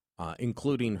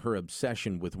 including her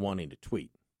obsession with wanting to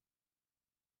tweet.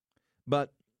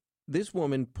 But this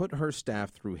woman put her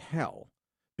staff through hell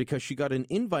because she got an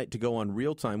invite to go on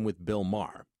Real Time with Bill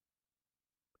Maher.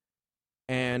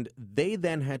 And they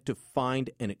then had to find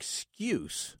an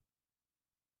excuse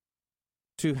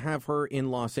to have her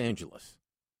in Los Angeles.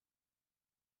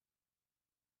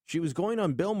 She was going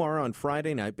on Bill Maher on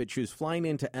Friday night, but she was flying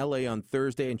into L.A. on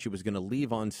Thursday, and she was going to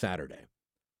leave on Saturday.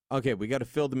 Okay, we got to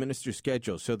fill the minister's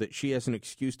schedule so that she has an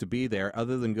excuse to be there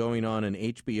other than going on an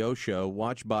HBO show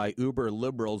watched by uber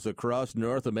liberals across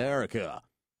North America.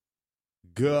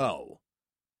 Go.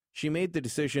 She made the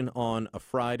decision on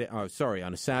a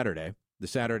Saturday, the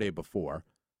Saturday before.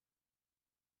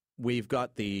 We've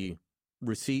got the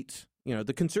receipts.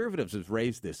 The Conservatives have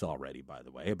raised this already, by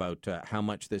the way, about how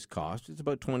much this cost. It's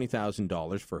about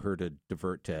 $20,000 for her to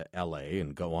divert to L.A.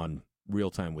 and go on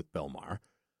Real Time with Bill Maher.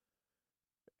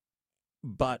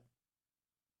 But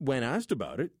when asked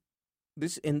about it,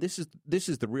 this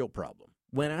is the real problem.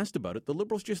 When asked about it, the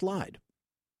Liberals just lied.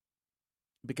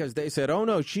 Because they said, oh,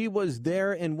 no, she was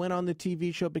there and went on the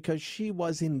TV show because she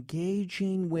was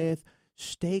engaging with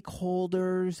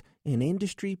stakeholders and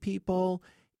industry people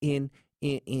in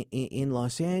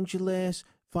Los Angeles,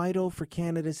 vital for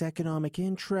Canada's economic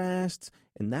interests,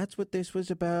 and that's what this was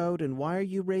about, and why are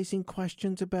you raising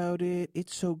questions about it?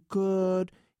 It's so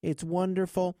good. It's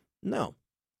wonderful. No.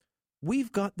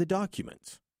 We've got the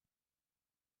documents.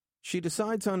 She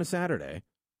decides on a Saturday,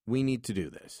 we need to do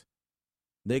this.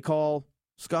 They call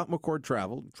Scott McCord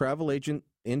travel agent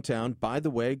in town. By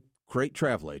the way, great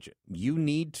travel agent. You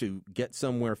need to get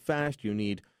somewhere fast. You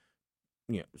need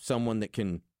someone that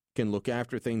can look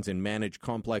after things and manage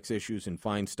complex issues and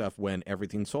find stuff when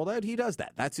everything's sold out. He does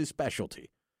that. That's his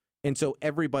specialty. And so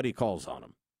everybody calls on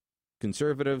him.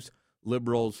 Conservatives,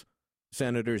 Liberals,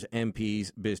 senators,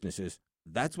 MPs, businesses.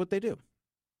 That's what they do.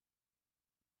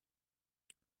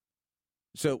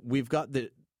 So we've got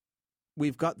the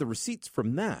receipts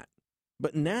from that.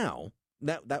 But now,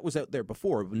 that was out there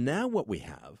before. Now what we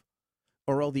have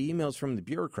are all the emails from the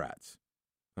bureaucrats.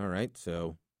 All right,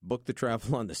 so book the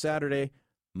travel on the Saturday,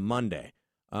 Monday.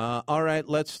 All right,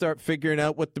 let's start figuring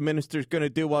out what the minister's going to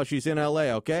do while she's in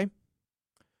L.A., okay?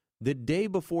 The day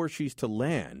before she's to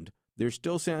land, they're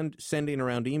still sending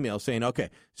around emails saying, okay,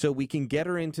 so we can get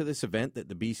her into this event that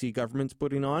the BC government's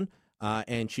putting on,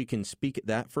 and she can speak at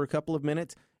that for a couple of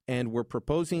minutes, and we're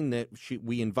proposing that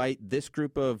we invite this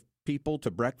group of people to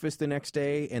breakfast the next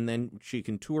day, and then she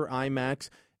can tour IMAX,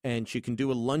 and she can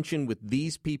do a luncheon with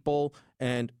these people,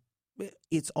 and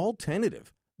it's all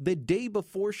tentative. The day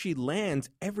before she lands,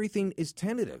 everything is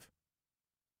tentative.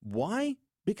 Why?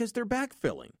 Because they're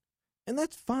backfilling. And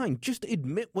that's fine. Just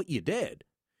admit what you did.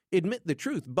 Admit the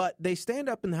truth. But they stand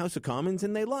up in the House of Commons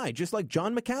and they lie, just like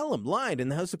John McCallum lied in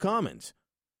the House of Commons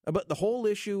about the whole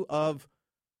issue of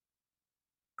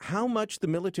how much the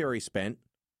military spent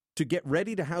to get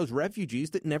ready to house refugees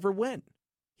that never went.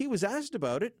 He was asked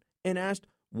about it and asked,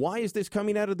 why is this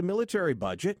coming out of the military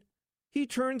budget? He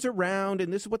turns around,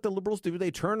 and this is what the Liberals do.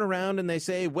 They turn around and they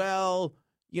say, well,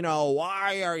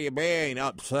 why are you being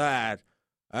upset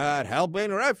at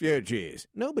helping refugees?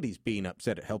 Nobody's being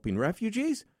upset at helping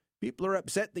refugees. People are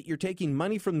upset that you're taking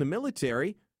money from the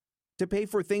military to pay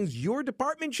for things your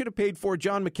department should have paid for,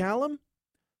 John McCallum.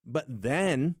 But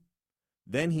then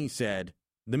he said,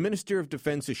 the Minister of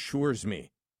Defense assures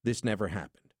me this never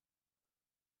happened.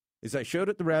 As I showed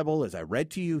at the Rebel, as I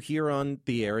read to you here on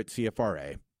the air at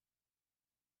CFRA,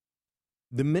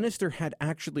 the minister had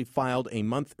actually filed a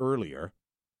month earlier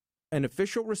an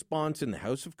official response in the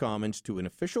House of Commons to an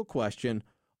official question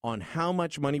on how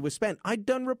much money was spent. I'd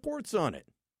done reports on it.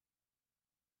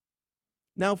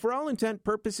 Now, for all intent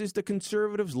purposes, the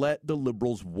Conservatives let the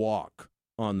Liberals walk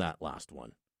on that last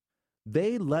one.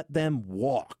 They let them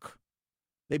walk.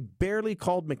 They barely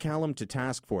called McCallum to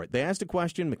task for it. They asked a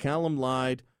question, McCallum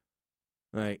lied.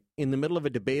 Right. In the middle of a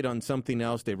debate on something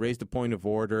else, they raised a point of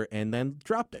order and then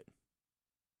dropped it.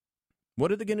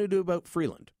 What are they going to do about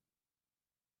Freeland?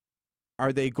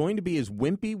 Are they going to be as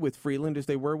wimpy with Freeland as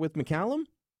they were with McCallum?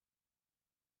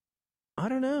 I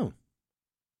don't know.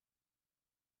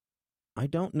 I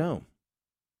don't know.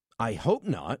 I hope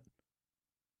not,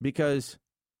 because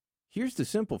here's the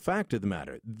simple fact of the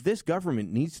matter. This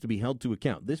government needs to be held to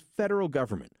account. This federal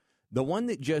government, the one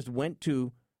that just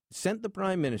sent the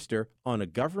Prime Minister on a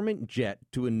government jet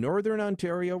to a Northern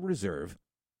Ontario reserve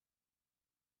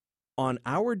on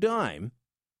our dime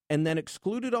and then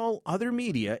excluded all other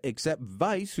media except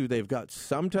Vice, who they've got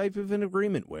some type of an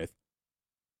agreement with.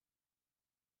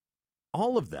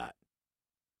 All of that.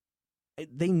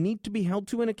 They need to be held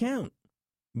to an account,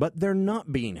 but they're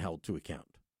not being held to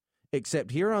account,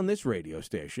 except here on this radio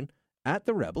station, at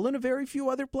the Rebel, and a very few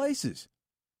other places.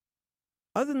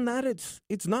 Other than that,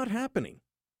 it's not happening.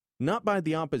 Not by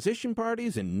the opposition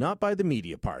parties and not by the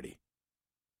media party.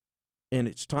 And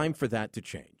it's time for that to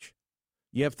change.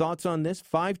 You have thoughts on this?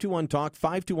 521-TALK,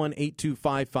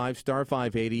 521-8255, star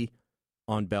 580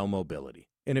 on Bell Mobility.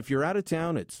 And if you're out of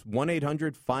town, it's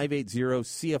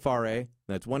 1-800-580-CFRA.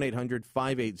 That's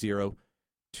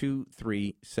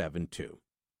 1-800-580-2372.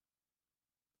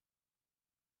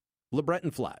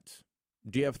 LeBreton Flats,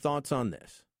 do you have thoughts on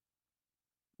this?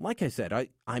 Like I said,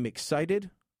 I'm excited.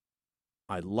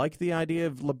 I like the idea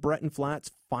of LeBreton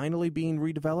Flats finally being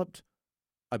redeveloped.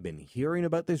 I've been hearing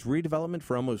about this redevelopment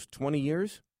for almost 20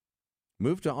 years.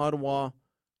 Moved to Ottawa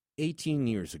 18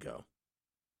 years ago.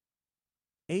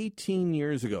 18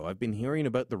 years ago, I've been hearing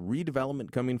about the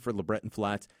redevelopment coming for LeBreton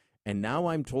Flats, and now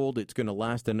I'm told it's going to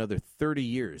last another 30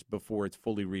 years before it's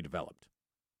fully redeveloped.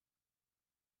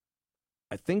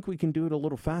 I think we can do it a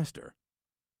little faster.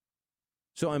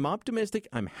 So I'm optimistic,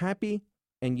 I'm happy,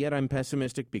 and yet I'm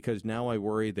pessimistic because now I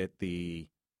worry that the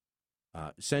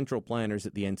central planners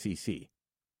at the NCC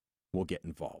will get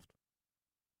involved.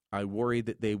 I worry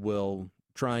that they will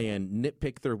try and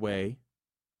nitpick their way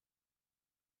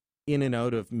in and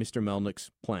out of Mr.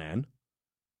 Melnick's plan.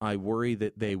 I worry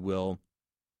that they will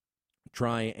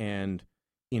try and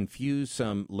infuse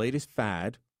some latest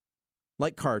fad,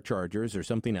 like car chargers or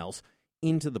something else,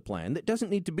 into the plan that doesn't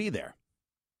need to be there.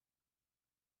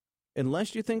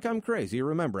 Unless you think I'm crazy,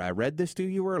 remember, I read this to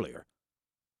you earlier.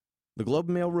 The Globe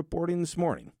and Mail reporting this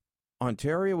morning,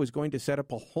 Ontario is going to set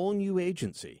up a whole new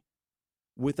agency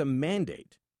with a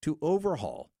mandate to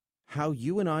overhaul how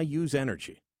you and I use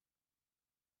energy.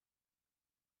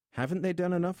 Haven't they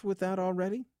done enough with that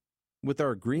already? With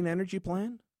our green energy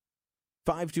plan?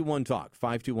 521-TALK,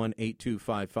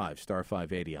 521-8255, star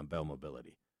 580 on Bell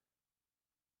Mobility.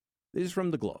 This is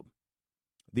from the Globe.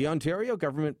 The Ontario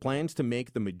government plans to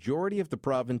make the majority of the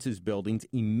province's buildings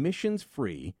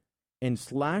emissions-free and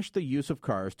slash the use of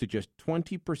cars to just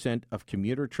 20% of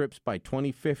commuter trips by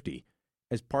 2050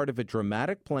 as part of a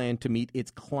dramatic plan to meet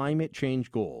its climate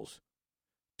change goals.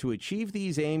 To achieve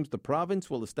these aims, the province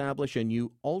will establish a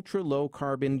new ultra-low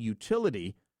carbon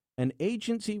utility, an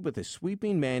agency with a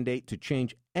sweeping mandate to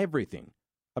change everything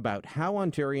about how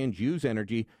Ontarians use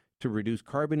energy to reduce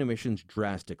carbon emissions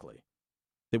drastically.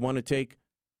 They want to take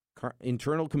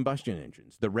internal combustion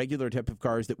engines, the regular type of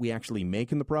cars that we actually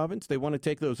make in the province, they want to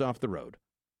take those off the road.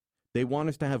 They want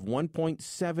us to have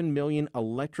 1.7 million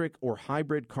electric or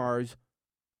hybrid cars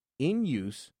in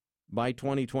use by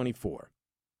 2024.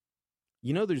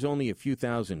 You know, there's only a few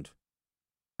thousand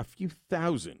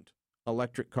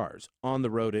electric cars on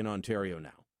the road in Ontario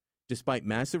now, despite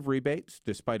massive rebates,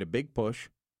 despite a big push.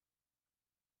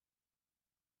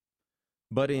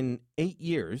 But in 8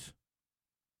 years,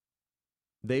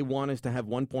 they want us to have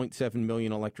 1.7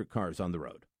 million electric cars on the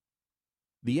road.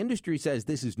 The industry says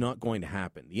this is not going to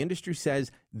happen. The industry says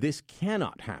this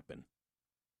cannot happen.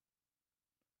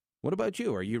 What about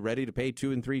you? Are you ready to pay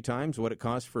 2 and 3 times what it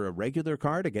costs for a regular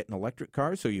car to get an electric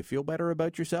car so you feel better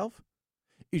about yourself?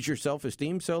 Is your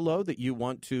self-esteem so low that you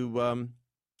want to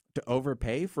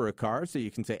overpay for a car so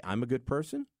you can say, I'm a good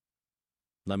person?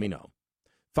 Let me know.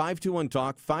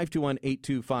 521-TALK,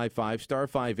 521-8255, star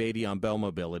 580 on Bell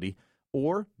Mobility,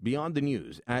 or Beyond the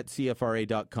News at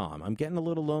CFRA.com. I'm getting a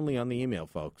little lonely on the email,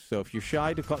 folks. So if you're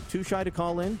too shy to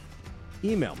call in,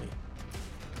 email me.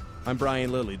 I'm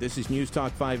Brian Lilly. This is News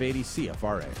Talk 580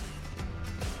 CFRA.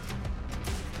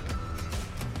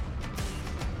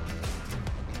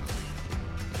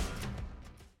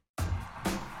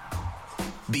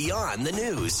 Beyond the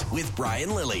News with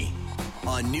Brian Lilly.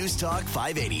 on News Talk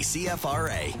 580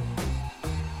 CFRA.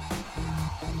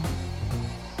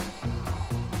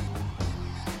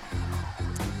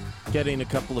 Getting a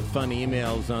couple of fun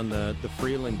emails on the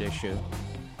Freeland issue.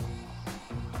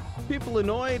 People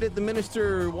annoyed at the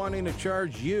minister wanting to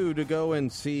charge you to go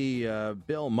and see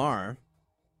Bill Maher.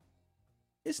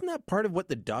 Isn't that part of what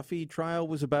the Duffy trial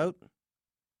was about?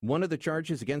 One of the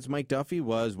charges against Mike Duffy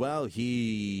was, well,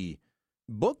 he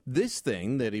booked this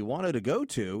thing that he wanted to go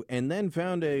to and then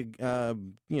found a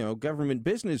government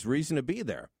business reason to be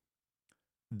there.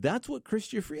 That's what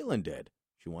Chrystia Freeland did.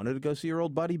 She wanted to go see her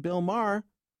old buddy Bill Maher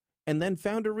and then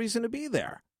found a reason to be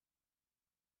there,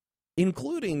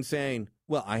 including saying,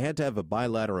 well, I had to have a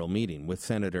bilateral meeting with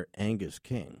Senator Angus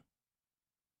King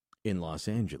in Los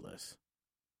Angeles.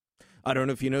 I don't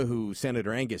know if you know who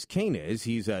Senator Angus King is.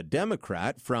 He's a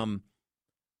Democrat from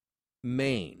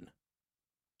Maine.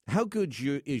 How good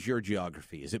is your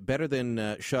geography? Is it better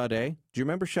than Sade? Do you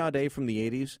remember Sade from the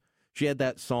 80s? She had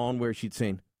that song where she'd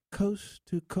sing, coast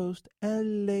to coast,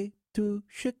 L.A. to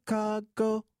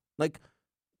Chicago. Like,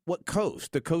 what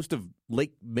coast? The coast of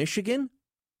Lake Michigan?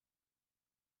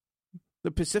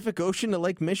 The Pacific Ocean to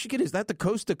Lake Michigan? Is that the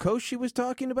coast to coast she was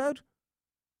talking about?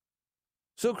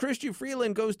 So Chrystia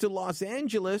Freeland goes to Los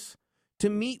Angeles to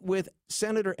meet with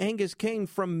Senator Angus King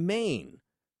from Maine,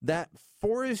 that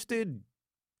forested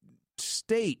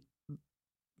state.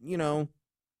 You know,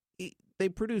 they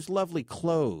produce lovely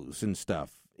clothes and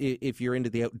stuff if you're into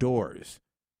the outdoors.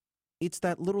 It's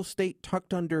that little state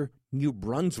tucked under New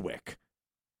Brunswick.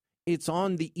 It's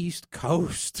on the East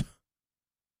Coast.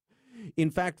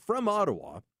 In fact, from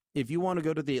Ottawa, if you want to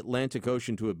go to the Atlantic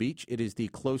Ocean to a beach, it is the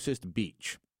closest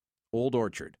beach. Old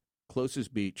Orchard,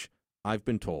 closest beach, I've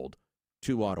been told,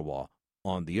 to Ottawa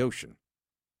on the ocean.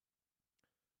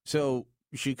 So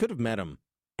she could have met him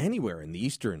anywhere in the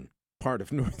eastern part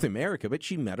of North America, but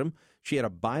she met him. She had a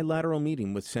bilateral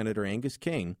meeting with Senator Angus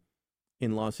King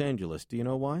in Los Angeles. Do you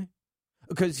know why?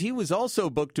 Because he was also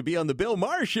booked to be on the Bill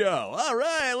Maher show. All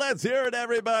right, let's hear it,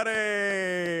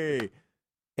 everybody.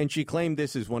 And she claimed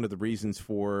this is one of the reasons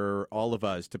for all of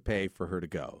us to pay for her to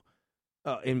go.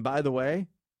 And by the way,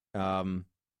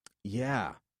 HBO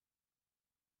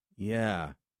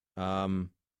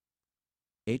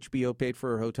paid for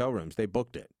her hotel rooms. They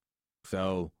booked it.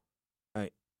 So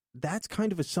that's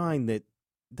kind of a sign that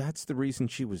that's the reason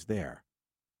she was there.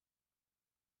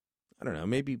 I don't know.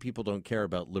 Maybe people don't care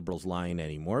about liberals lying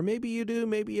anymore. Maybe you do.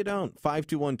 Maybe you don't.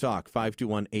 521-TALK,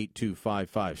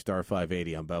 521-8255, star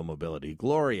 580 on Bell Mobility.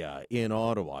 Gloria in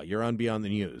Ottawa. You're on Beyond the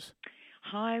News.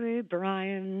 Hi,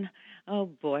 Brian. Oh,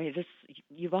 boy,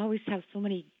 you've always have so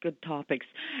many good topics.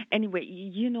 Anyway,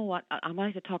 you know what? I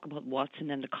like to talk about Watson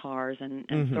and the cars and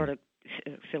sort of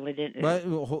fill it in.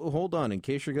 Well, hold on. In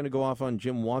case you're going to go off on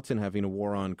Jim Watson having a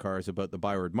war on cars about the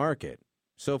Byward Market,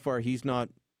 so far he's not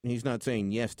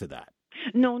saying yes to that.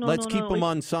 No. Let's keep him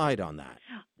on side on that.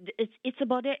 It's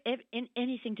about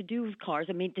anything to do with cars.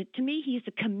 I mean, to me, he's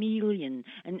a chameleon,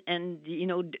 and you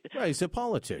know. Right, he's a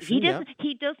politician.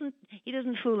 He doesn't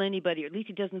fool anybody, or at least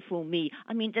he doesn't fool me.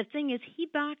 I mean, the thing is, he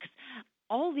backs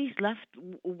all these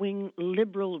left-wing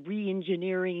liberal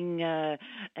re-engineering,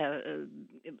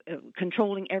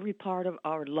 controlling every part of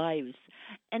our lives.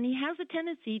 And he has a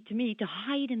tendency, to me, to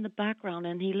hide in the background,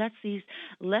 and he lets these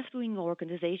left-wing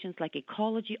organizations like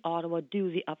Ecology Ottawa do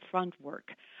the upfront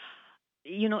work.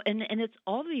 You know, and it's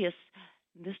obvious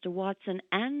Mr. Watson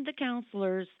and the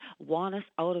councillors want us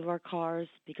out of our cars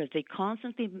because they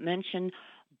constantly mention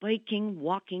biking,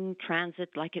 walking, transit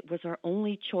like it was our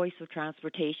only choice of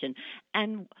transportation.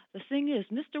 And the thing is,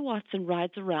 Mr. Watson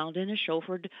rides around in a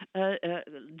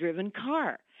chauffeur-driven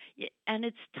car. And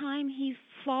it's time he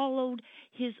followed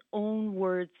his own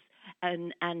words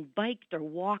and biked or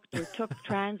walked or took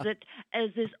transit as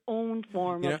his own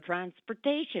form of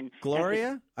transportation.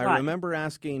 Gloria, I remember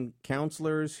asking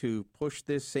counselors who pushed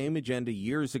this same agenda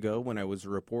years ago when I was a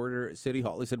reporter at City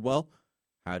Hall. They said, well,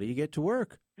 how do you get to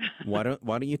work? Why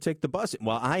don't you take the bus?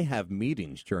 Well, I have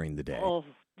meetings during the day. Oh,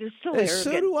 they're so arrogant.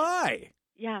 So do I.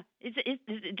 Yeah, it's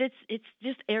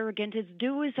just arrogant. It's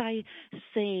do as I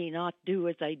say, not do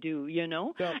as I do. You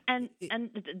know. So, and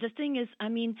the thing is, I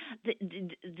mean,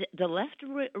 the left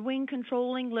wing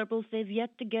controlling liberals, they've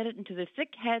yet to get it into the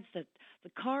thick heads that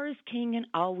the car is king and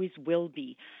always will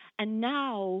be. And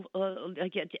now,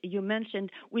 like you mentioned,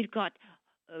 we've got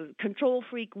control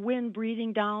freak wind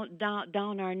breathing down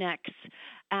our necks,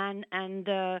 and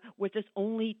with this,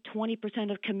 only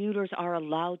 20% of commuters are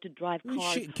allowed to drive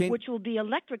cars, which will be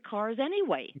electric cars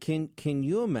anyway. Can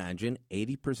you imagine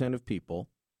 80% of people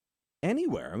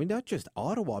anywhere? I mean, not just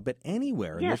Ottawa, but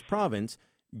anywhere in this province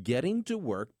getting to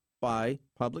work by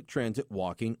public transit,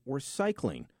 walking, or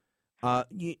cycling.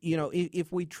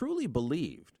 If we truly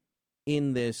believed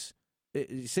in this,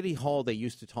 City Hall, they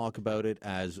used to talk about it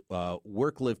as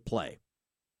work, live, play.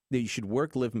 That you should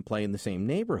work, live, and play in the same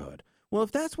neighborhood. Well,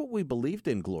 if that's what we believed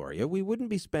in, Gloria, we wouldn't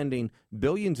be spending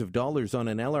billions of dollars on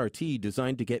an LRT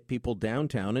designed to get people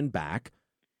downtown and back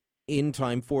in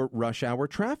time for rush hour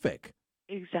traffic.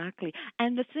 Exactly.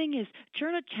 And the thing is,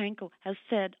 Chernachenko has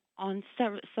said on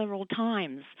several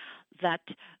times that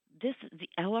the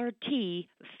LRT,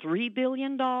 $3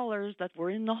 billion that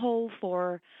we're in the hole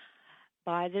for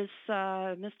by this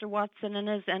Mr. Watson and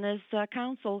his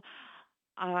council,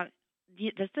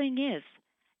 the thing is,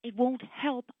 it won't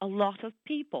help a lot of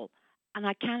people. And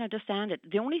I can't understand it.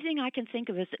 The only thing I can think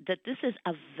of is that this is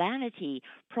a vanity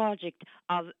project,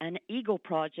 of an ego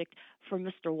project for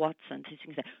Mr. Watson. He's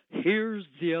going to say, here's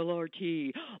the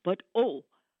LRT, but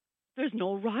there's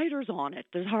no riders on it.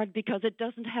 Because it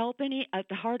doesn't help any.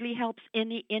 It hardly helps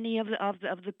any of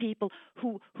the people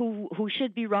who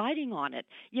should be riding on it.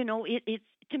 It's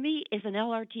to me is an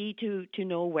LRT to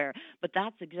nowhere. But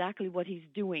that's exactly what he's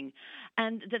doing.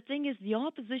 And the thing is, the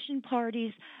opposition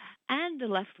parties and the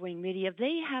left-wing media,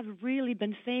 they have really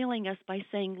been failing us by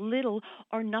saying little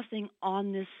or nothing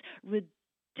on this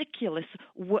ridiculous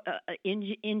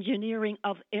engineering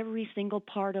of every single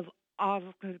part of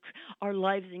our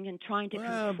lives and trying to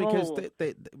control. Because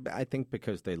I think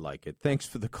because they like it. Thanks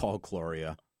for the call,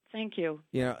 Gloria. Thank you.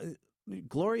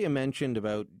 Gloria mentioned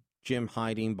about Jim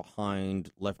hiding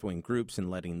behind left-wing groups and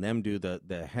letting them do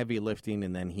the heavy lifting,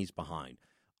 and then he's behind.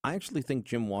 I actually think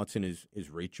Jim Watson is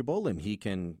reachable, and he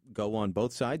can go on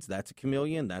both sides. That's a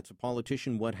chameleon. That's a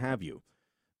politician, what have you.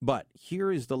 But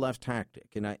here is the left tactic,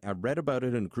 and I read about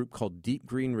it in a group called Deep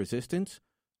Green Resistance.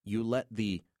 You let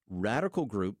the radical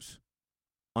groups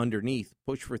underneath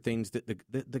push for things that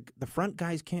the front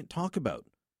guys can't talk about.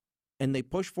 And they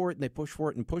push for it, and they push for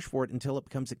it, and push for it until it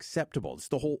becomes acceptable. It's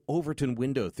the whole Overton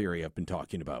window theory I've been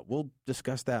talking about. We'll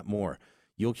discuss that more.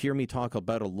 You'll hear me talk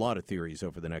about a lot of theories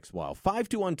over the next while.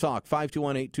 521-TALK,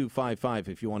 521-8255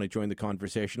 if you want to join the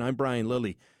conversation. I'm Brian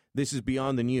Lilley. This is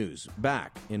Beyond the News.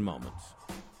 Back in moments.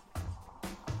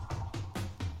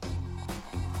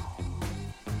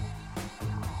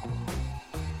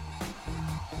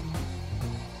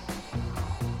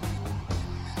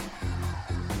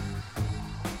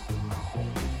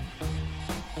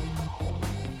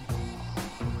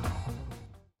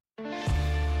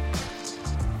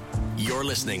 You're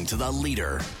listening to the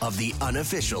leader of the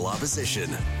unofficial opposition,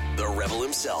 the rebel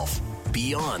himself,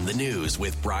 Beyond the News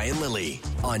with Brian Lilley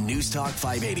on News Talk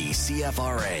 580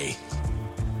 CFRA.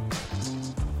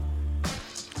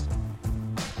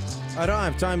 I don't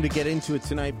have time to get into it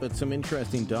tonight, but some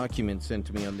interesting documents sent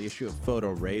to me on the issue of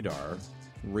photo radar.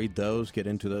 Read those, get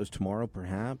into those tomorrow,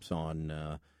 perhaps,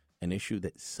 on an issue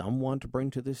that some want to bring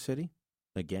to this city.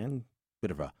 Again,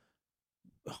 bit of a,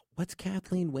 what's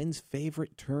Kathleen Wynn's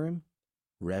favorite term?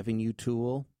 Revenue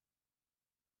tool.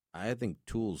 I think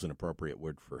tool's an appropriate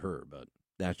word for her, but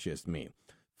that's just me.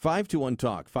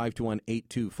 521-TALK,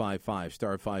 521-8255,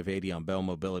 star 580 on Bell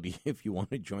Mobility if you want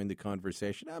to join the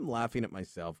conversation. I'm laughing at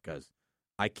myself because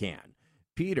I can.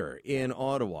 Peter in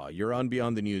Ottawa, you're on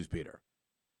Beyond the News, Peter.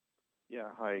 Yeah,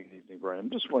 hi, good evening, Brian.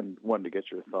 I'm just wanted to get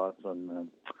your thoughts on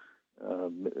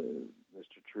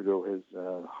Mr. Trudeau has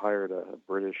hired a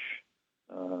British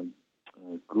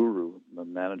guru, a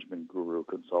management guru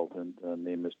consultant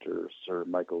named Mr. Sir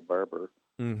Michael Barber,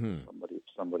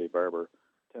 somebody Barber,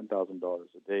 $10,000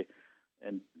 a day.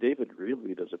 And David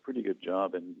really does a pretty good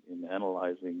job in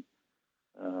analyzing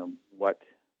what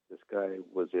this guy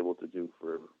was able to do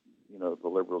for, the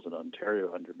Liberals in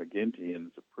Ontario under McGuinty, and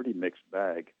it's a pretty mixed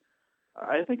bag.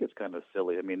 I think it's kind of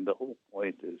silly. I mean, the whole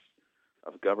point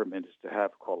of government is to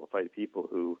have qualified people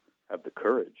who have the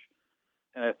courage.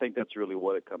 And I think that's really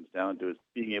what it comes down to, is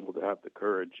being able to have the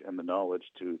courage and the knowledge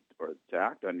to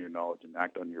act on your knowledge and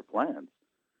act on your plans,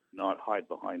 not hide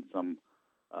behind some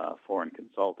foreign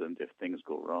consultant if things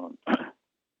go wrong.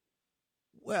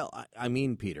 Well, I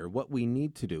mean, Peter, what we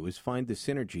need to do is find the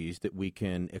synergies that we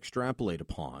can extrapolate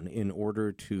upon in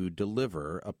order to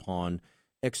deliver upon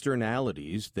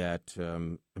externalities that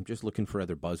I'm just looking for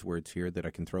other buzzwords here that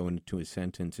I can throw into a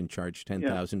sentence and charge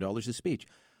 $10,000 a speech.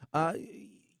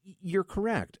 You're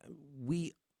correct.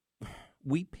 We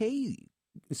pay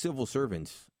civil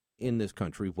servants in this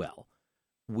country well.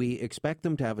 We expect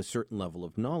them to have a certain level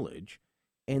of knowledge,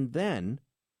 and then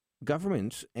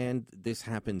governments, and this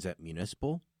happens at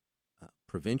municipal,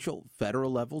 provincial,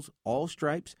 federal levels, all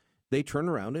stripes, they turn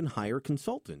around and hire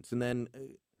consultants. And then,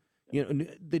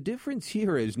 the difference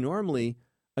here is normally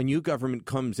a new government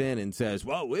comes in and says,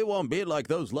 well, we won't be like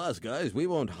those last guys. We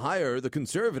won't hire the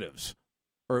conservatives.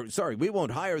 We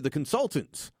won't hire the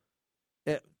consultants.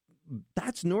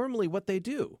 That's normally what they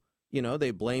do.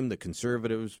 They blame the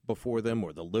conservatives before them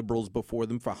or the liberals before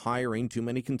them for hiring too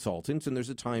many consultants, and there's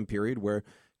a time period where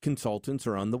consultants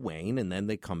are on the wane, and then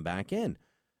they come back in.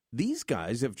 These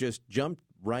guys have just jumped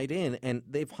right in, and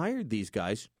they've hired these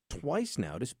guys twice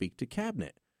now to speak to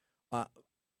cabinet.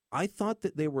 I thought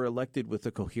that they were elected with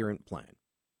a coherent plan.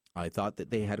 I thought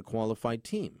that they had a qualified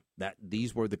team, that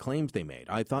these were the claims they made.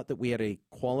 I thought that we had a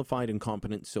qualified and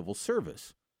competent civil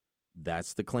service.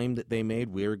 That's the claim that they made.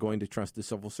 We're going to trust the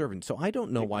civil servant. So I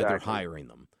don't know why they're hiring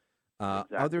them,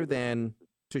 other than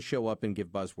to show up and give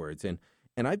buzzwords. And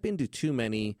I've been to too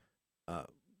many,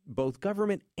 both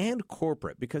government and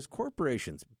corporate, because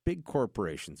corporations, big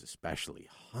corporations especially,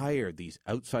 hire these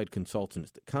outside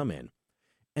consultants that come in,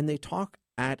 and they talk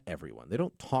at everyone. They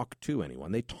don't talk to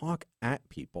anyone. They talk at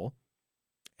people,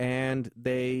 and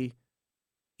they,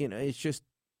 it's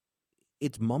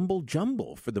mumble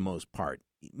jumble for the most part.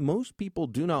 Most people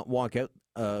do not walk out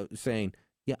saying,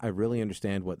 yeah, I really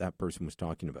understand what that person was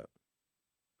talking about.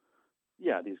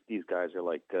 Yeah, these guys are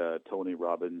like Tony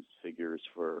Robbins figures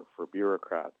for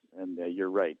bureaucrats, and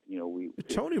you're right.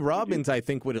 Tony Robbins, I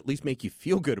think, would at least make you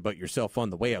feel good about yourself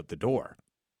on the way out the door.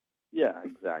 Yeah,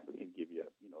 exactly. He'd give you, a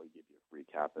free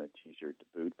cap and a T-shirt to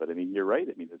boot. But you're right.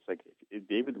 It's like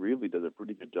David really does a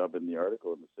pretty good job in the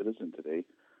article in the Citizen today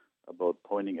about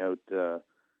pointing out, how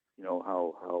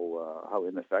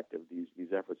ineffective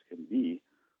these efforts can be.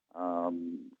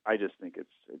 I just think it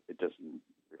doesn't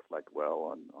reflect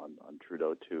well on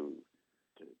Trudeau to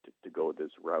go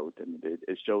this route, and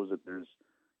it shows that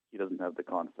he doesn't have the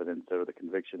confidence or the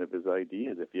conviction of his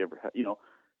ideas. If he ever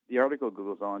the article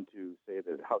goes on to say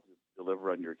that how to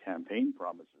deliver on your campaign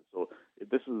promises. So if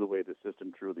this is the way the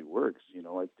system truly works,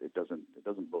 it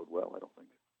doesn't bode well, I don't think.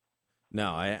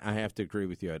 No, I have to agree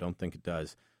with you. I don't think it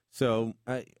does. So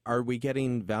are we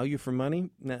getting value for money?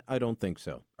 No, I don't think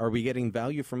so. Are we getting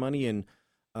value for money in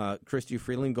Chrystia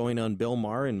Freeland going on Bill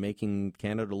Maher and making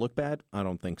Canada look bad? I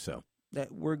don't think so.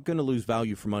 We're going to lose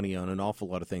value for money on an awful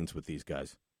lot of things with these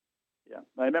guys. Yeah,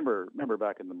 I remember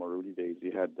back in the Mulroney days,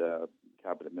 you had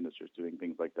cabinet ministers doing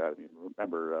things like that.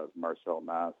 Remember Marcel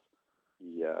Mass?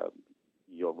 He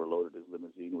overloaded his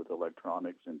limousine with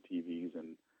electronics and TVs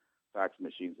and fax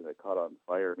machines, and it caught on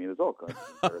fire. There's all kinds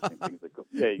of embarrassing things that go.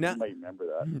 Yeah, you might remember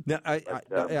that. No,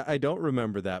 I don't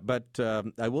remember that, but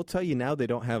I will tell you now they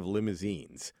don't have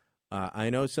limousines. I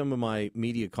know some of my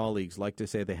media colleagues like to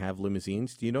say they have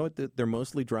limousines. Do you know what they're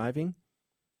mostly driving?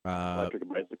 Electric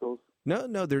bicycles?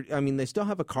 No. They still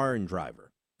have a car and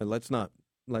driver. Let's not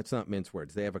mince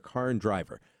words. They have a car and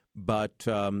driver, but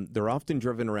they're often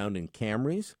driven around in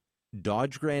Camrys,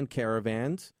 Dodge Grand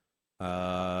Caravans.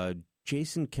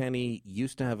 Jason Kenney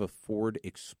used to have a Ford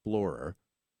Explorer.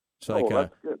 It's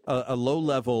like a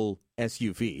low-level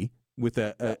SUV with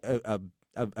a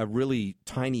really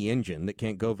tiny engine that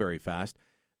can't go very fast.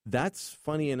 That's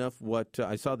funny enough what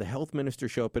I saw the health minister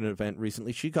show up at an event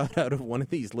recently. She got out of one of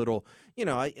these little,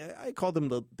 I call them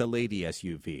the lady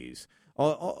SUVs.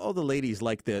 All the ladies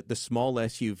like the small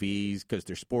SUVs because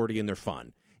they're sporty and they're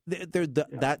fun. They're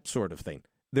that sort of thing.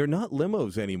 They're not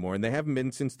limos anymore, and they haven't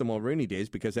been since the Mulroney days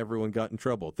because everyone got in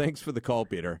trouble. Thanks for the call,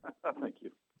 Peter. Thank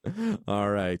you. All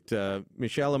right.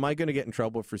 Michelle, am I going to get in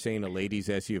trouble for saying a ladies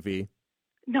SUV?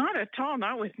 Not at all.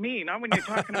 Not with me. Not when you're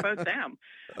talking about them.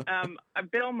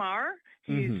 Bill Maher,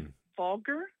 he's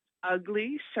vulgar,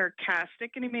 ugly,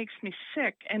 sarcastic, and he makes me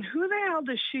sick. And who the hell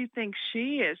does she think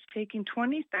she is, taking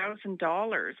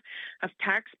 $20,000 of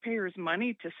taxpayers'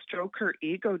 money to stroke her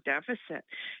ego deficit?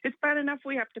 It's bad enough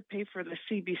we have to pay for the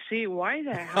CBC. Why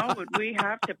the hell would we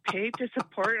have to pay to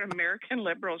support an American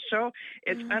liberal show?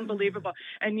 It's unbelievable.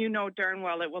 And you know darn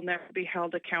well it will never be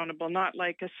held accountable, not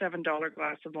like a $7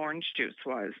 glass of orange juice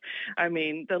was.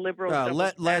 The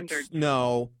liberals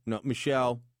No,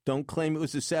 Michelle. Don't claim it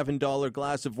was a $7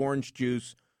 glass of orange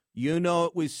juice. You know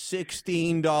it was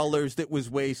 $16 that was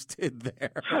wasted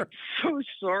there. I'm so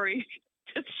sorry.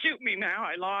 Just shoot me now.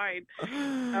 I lied.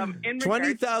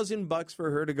 $20,000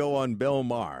 for her to go on Bill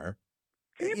Maher.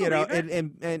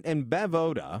 And Bev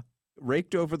Oda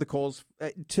raked over the coals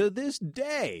to this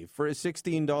day for a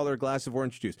 $16 glass of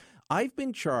orange juice. I've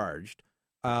been charged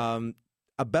about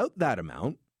that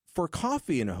amount for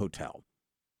coffee in a hotel.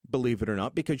 Believe it or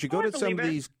not, because you go to some of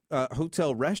these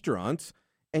hotel restaurants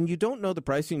and you don't know the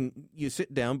pricing. You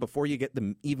sit down before you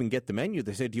even get the menu.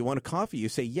 They say, "Do you want a coffee?" You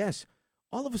say, "Yes."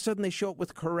 All of a sudden, they show up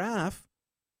with carafe,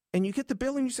 and you get the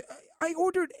bill, and you say, "I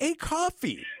ordered a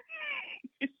coffee.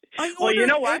 I ordered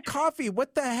a coffee.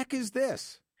 What the heck is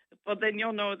this?" Well, then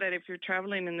you'll know that if you're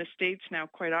traveling in the States now,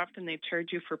 quite often they charge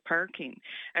you for parking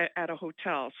at a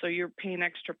hotel. So you're paying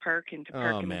extra parking to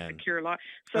park in a secure lot.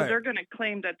 So they're going to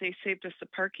claim that they saved us the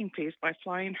parking fees by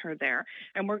flying her there,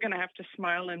 and we're going to have to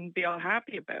smile and be all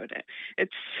happy about it.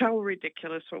 It's so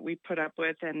ridiculous what we put up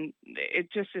with, and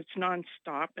it's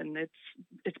nonstop, and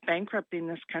it's bankrupting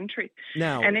this country.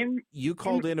 Now, you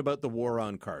called in about the war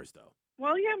on cars, though.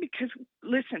 Well, yeah, because,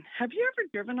 listen, have you ever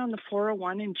driven on the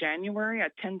 401 in January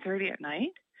at 10:30 at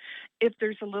night? If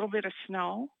there's a little bit of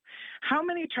snow, how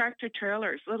many tractor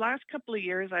trailers? The last couple of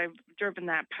years, I've driven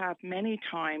that path many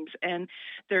times, and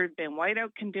there have been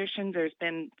whiteout conditions. There's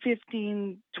been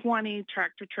 15, 20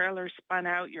 tractor trailers spun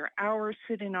out. Your hours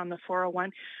sitting on the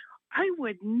 401. I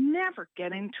would never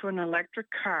get into an electric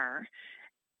car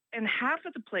in half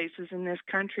of the places in this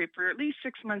country for at least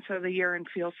 6 months of the year and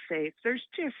feel safe. There's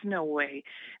just no way.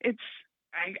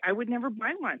 I would never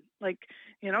buy one.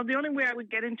 The only way I would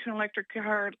get into an electric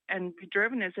car and be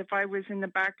driven is if I was in the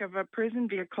back of a prison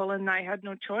vehicle and I had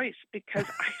no choice, because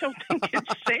I don't think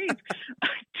it's safe.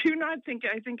 I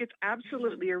think it's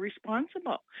absolutely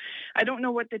irresponsible. I don't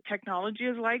know what the technology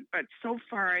is like, but so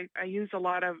far I use a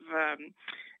lot of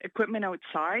equipment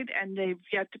outside, and they've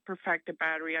yet to perfect a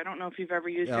battery. I don't know if you've ever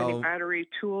used any battery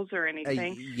tools or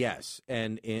anything. Yes,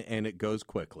 and it goes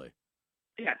quickly.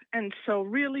 Yeah, and so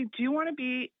really, do you want to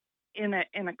be in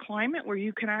a climate where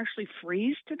you can actually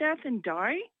freeze to death and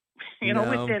die?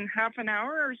 Within half an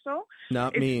hour or so?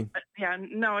 Not me. Yeah,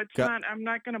 no, it's not. I'm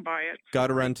not going to buy it. Got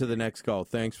to run to the next call.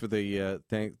 Thanks for the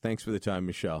thanks for the time,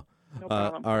 Michelle. No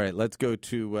problem. All right, let's go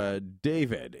to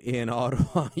David in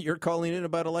Ottawa. You're calling in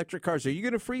about electric cars. Are you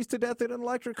going to freeze to death in an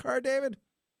electric car, David?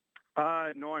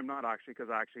 No, I'm not actually, because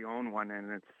I actually own one,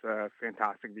 and it's a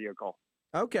fantastic vehicle.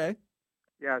 Okay.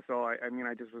 Yeah, so I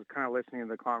just was kind of listening to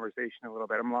the conversation a little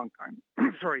bit. I'm a long time,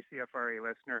 CFRA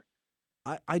listener.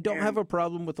 I don't have a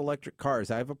problem with electric cars.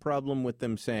 I have a problem with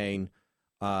them saying,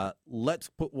 let's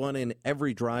put one in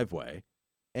every driveway.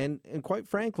 And quite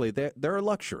frankly, they're a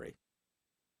luxury.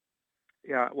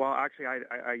 Yeah, well, actually, I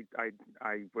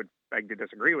would beg to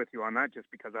disagree with you on that, just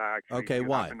because I actually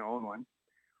happen to own one.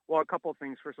 Well, a couple of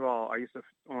things. First of all, I used to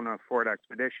own a Ford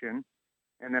Expedition,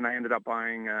 and then I ended up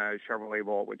buying a Chevrolet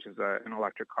Volt, which is an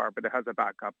electric car, but it has a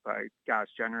backup gas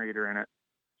generator in it.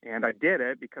 And I did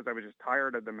it because I was just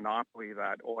tired of the monopoly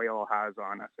that oil has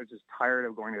on us. I was just tired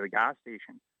of going to the gas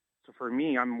station. So for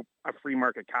me, I'm a free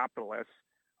market capitalist.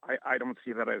 I don't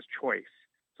see that as choice.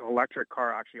 So electric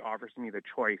car actually offers me the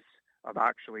choice of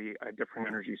actually a different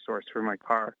energy source for my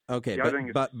car. Okay,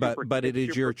 but it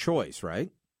is your choice,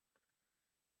 right?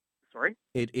 Sorry?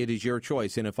 It is your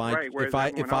choice, and if I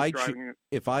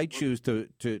choose to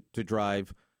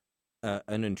drive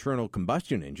an internal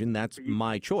combustion engine, that's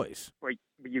my choice. But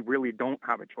you really don't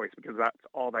have a choice, because that's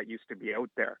all that used to be out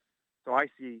there. So I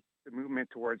see the movement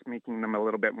towards making them a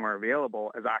little bit more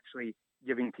available as actually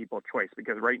giving people choice,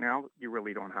 because right now you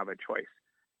really don't have a choice.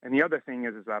 And the other thing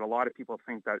is that a lot of people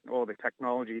think that, the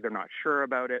technology, they're not sure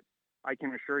about it. I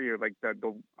can assure you,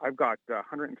 I've got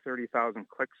 130,000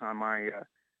 clicks on my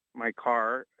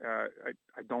car.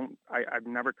 I've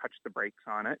never touched the brakes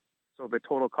on it. So the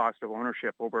total cost of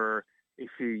ownership over a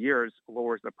few years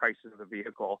lowers the prices of the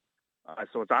vehicle.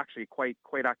 So it's actually quite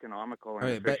economical and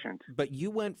efficient. But you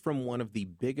went from one of the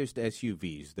biggest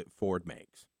SUVs that Ford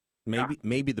makes,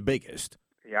 maybe the biggest,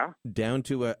 down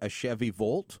to a Chevy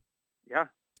Volt. Yeah.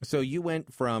 So you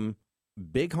went from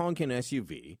big honking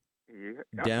SUV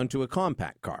down to a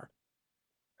compact car.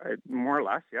 More or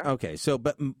less, yeah. Okay, so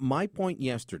but my point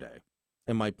yesterday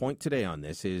and my point today on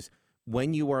this is,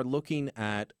 when you are looking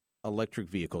at electric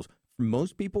vehicles,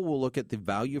 most people will look at the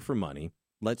value for money.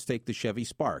 Let's take the Chevy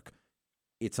Spark.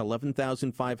 It's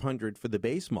 $11,500 for the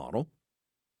base model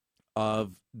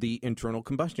of the internal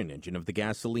combustion engine, of the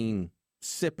gasoline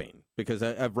sipping, because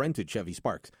I've rented Chevy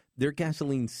Sparks. They're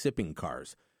gasoline sipping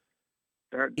cars.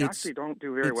 They actually don't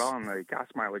do very well on the gas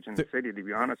mileage in the city, to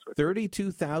be honest with you.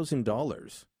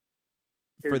 $32,000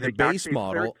 for the base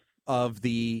model of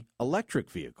the electric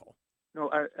vehicle.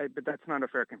 No, but that's not a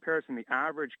fair comparison. The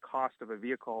average cost of a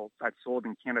vehicle that's sold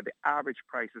in Canada, the average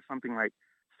price is something like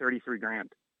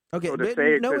 $33,000. Okay, so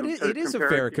it is a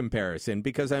fair comparison,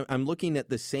 because I'm looking at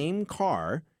the same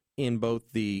car in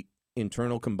both the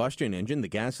internal combustion engine, the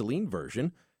gasoline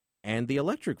version, and the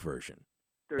electric version.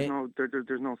 There's no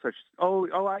such.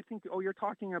 I think. You're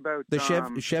talking about the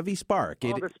Chevy Spark.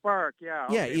 The Spark. Yeah.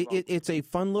 Yeah, it's a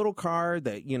fun little car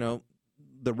that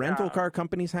the rental car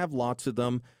companies have lots of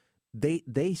them.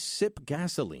 They sip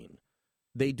gasoline.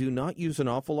 They do not use an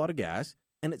awful lot of gas,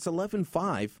 and it's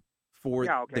 $11,500 for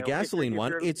the gasoline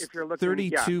one. It's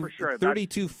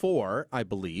 $32,400, I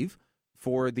believe,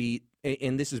 for the,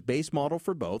 and this is base model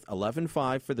for both,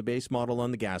 11.5 for the base model on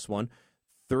the gas one,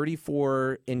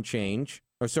 34 and change,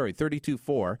 or sorry,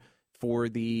 32.4 for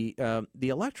the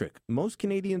electric. Most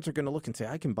Canadians are going to look and say,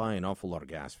 I can buy an awful lot of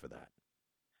gas for that.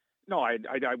 No, I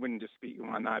wouldn't dispute you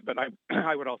on that, but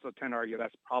I would also tend to argue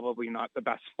that's probably not the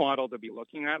best model to be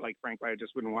looking at. Like, frankly, I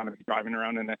just wouldn't want to be driving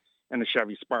around in a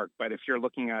Chevy Spark. But if you're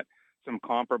looking at some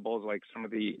comparables, like some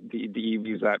of the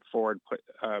EVs that Ford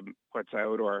puts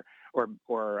out, or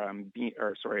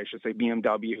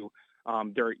BMW,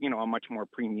 they're a much more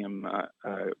premium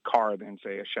car than,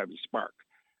 say, a Chevy Spark.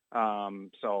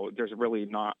 So there's really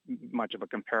not much of a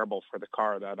comparable for the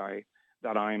car that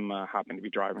I'm happen to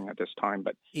be driving at this time.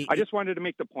 But I just wanted to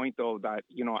make the point, though, that,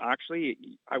 actually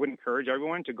I would encourage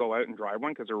everyone to go out and drive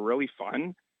one because they're really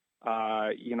fun.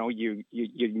 You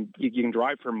can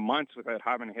drive for months without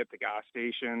having to hit the gas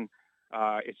station.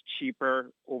 It's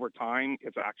cheaper over time.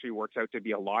 It actually works out to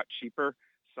be a lot cheaper,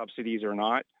 subsidies or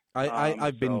not.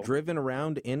 I've been driven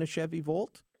around in a Chevy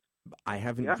Volt. I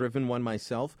haven't driven one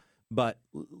myself, but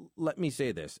let me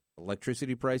say this.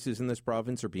 Electricity prices in this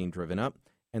province are being driven up.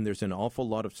 And there's an awful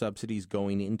lot of subsidies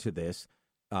going into this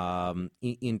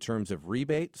in terms of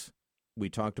rebates. We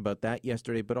talked about that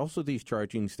yesterday, but also these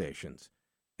charging stations.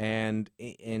 And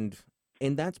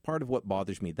that's part of what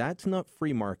bothers me. That's not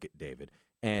free market, David.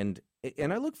 And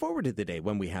I look forward to the day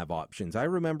when we have options. I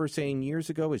remember saying years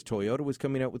ago as Toyota was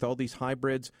coming out with all these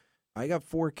hybrids, I got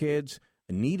 4 kids,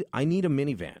 I need a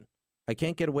minivan. I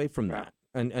can't get away from that.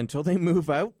 And until they move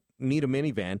out, need a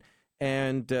minivan.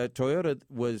 And Toyota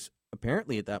was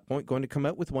apparently at that point going to come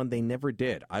out with one. They never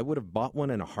did. I would have bought one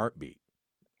in a heartbeat.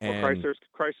 And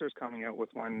Chrysler's coming out with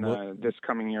one this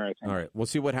coming year, I think. All right. We'll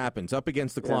see what happens. Up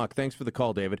against the clock. Thanks for the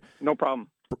call, David. No problem.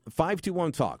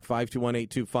 521-TALK,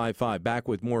 521-8255. Back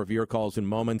with more of your calls in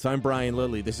moments. I'm Brian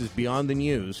Lilly. This is Beyond the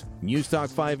News. News Talk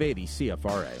 580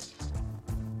 CFRA.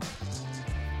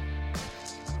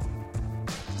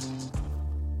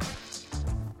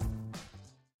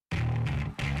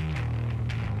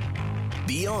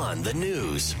 Beyond the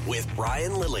News with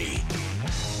Brian Lilly.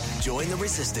 Join the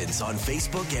resistance on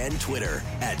Facebook and Twitter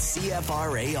at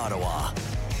CFRA Ottawa.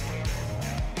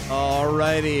 All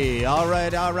righty. All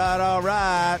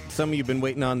right. Some of you have been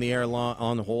waiting on the air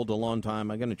on hold a long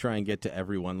time. I'm going to try and get to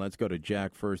everyone. Let's go to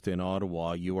Jack first in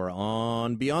Ottawa. You are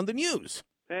on Beyond the News.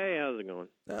 Hey, how's it going?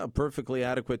 Perfectly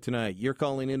adequate tonight. You're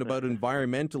calling in about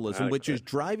environmentalism, which is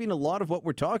driving a lot of what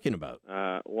we're talking about.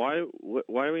 Why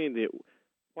do we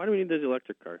need these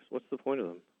electric cars? What's the point of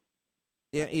them?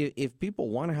 Yeah, if people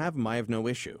want to have them, I have no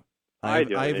issue. I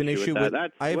have an issue with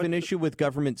that. I have an issue with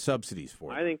government subsidies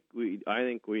for it. I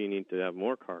think we need to have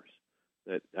more cars.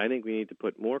 I think we need to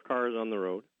put more cars on the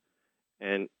road,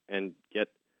 and get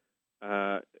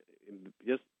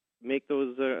just make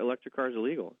those electric cars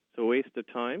illegal. It's a waste of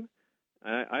time.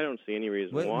 I don't see any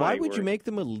reason why. Why would you make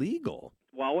them illegal?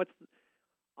 Well,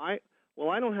 I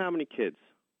don't have any kids,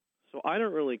 so I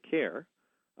don't really care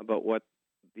about what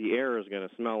the air is going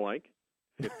to smell like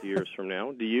 50 years from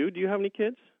now. Do you? Do you have any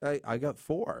kids? I got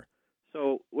 4.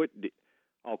 So what?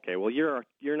 Okay, well you're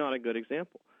not a good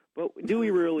example. But do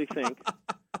we really think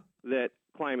that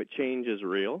climate change is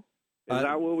real? Is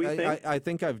that what we think? I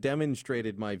think I've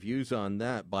demonstrated my views on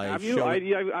that by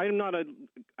I'm not an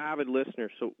avid listener,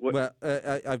 so what? Well,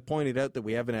 I've pointed out that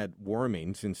we haven't had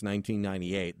warming since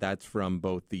 1998. That's from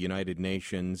both the United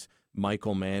Nations,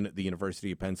 Michael Mann at the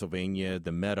University of Pennsylvania,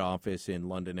 the Met Office in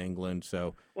London, England.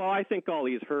 So, well, I think all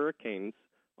these hurricanes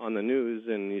on the news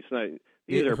and these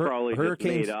are probably just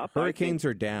made up. Hurricanes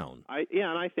are down.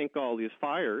 And I think all these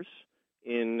fires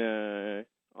in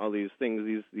all these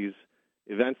things, these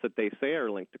events that they say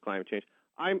are linked to climate change,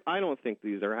 I don't think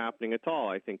these are happening at all.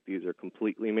 I think these are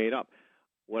completely made up.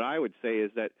 What I would say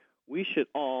is that we should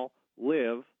all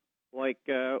live like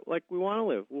we want to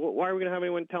live. Why are we going to have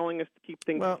anyone telling us to keep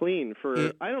things clean?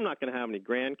 I'm not going to have any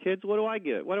grandkids. What do I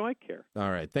get? What do I care? All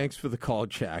right. Thanks for the call,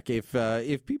 Jack. If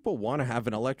people want to have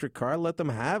an electric car, let them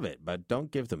have it, but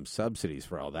don't give them subsidies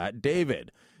for all that.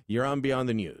 David, you're on Beyond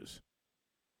the News.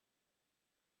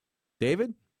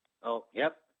 David? Oh,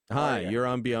 yep. Hi, you're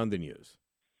on Beyond the News.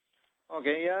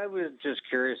 Okay, yeah, I was just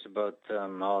curious about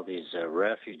all these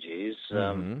refugees.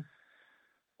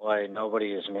 Why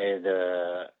nobody has made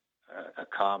a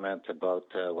comment about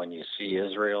when you see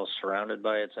Israel surrounded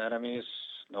by its enemies,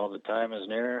 know the time is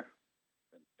near,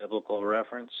 biblical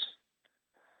reference?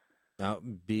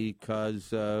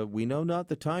 Because we know not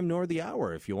the time nor the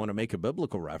hour, if you want to make a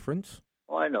biblical reference.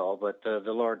 Well, I know, but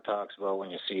the Lord talks about when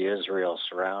you see Israel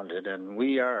surrounded, and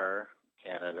we are,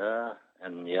 Canada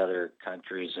and the other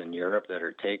countries in Europe that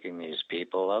are taking these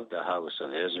people of the house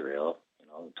of Israel,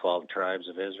 the 12 tribes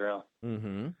of Israel.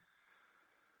 Mm-hmm.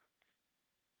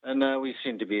 And we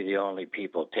seem to be the only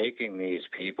people taking these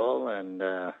people.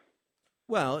 And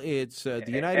well, it's the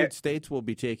United States will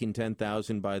be taking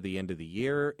 10,000 by the end of the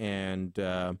year, and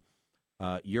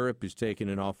Europe is taking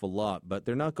an awful lot, but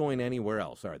they're not going anywhere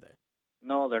else, are they?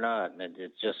 No, they're not.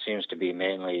 It just seems to be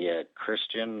mainly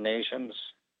Christian nations.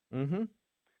 Mm-hmm.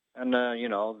 And,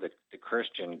 the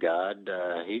Christian God,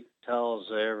 he tells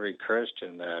every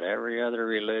Christian that every other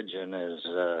religion is,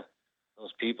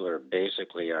 those people are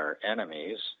basically our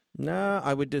enemies. No,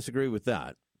 I would disagree with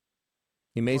that.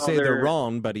 He may say they're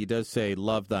wrong, but he does say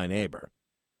love thy neighbor.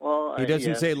 Well, he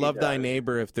doesn't say love thy does.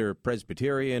 neighbor if they're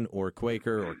Presbyterian or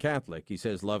Quaker or Catholic. He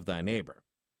says love thy neighbor.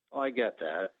 Oh, I get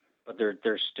that. But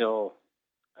they're still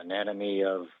an enemy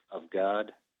of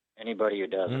God. Anybody who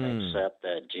doesn't accept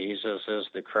that Jesus is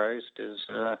the Christ is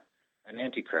an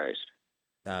antichrist.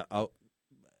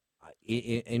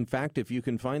 In fact, if you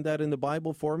can find that in the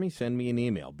Bible for me, send me an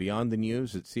email,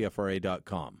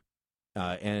 beyondthenews@cfra.com.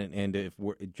 And if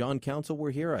John Counsel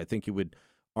were here, I think he would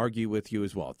argue with you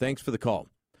as well. Thanks for the call.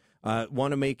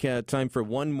 Want to make time for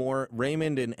one more.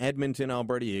 Raymond in Edmonton,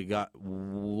 Alberta, you got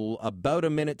about a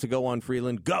minute to go on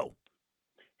Freeland. Go!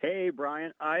 Hey,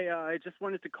 Brian. I just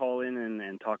wanted to call in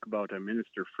and talk about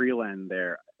Minister Freeland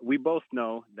there. We both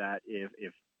know that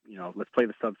if let's play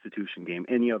the substitution game,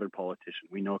 any other politician,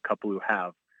 we know a couple who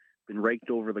have been raked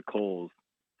over the coals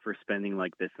for spending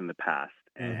like this in the past.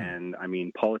 Mm-hmm. And, I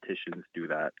mean, politicians do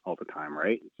that all the time,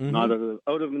 right? It's mm-hmm. not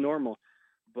out of the normal.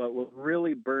 But what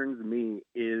really burns me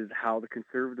is how the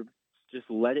Conservatives just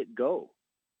let it go.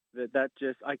 That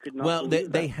just, I could not Well,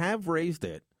 believe they have raised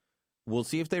it. We'll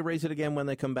see if they raise it again when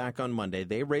they come back on Monday.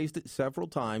 They raised it several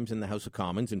times in the House of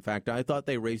Commons. In fact, I thought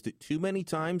they raised it too many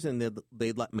times and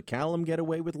they'd let McCallum get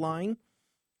away with lying.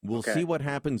 We'll see what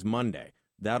happens Monday.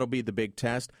 That'll be the big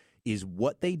test, is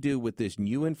what they do with this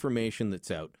new information that's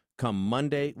out come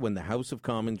Monday when the House of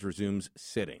Commons resumes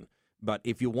sitting. But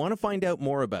if you want to find out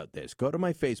more about this, go to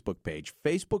my Facebook page,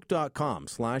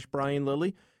 facebook.com/Brian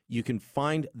Lilley. You can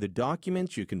find the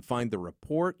documents. You can find the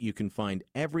report. You can find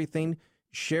everything.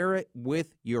 Share it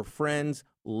with your friends.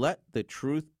 Let the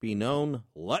truth be known.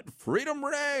 Let freedom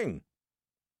ring.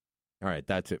 All right,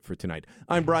 that's it for tonight.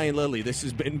 I'm Brian Lilley. This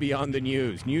has been Beyond the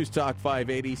News. News Talk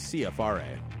 580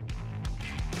 CFRA.